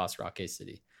Crime Boss Rocket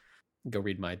City. Go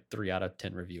read my 3 out of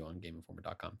 10 review on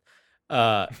GameInformer.com.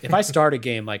 If I start a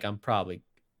game, like I'm probably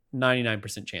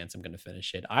 99% chance I'm going to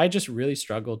finish it. I just really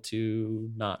struggle to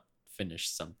not finish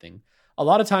something. A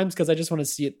lot of times because I just want to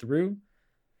see it through.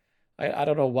 I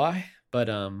don't know why, but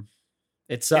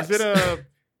it sucks. Is it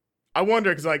I wonder,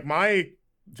 because like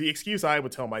the excuse I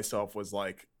would tell myself was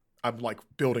like, I'm like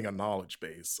building a knowledge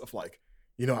base of like,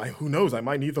 who knows, I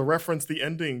might need to reference the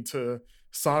ending to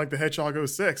Sonic the Hedgehog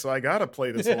 06, so I gotta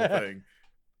play this whole thing.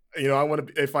 I want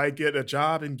to, if I get a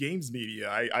job in games media,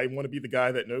 I want to be the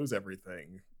guy that knows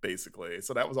everything, basically.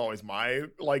 So that was always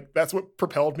that's what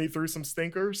propelled me through some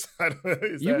stinkers.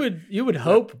 You would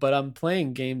hope, but I'm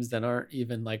playing games that aren't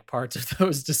even like parts of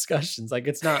those discussions. Like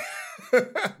it's not.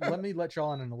 Let me let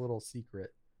y'all in a little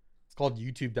secret. It's called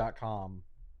youtube.com.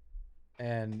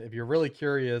 And if you're really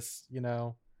curious, you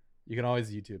can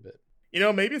always YouTube it.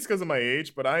 Maybe it's because of my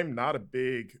age, but I'm not a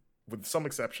big, with some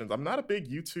exceptions, I'm not a big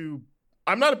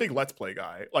Let's Play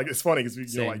guy. Like, it's funny because we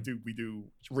do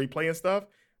replay and stuff,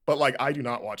 but like I do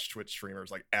not watch Twitch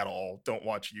streamers like at all. Don't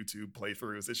watch YouTube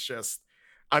playthroughs. It's just,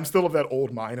 I'm still of that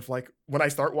old mind of like, when I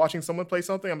start watching someone play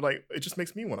something, I'm like, it just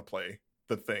makes me want to play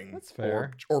the thing. That's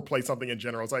fair. Or play something in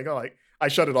general. So I go like, I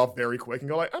shut it off very quick and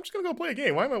go like, I'm just gonna go play a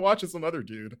game. Why am I watching some other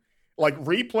dude? Like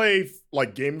replay,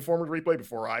 like Game Informer replay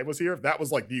before I was here, that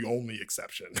was like the only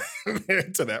exception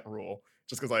to that rule,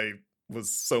 just because I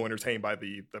was so entertained by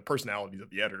the personalities of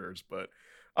the editors. But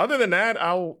other than that,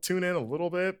 I'll tune in a little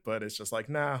bit, but it's just like,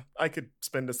 nah, I could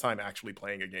spend this time actually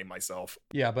playing a game myself.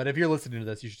 Yeah, but if you're listening to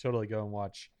this, you should totally go and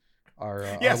watch our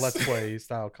Let's Play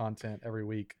style content every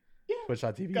week. Yeah.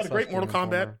 Twitch.tv. Got a great Mortal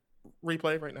Kombat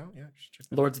replay right now. Yeah.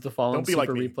 Lords of the Fallen don't be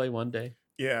super like replay one day.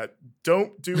 Yeah.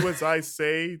 Don't do as I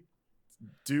say.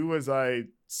 Do as I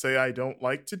say I don't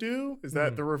like to do. Is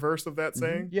that the reverse of that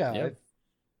saying? Yeah.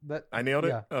 I nailed it?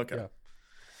 Yeah, okay.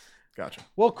 Gotcha.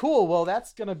 Well, cool. Well,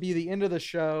 that's going to be the end of the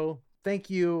show. Thank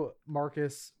you,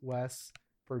 Marcus, Wes,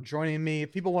 for joining me.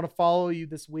 If people want to follow you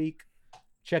this week,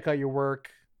 check out your work.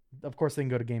 Of course, they can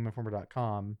go to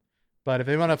GameInformer.com. But if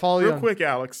they want to follow you... Real quick,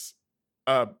 Alex,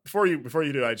 before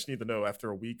you do, I just need to know, after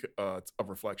a week of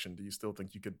reflection, do you still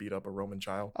think you could beat up a Roman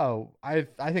child? Oh, I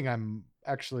think I'm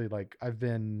actually, like, I've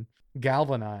been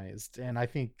galvanized, and I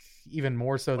think even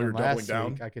more so than last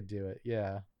week, I could do it.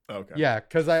 Yeah. Okay. Yeah,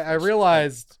 because I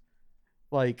realized,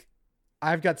 like,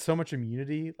 I've got so much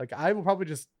immunity. Like, I will probably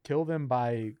just kill them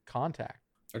by contact.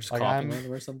 Or just like coughing on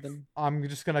them or something. I'm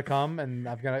just gonna come, and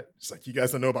I've got. It's like, you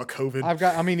guys don't know about COVID.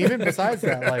 I mean, even besides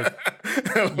that,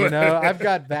 like, you know, I've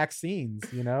got vaccines.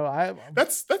 You know,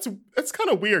 That's kind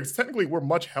of weird. Technically, we're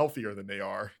much healthier than they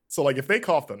are. So, like, if they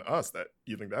coughed on us, that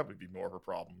you think that would be more of a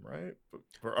problem, right?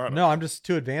 But no, I'm just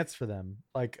too advanced for them.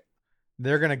 Like,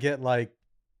 they're gonna get like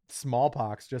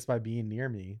smallpox just by being near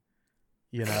me.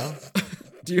 You know.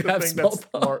 Do you have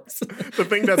smallpox? The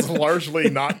thing that's largely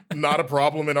not a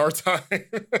problem in our time.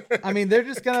 I mean, they're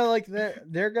just gonna like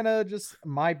they're gonna just,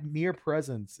 my mere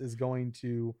presence is going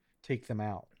to take them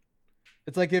out.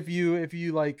 It's like if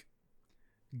you like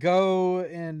go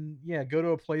to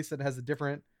a place that has a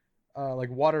different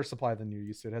like water supply than you're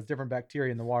used to. It has different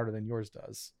bacteria in the water than yours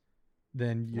does.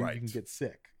 Then you can get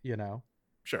sick. You know,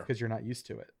 sure, because you're not used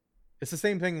to it. It's the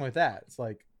same thing with that. It's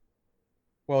like,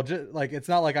 well, just like, it's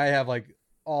not like I have like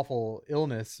awful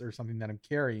illness or something that I'm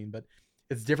carrying, but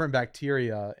it's different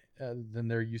bacteria than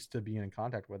they're used to being in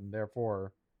contact with, and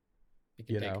therefore you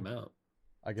can take them out.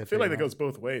 I feel like that goes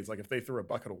both ways. Like, if they threw a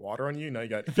bucket of water on you, now you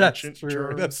got that's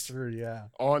true, yeah,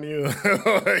 on you.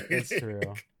 It's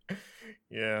true.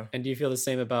 Yeah. And do you feel the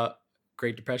same about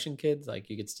Great Depression kids? Like,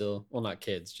 you could still, well, not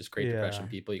kids, just Great Depression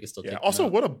people, you could still take them also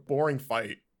out. What a boring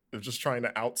fight. They're just trying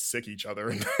to out sick each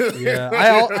other. Yeah,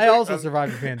 I also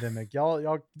survived the pandemic.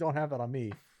 Y'all don't have that on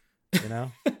me, you know.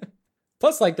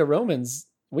 Plus, like, the Romans,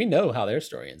 we know how their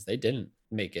story ends. They didn't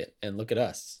make it, and look at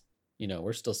us. You know,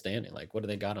 we're still standing. Like, what do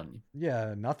they got on you?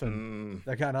 Yeah, nothing.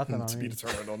 They got nothing on me. To be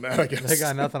determined on that, I guess. They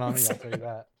got nothing on me. I'll tell you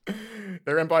that.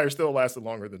 Their empire still lasted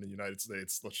longer than the United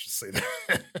States. Let's just say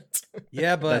that.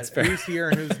 Yeah, but who's here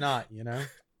and who's not? You know.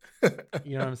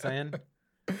 You know what I'm saying?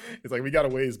 It's like, we got a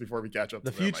ways before we catch up.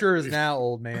 The future is now,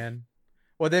 old man.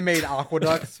 Well, they made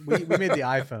aqueducts. we made the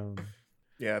iPhone.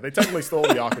 Yeah, they technically stole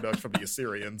the aqueducts from the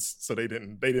Assyrians, so they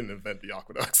didn't invent the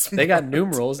aqueducts. They got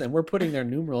numerals, and we're putting their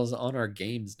numerals on our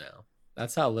games now.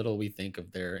 That's how little we think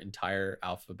of their entire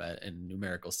alphabet and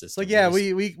numerical system. Like, yeah,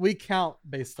 we count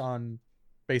based on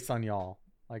y'all.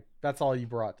 Like, that's all you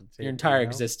brought to the table. Your entire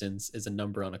existence is a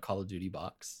number on a Call of Duty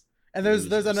box. And there's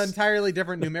an entirely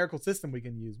different numerical system we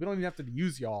can use. We don't even have to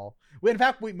use y'all. In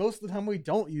fact, most of the time we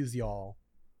don't use y'all.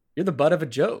 You're the butt of a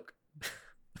joke.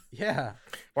 Yeah.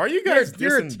 Why are you guys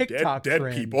dissing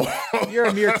dead people? You're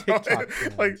a mere TikTok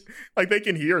trend. like they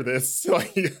can hear this.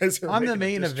 Like, you guys are I'm the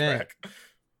main event.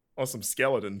 On some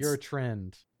skeletons. You're a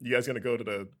trend. You guys gonna go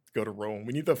to Rome?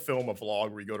 We need to film a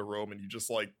vlog where you go to Rome and you just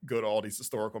like go to all these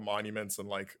historical monuments and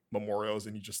like memorials,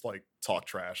 and you just like talk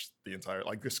trash the entire,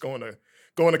 like, just going to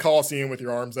Colosseum with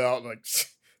your arms out, like,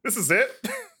 this is it.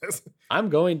 I'm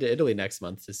going to Italy next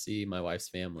month to see my wife's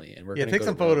family, and we're gonna take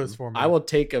some photos for me. I will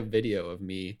take a video of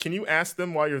me. Can you ask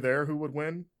them while you're there who would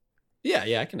win? Yeah,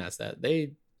 I can ask that.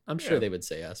 I'm sure they would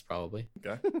say us, probably.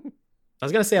 Okay. I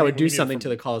was gonna say I would do something to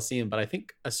the Colosseum, but I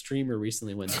think a streamer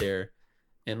recently went there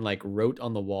and like wrote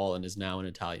on the wall and is now in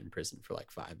Italian prison for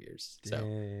like 5 years. So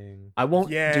Dang. I won't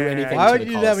do anything. Why would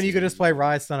you do that when you could just play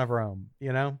Rise, Son of Rome?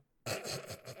 You know,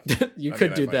 you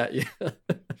could do that. Yeah.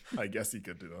 I guess you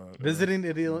could do that. Visiting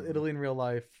Italy in real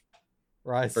life.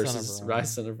 Rise, versus Son of Rome.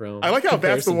 Rise, Son of Rome. I like how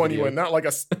that's the one you went,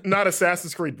 not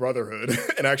Assassin's Creed Brotherhood,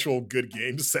 an actual good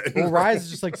game set. Well, Rise is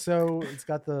just like, so it's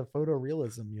got the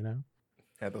photorealism, you know.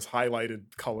 Had those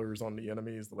highlighted colors on the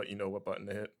enemies to let you know what button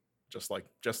to hit, just like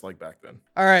back then.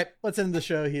 All right, let's end the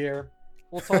show here.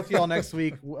 We'll talk to y'all next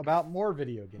week about more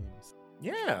video games.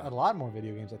 Yeah, a lot more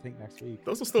video games, I think, next week.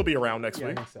 Those will still be around next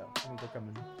week. I think so. I think they're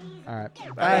coming. All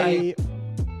right, bye.